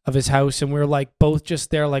of his house, and we were like both just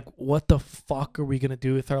there like, what the fuck are we gonna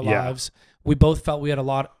do with our Yeah. lives? We both felt we had a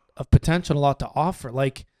lot of potential, and a lot to offer,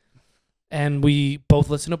 like, and we both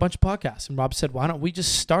listened to a bunch of podcasts, and Rob said, why don't we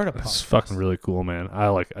just start a podcast? It's fucking really cool, man. I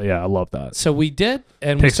love that. So we did,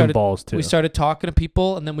 and Take we some started balls too. we started talking to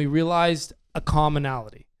people, and then we realized a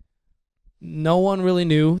commonality. No one really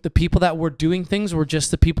knew. The people that were doing things were just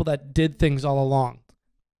the people that did things all along.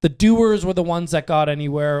 The doers were the ones that got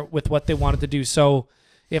anywhere with what they wanted to do. So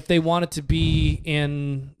if they wanted to be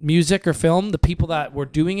in music or film, the people that were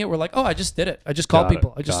doing it were like, oh, I just did it. I just called Got it.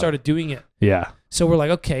 people. I just Got started doing it. Yeah. So we're like,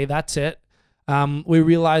 okay, that's it. We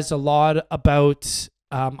realized a lot about,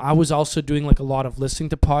 I was also doing like a lot of listening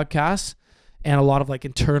to podcasts and a lot of like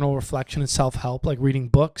internal reflection and self-help, like reading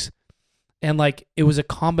books. And like, it was a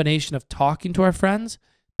combination of talking to our friends,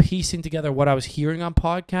 piecing together what I was hearing on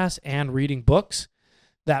podcasts and reading books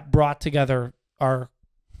that brought together our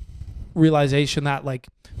realization that like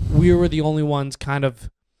we were the only ones kind of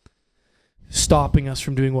stopping us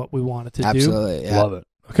from doing what we wanted to do. absolutely, yeah. Love it.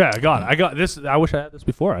 Okay, I got this. I wish I had this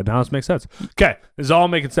before. Now this makes sense. Okay, this is all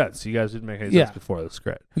making sense. You guys didn't make any Yeah. sense before. That's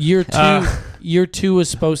great. Year two was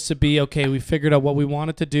supposed to be, okay, we figured out what we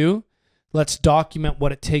wanted to do. Let's document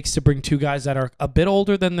what it takes to bring 2 guys that are a bit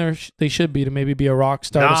older than they should be to maybe be a rock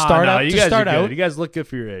star. to start out. You To guys start are good. out. You guys look good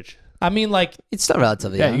for your age. I mean, like, It's still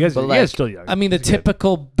relatively Yeah, young, you guys but are like, still young. the It's good.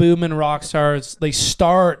 typical booming rock stars, they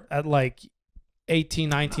start at like 18,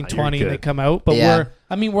 19, You're 20, and they good. come out. But Yeah.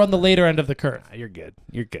 we're on the later end of the curve. You're good.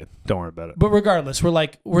 You're good. Don't worry about it. But regardless,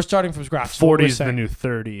 we're starting from scratch. 40 What is we're the saying. new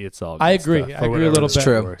 30. It's all. I good agree. stuff, I or agree a whatever little the bit.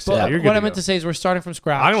 True. works. But Yeah, you're good what to I meant go. to say is we're starting from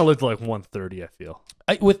scratch. I'm gonna live to like 130. I feel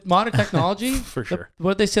With modern technology, for sure.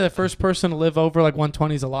 what they say, the first person to live over like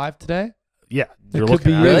 120 is alive today. Yeah, It you're could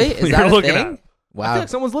looking be at really? it. Is You're that a looking thing? at it. I Wow. feel like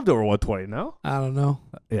someone's lived over 120. No. I don't know.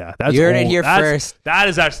 Yeah, that's You heard it old. here first. That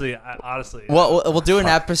is actually honestly. Well, we'll do an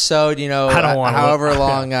episode. You know, I don't wanna however live-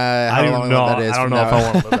 long. I How don't long know. that is. I don't from know if now. I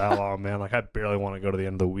want to live that long, man. Like I barely want to go to the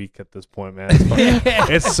end of the week at this point, man.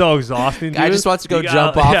 It's so exhausting. Guy dude. just wants to go You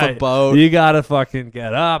jump gotta- off a boat. You gotta fucking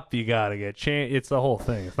get up. You gotta get changed. It's the whole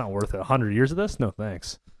thing. It's not worth it. 100 years of this? No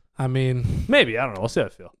thanks. I mean, Maybe I don't know. We'll see how I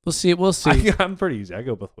feel. we'll see. We'll see. I'm pretty easy. I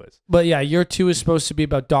go both ways. But yeah, year 2 is supposed to be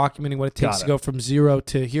about documenting what it takes Got to it. go from zero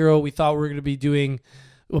to hero. We thought we were going to be doing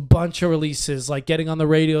a bunch of releases, like getting on the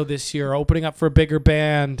radio this year, opening up for a bigger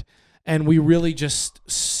band. And we really just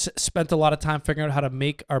spent a lot of time figuring out how to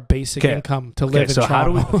make our basic Okay. income to Okay, live in so how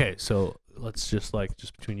do Toronto. we? Okay, so let's just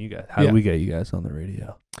between you guys. How Yeah. do we get you guys on the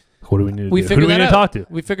radio? What do we need to We do? Who figured do we that need to out. talk to?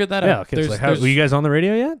 We figured that Yeah. out. Okay. So how, were you guys on the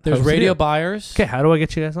radio yet? there's What's the radio deal? buyers. Okay. How do I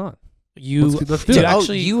get you guys on? You Let's do Dude, it.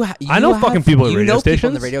 actually, I know fucking people at you radio know people on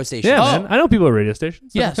stations. the radio station. Yeah, Oh. man. I know people at radio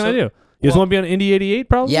stations. So Yeah, what can so- I do? You guys well- want to be on Indie 88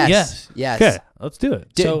 probably? Yes. Yes. Yes. Okay. Let's do it.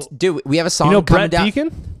 Dude, we have a song You know coming Brett down.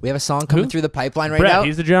 Deacon? We have a song coming Who? through the pipeline right Brett. now.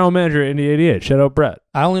 He's the general manager at Indie 88. Shout out Brett.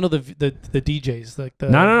 I only know the DJs, like the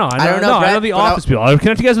No. I don't know know. I Brett, know the but I'll- office people. I'll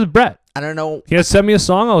connect you guys with Brett. I don't know. You guys send me a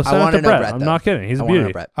song. I'll send it wanna to know Brett. Brett, I'm though. not kidding. He's I a want to know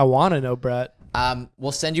beauty. Brett. I want to know Brett.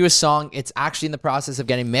 We'll send you a song. It's actually in the process of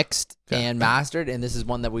getting mixed Okay. and mastered, and this is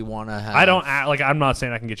one that we want to have. I don't act, like. I'm not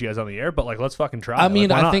saying I can get you guys on the air, but like, let's fucking try. I mean,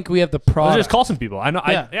 Like, why I not? think we have the Let's product. just call some people. I know.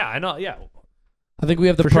 Yeah. I know. Yeah. I think we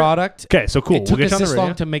have the For sure. product. Okay. So cool. It took we'll us get you on this the radio.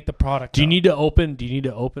 long to make the product. Do you though. need to open? Do you need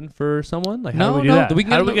to open for someone? Like, how No, do we do no, that? we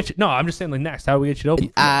can How get do we them- get you? No, I'm just saying. Like, next, how do we get you to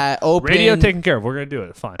open? Open Radio taken care of. We're gonna do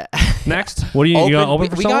it. Fine. Next, what do you? You gonna open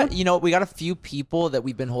for we someone? got we got a few people that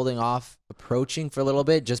we've been holding off approaching for a little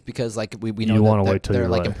bit, just because like we know You wanna that wait till they're you're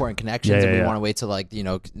like like- important connections, Yeah, and yeah, we yeah. want to wait till like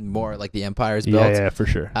more like the empire's built. Yeah, for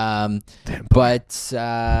sure. But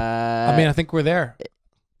I mean, I think we're there.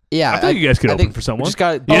 yeah, I think you guys could I open think for someone. We just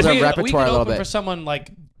got to Yeah, build so our we- repertoire we a can little open bit. for someone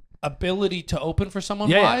like ability to open for someone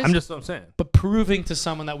Yeah, wise. I'm saying. but proving to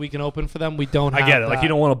someone that we can open for them, we don't. I have get it. Like that. you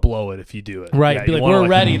don't want to blow it if you do it. Right, Yeah, be you like, wanna, we're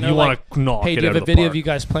ready, and You they're want to knock Hey, it do you out have a of the video park. of you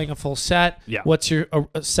guys playing a full set? Yeah. What's your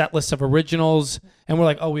set list of originals? And we're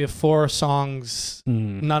like, oh, we have 4 songs,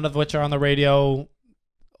 Mm. none of which are on the radio,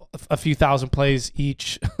 a few thousand plays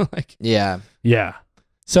each. Like, Yeah, Yeah.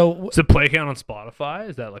 so Is the play count on Spotify?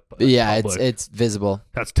 Is that like yeah, public? it's visible.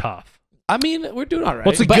 That's tough. I mean, we're doing all right.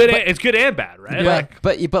 Well, it's But- good. but- it's good and bad, right? Yeah. Like,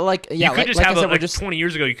 But like yeah, you could like, just like have I said, like we're just 20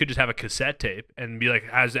 years ago. You could just have a cassette tape and be like,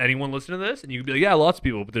 "Has anyone listened to this?" And you could be like, "Yeah, lots of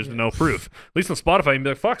people," but there's no proof. At least on Spotify, you can be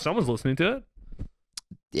like, "Fuck, someone's listening to it."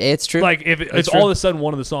 it's true. Like if it's true. all of a sudden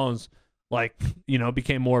one of the songs, like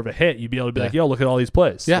became more of a hit, you'd be able to be like, Yeah. "Yo, look at all these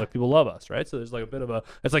plays. Yeah. Like people love us, right?" So there's like a bit of a.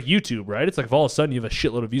 It's like YouTube, right? It's like if all of a sudden you have a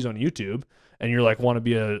shitload of views on YouTube and you're like want to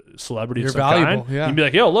be a celebrity You're of some valuable, kind, yeah. you'd be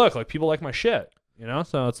like, "Yo, look, like people like my shit."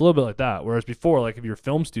 So it's a little bit like that. Whereas before, like if you're a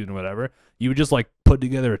film student or whatever, you would just like put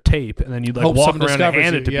together a tape and then you'd like Hope walk someone around and discovers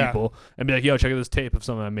hand you, it to yeah. people and be like, "Yo, check out this tape of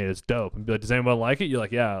something I made. It's dope." And be like, "Does anyone like it?" You're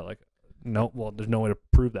like, "Yeah." Like, no. Well, there's no way to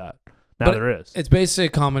prove that. Now But there is. it's basically a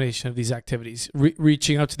combination of these activities: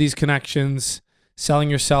 reaching out to these connections,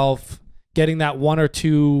 selling yourself, getting that 1 or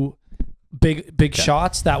 2 big Okay.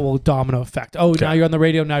 shots that will domino effect. Oh, Okay. now you're on the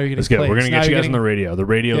radio. Now you're getting Let's get. plays. We're gonna Now get you you're guys on the radio. The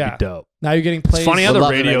radio Yeah. would be dope. Now you're getting plays. It's funny how Would the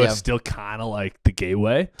love the radio radio. is still kind of like the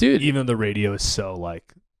gateway, Dude. Even though the radio is so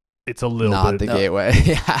like, it's a little not bit. the gateway.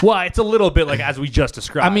 Yeah. Well, it's a little bit like as we just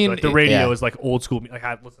described. I mean, like the radio yeah. is like old school. Like,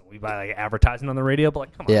 listen, we buy like advertising on the radio, but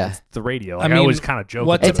like, come on, Yeah. it's the radio. I Like, I, mean, always kind of joke.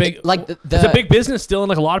 what's about a it. big- like It's a big business still, and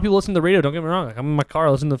like a lot of people listen to the radio. Don't get me wrong. Like I'm in my car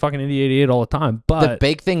listening to fucking Indie 88 all the time. But the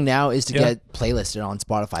big thing now is to Yeah. get playlisted on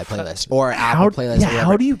Spotify playlist or how, Apple playlist. or how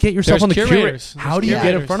whatever. do you get yourself There's on the curators. How do you There's get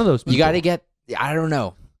in curators. front of those people? You got to get. I don't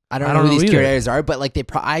know. I don't I know don't who know these either. curators are, but like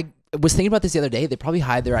I was thinking about this the other day. They probably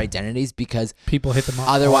hide their identities because People hit them up.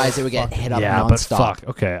 otherwise Oh, it would get fuck. hit up Yeah, but nonstop. fuck.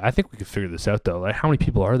 Okay, I think we could figure this out though. Like, how many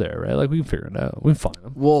people are there? Right? Like, we can figure it out. We can find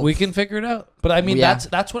them. Well, We can figure it out. But I mean, Yeah.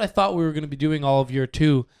 that's what I thought we were going to be doing all of year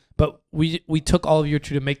 2. But we took all of year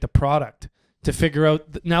 2 to make the product, to figure out.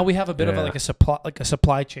 Now we have a bit of Yeah. a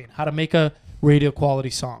supply chain. How to make a radio quality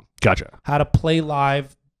song. Gotcha. How to play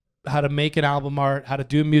live. How to make an album art. How to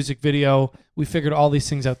do a music video. We figured all these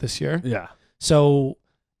things out this year. Yeah. So,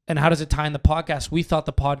 and how does it tie in the podcast? We thought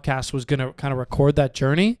the podcast was going to kind of record that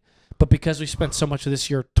journey, but because we spent so much of this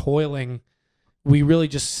year toiling, we really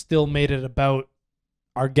just still made it about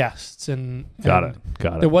our guests. And Got and it.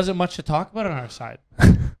 Got There it. wasn't much to talk about on our side.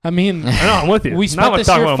 I mean, I know. I'm with you. We Not spent much this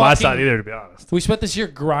talking year about on my fucking- side either, to be honest. we spent this year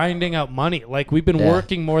grinding out money. Like we've been Yeah.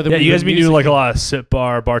 working more than Yeah, we've you guys been been doing like a music- lot of sit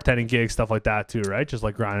bar, bartending gigs, stuff like that too, right? Just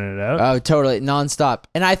like grinding it out. Oh, totally nonstop.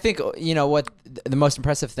 And I think what the most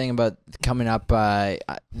impressive thing about coming up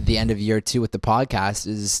the end of year 2 with the podcast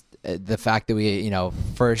is the fact that we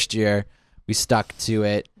first year we stuck to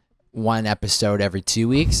it, 1 episode every 2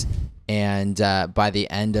 weeks. And by the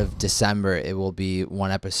end of December, it will be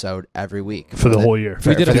 1 episode every week for the whole year.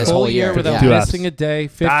 We did for a this full whole year without Yeah. missing a day.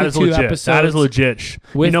 That is 52 legit. episodes. That is legit.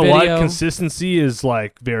 with You know video. what? Consistency is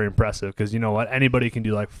like very impressive because you know what? Anybody can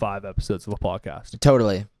do like 5 episodes of a podcast.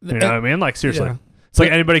 Totally. You know what I mean? Like seriously, Yeah. it's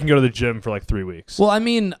like anybody can go to the gym for like 3 weeks. Well, I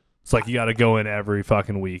mean, It's like you got to go in every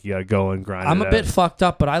fucking week. You got to go and grind. I'm it a bit out. fucked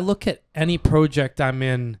up, but I look at any project I'm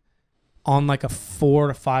in on like a 4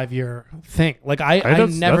 to 5 year thing. Like I never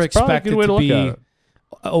that's probably a good expected way to look be at it.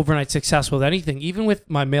 overnight successful with anything. Even with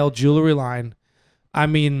my male jewelry line, I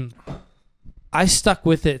mean, I stuck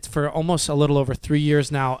with it for almost a little over 3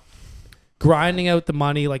 years now, grinding out the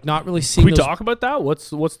money, like not really Can seeing we those. talk about that?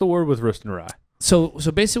 What's the word with Wrist and Rye? So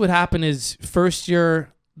basically what happened is first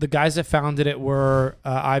year, the guys that founded it were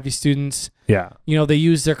Ivy students. Yeah. You know, they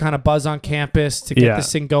used their kind of buzz on campus to get Yeah.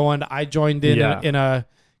 this thing going. I joined in Yeah. in a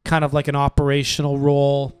kind of like an operational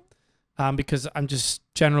role because I'm just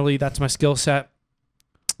generally, that's my skill set.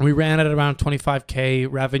 We ran it at around 25K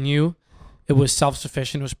revenue. It was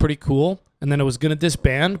self-sufficient. It was pretty cool. And then it was going to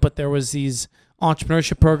disband, but there was these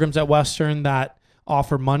entrepreneurship programs at Western that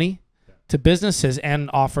offer money to businesses and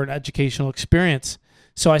offer an educational experience.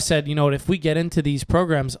 So I said, you know what, if we get into these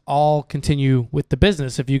programs, I'll continue with the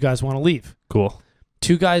business if you guys want to leave. Cool.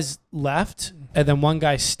 2 guys left, and then 1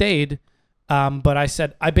 guy stayed. But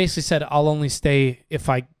I basically said, I'll only stay if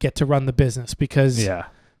I get to run the business because Yeah.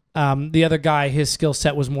 the other guy, his skill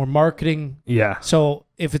set was more marketing. Yeah. So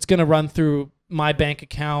if it's going to run through my bank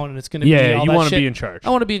account and it's going to be Yeah. all You that want to shit, be in charge. I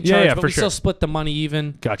want to be in Yeah, charge, yeah, but for we sure. still split the money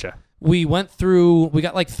even. Gotcha. We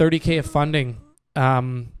got like 30K of funding.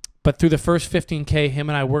 But through the first 15K, him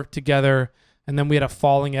and I worked together, and then we had a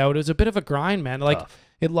falling out. It was a bit of a grind, man. Like Tough.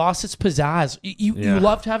 it lost its pizzazz. You Yeah.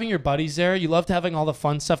 loved having your buddies there. You loved having all the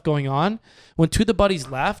fun stuff going on. When 2 of the buddies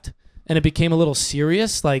left and it became a little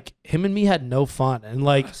serious, like him and me had no fun. And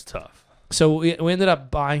like, That's tough. so we ended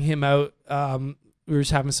up buying him out. We were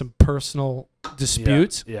just having some personal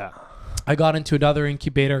disputes. Yeah. I got into another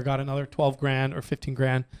incubator, got another 12 grand or 15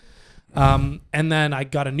 grand. And then I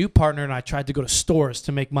got a new partner and I tried to go to stores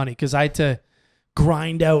to make money because I had to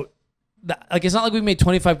grind out. Like, it's not like we made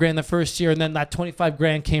 25 grand the first year and then that 25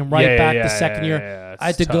 grand came right back the second year. Yeah, I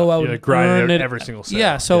had to go out and grind earn out it. every single sale.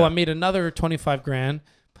 Yeah, so I made another 25 grand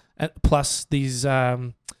plus these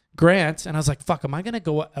grants. And I was like, fuck, am I going to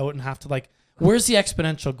go out and have to like, where's the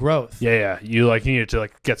exponential growth? Yeah. You needed to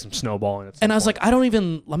like get some snowballing. At some And I was point. like,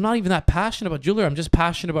 I'm not even that passionate about jewelry. I'm just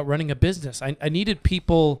passionate about running a business. I needed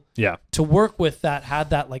people yeah. to work with that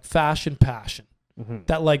had that like fashion passion, Mhm.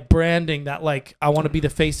 that like branding, that like I want to be the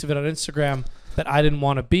face of it on Instagram that I didn't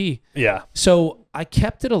want to be. Yeah. So I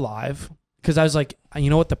kept it alive because I was like, you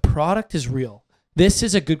know what, the product is real. This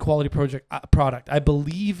is a good quality product. I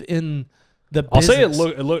believe in the I'll business.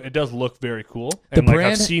 say it does look very cool. And like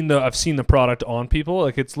brand- I've seen the product on people.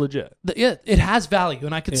 Like it's legit. Yeah, it has value,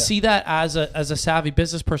 and I could Yeah. see that as a savvy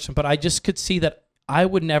business person. But I just could see that I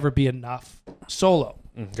would never be enough solo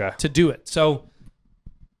Okay. to do it. So,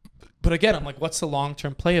 but again, I'm like, what's the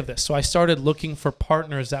long-term play of this? So I started looking for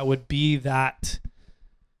partners that would be that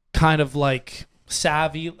kind of like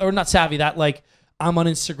savvy, or not savvy, that like I'm on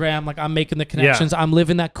Instagram, like I'm making the connections, I'm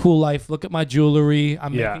living that cool life. Look at my jewelry,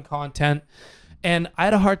 I'm Yeah. making content. And I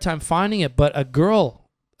had a hard time finding it, but a girl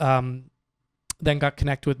then got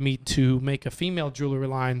connected with me to make a female jewelry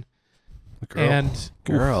line. Girl. And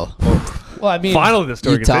Girl. well, I mean, Finally, the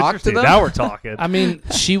story You gets talked to interesting. them? Now we're talking. I mean,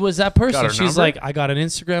 she was that person. Got her She's number? like, I got an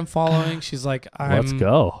Instagram following. She's like, Let's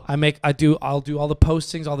go. I'll do all the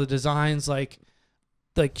postings, all the designs, like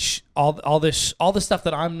all the stuff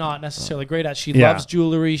that I'm not necessarily great at. She Yeah. loves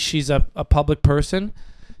jewelry. She's a public person.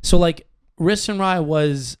 So like Wrist and Rye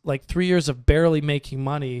was like 3 years of barely making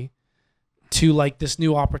money to like this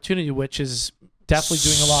new opportunity, which is definitely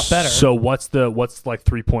doing a lot better. So what's like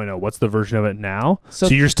 3.0? What's the version of it now? So,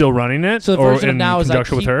 So- you're still running it? So the or version of in now is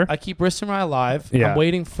conjunction with her? I keep Wrist and Rye alive. Yeah. I'm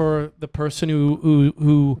waiting for the person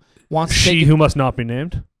who wants to She take who must not be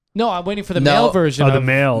named? No, I'm waiting for the No. male version. Oh, the of,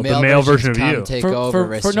 male Male version of versions you. come Take for over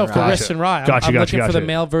Wrist and for Rye. Wrist and Rye. Gotcha, I'm gotcha, looking for the gotcha.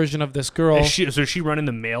 male version of this girl. So is she running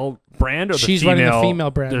the male brand or the She's female? running the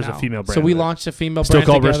female brand. There's now. a female brand. So we there. launched a female Still brand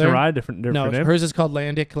called Wrist together. and Rye? Different No, name? hers is called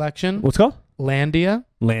Landia Collection. What's it called? Landia.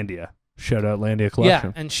 Landia. Shout out Landia Yeah,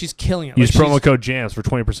 Collection. and she's killing it. Use Like, promo code JAMS for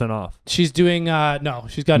 20% off. She's doing no.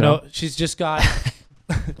 She's got No? no. She's just got.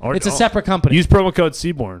 Or It's a don't. separate company. Use promo code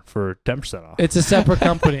Seaborn for 10% off. It's a separate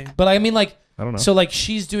company. But I mean, like, I don't know. so like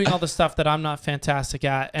she's doing all the stuff that I'm not fantastic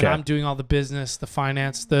at, and Okay. I'm doing all the business, the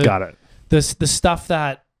finance, the Got it. the stuff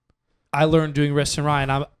that I learned doing Wrist and Rye,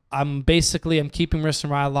 and I'm keeping Wrist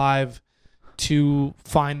and Rye alive to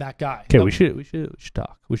find that guy. Okay, we should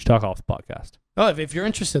talk. We should talk off the podcast. Oh, if you're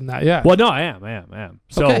interested in that, yeah. Well, no, I am.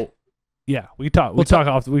 So, Okay. yeah, we talk. We We'll talk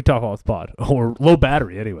off the pod or low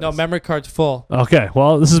battery, anyways. No, memory card's full. Okay,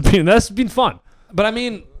 well, that's been fun. But I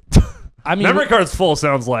mean, Memory card's full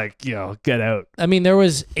sounds like get out. I mean, there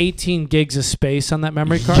was 18 gigs of space on that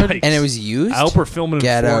memory card. Yikes. And it was used. I hope we're filming in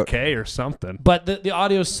Get out. 4K or something. But the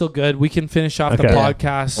audio is still good. We can finish off the Okay.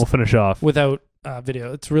 podcast We'll finish off. without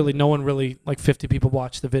video. It's really no one really like 50 people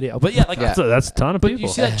watch the video. But yeah, like Yeah. That's a ton of but people. you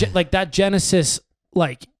see that like that Genesis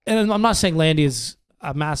and I'm not saying Landy is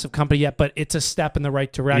a massive company yet, but it's a step in the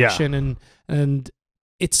right direction and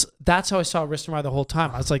that's how I saw Wrist and Ride the whole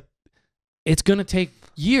time. I was like, it's gonna take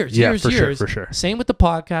years. For sure. Same with the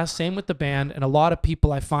podcast, same with the band, and a lot of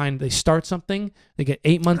people I find they start something, they get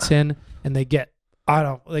 8 months in, and they get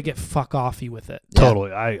fuck offy with it.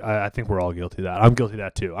 Totally. I think we're all guilty of that. I'm guilty of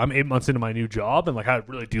that too. I'm 8 months into my new job and I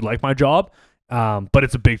really do like my job. But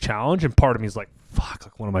it's a big challenge and part of me is like,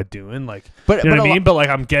 fuck, what am I doing? But you know what I mean? But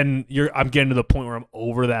I'm getting to the point where I'm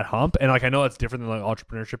over that hump. And I know that's different than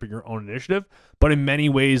entrepreneurship or your own initiative, but in many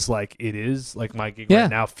ways, it is my gig right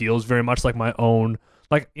now feels very much like my own,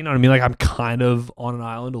 you know what I mean? I'm kind of on an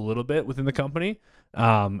island a little bit within the company.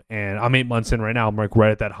 And I'm 8 months in right now. I'm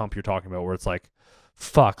right at that hump you're talking about where it's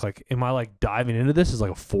fuck, am I diving into this as a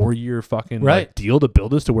 4-year fucking deal to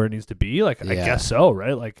build this to where it needs to be? I guess so,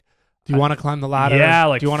 right? Do you want to climb the ladder?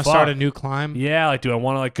 Yeah, do you want to start a new climb? Yeah, do I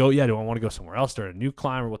want to go? Yeah, do I want to go somewhere else, start a new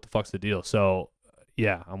climb, or what the fuck's the deal? So,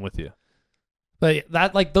 yeah, I'm with you. But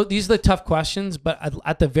that these are the tough questions. But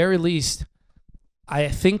at the very least, I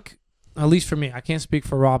think, at least for me, I can't speak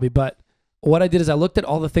for Robbie, but what I did is I looked at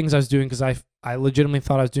all the things I was doing because I legitimately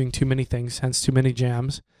thought I was doing too many things, hence too many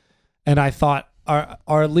jams, and I thought are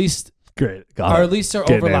at least. Great. Or at least there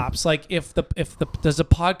Good overlaps. If the does the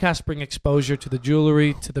podcast bring exposure to the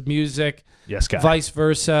jewelry, to the music, yes, guy. vice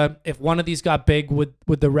versa. If one of these got big, would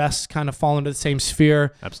the rest kind of fall into the same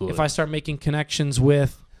sphere? Absolutely. If I start making connections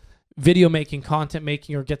with video making, content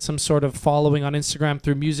making, or get some sort of following on Instagram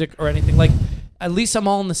through music or anything, at least I'm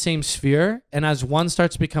all in the same sphere. And as one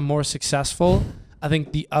starts to become more successful, I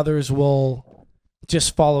think the others will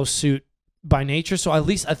just follow suit by nature. So at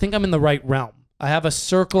least I think I'm in the right realm. I have a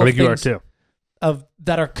circle I of think you are things too.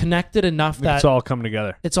 that are connected enough that It's all coming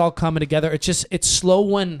together. it's all coming together. It's slow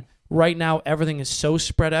when right now everything is so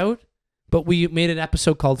spread out. But we made an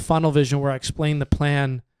episode called Funnel Vision where I explained the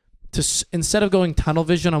plan to instead of going tunnel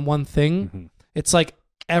vision on one thing, it's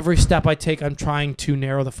every step I take, I'm trying to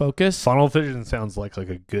narrow the focus. Funnel Vision sounds like a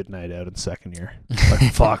good night out in second year.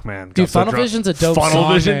 Fuck, man. Dude, Got so Funnel drunk. Vision's a dope Funnel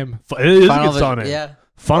song Vision? name. It is Funnel a good song Vision, name. yeah.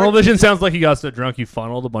 Funnel Vision sounds like you got so drunk you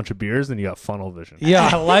funneled a bunch of beers and you got Funnel Vision. Yeah,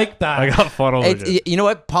 I like that. I got Funnel Vision. You know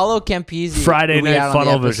what? Paulo Campisi. Friday who we night had on the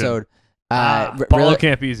Funnel Vision. episode, Paulo really,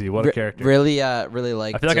 Campisi, what a character. Really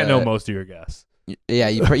liked. I feel like I know most of your guests. Yeah,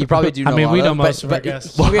 you probably do know. I mean, a lot we of know them, most but, of our but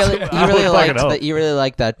guests. You really fucking liked know. that. You really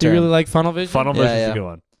liked that Do you term. really like Funnel Vision? Funnel Yeah, Vision's yeah. a good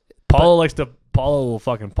one. Paulo will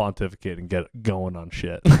fucking pontificate and get going on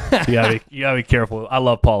shit. you gotta be careful. I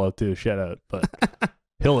love Paulo too. Shout out, but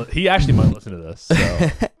he actually might listen to this, so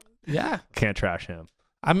Yeah. can't trash him.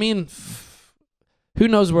 I mean, who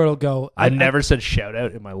knows where it'll go? I never said shout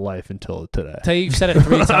out in my life until today. Tell you, you've said it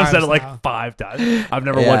 3 times. I've said it now. 5 times. I've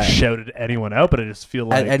never Yeah. once shouted anyone out, but I just feel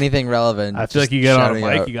like Anything relevant. I feel like just you get on a shouting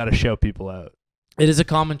mic, out. you got to shout people out. It is a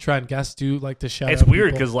common trend. Guests do like to shout It's out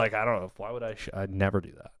weird people. because I don't know why would I'd never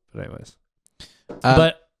do that. But anyways,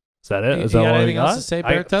 But is that it? you Is that got all anything you else got? to say,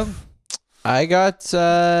 Baritone? I got.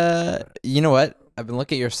 You know what? I've been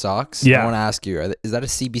looking at your socks. Yeah. I want to ask you: is that a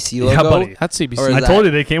CBC logo? Yeah, buddy. That's CBC. Or is I that- told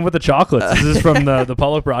you they came with the chocolates. This is from the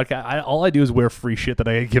public broadcast. All I do is wear free shit that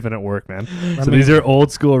I get given at work, man. So these are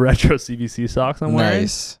old school retro CBC socks I'm wearing.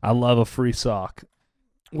 Nice. I love a free sock.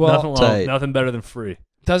 Well, Nothing better than free.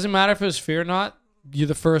 doesn't matter if it was free or not. You're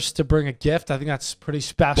the first to bring a gift. I think that's pretty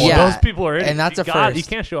special. Well, Yeah. those people are in. And that's you a first. You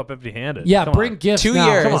can't show up empty-handed. Yeah, Come bring on. gifts 2 now,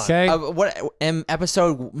 years. Come on. okay? What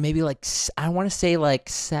episode? Maybe I want to say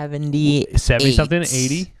 70, 70 something,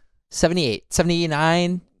 80. 78,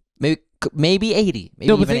 79, maybe 80, maybe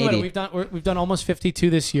no, but even think 80. about it. We've done almost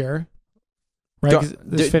 52 this year, right? Do- 'Cause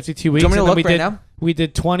there's do- 52 Do you weeks. want me to and then look right now? we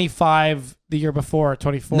did 25 the year before,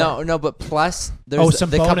 24. No, but plus there's some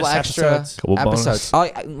the couple bonus extra episodes. Couple bonus. episodes.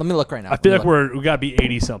 Let me look right now. I feel Let like me we got to be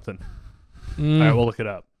 80 something. Mm. All right, we'll look it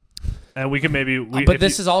up. And we can maybe. But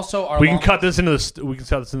this is also our. We can long- cut this into we can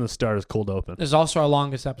cut this into the start as cold open. This is also our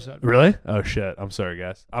longest episode. Really? Oh shit! I'm sorry,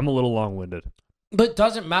 guys. I'm a little long-winded. But it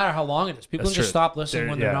doesn't matter how long it is. People That's can just true. stop listening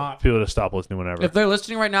when they're not. People just stop listening whenever. If they're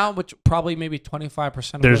listening right now, which probably maybe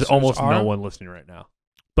 25% of There's listeners almost are, no one listening right now.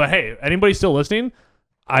 But hey, anybody still listening?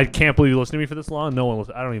 I can't believe you listened to me for this long. No one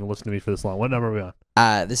listen. I don't even listen to me for this long. What number are we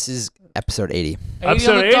on? This is episode 80. 80 on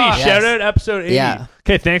Episode the 80. dot. Shout Yes. out episode 80. Yeah.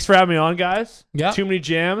 Okay, thanks for having me on, guys. Yep. Too many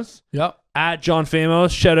jams. Yep. At John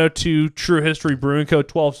Famos. Shout out to True History Brewing Co.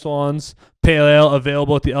 12 Swans. Pale Ale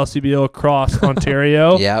available at the LCBO across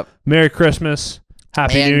Ontario. Yep. Merry Christmas.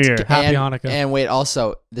 Happy New Year. Happy and, Hanukkah. And wait,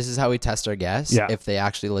 also, this is how we test our guests. Yeah. If they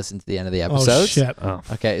actually listen to the end of the Oh, episodes. shit. Oh,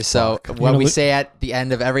 Okay, so You're what gonna we lo- say at the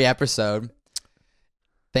end of every episode,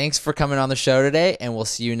 thanks for coming on the show today, and we'll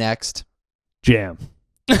see you next. jam.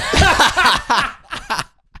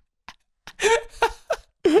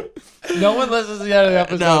 No one listens to the end of the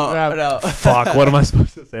episode. Crap. no. Fuck, what am I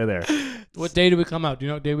supposed to say there? What day do we come out? Do you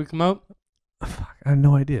know what day we come out? I have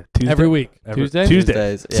no idea. Tuesday? Every week. Every- Tuesday? Tuesday.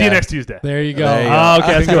 Tuesdays, See you yeah. next Tuesday. There you go. There you go. Oh, okay,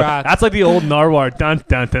 that's good. Congrats. That's like the old Narwhal. Dun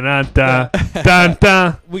dun dun dun dun dun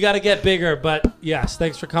dun. We got to get bigger, but yes,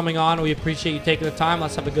 thanks for coming on. We appreciate you taking the time.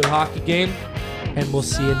 Let's have a good hockey game, and we'll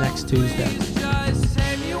see you next Tuesday. Just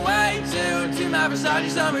take me away to my Versace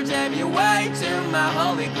summer. Take me away to my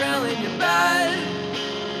holy grail in your bed,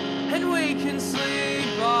 and we can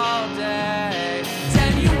sleep all day.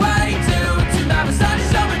 Take me away to my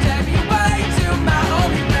Versace summer. Take me away to my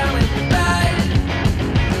holy grail in your bed,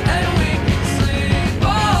 and we can sleep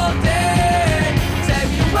all day. Take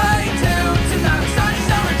me away to my Versace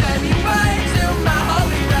summer. Take me away to my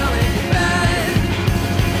holy grail in your bed,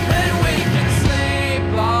 and we can sleep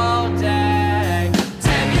all day.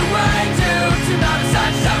 Take me away to my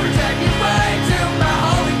Versace summer. Take me away to my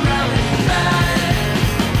holy grail in your bed.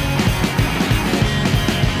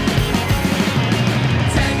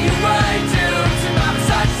 Take me away to my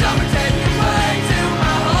Versace summer. Take me away to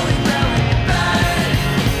my holy grail in your bed.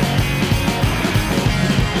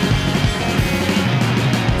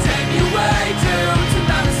 Take me away to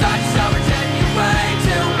my Versace summer. Take me away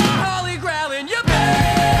to my holy grail in your bed.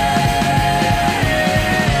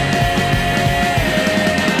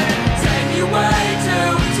 Take me away to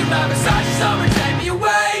my Versace summer. Take me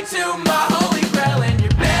away to my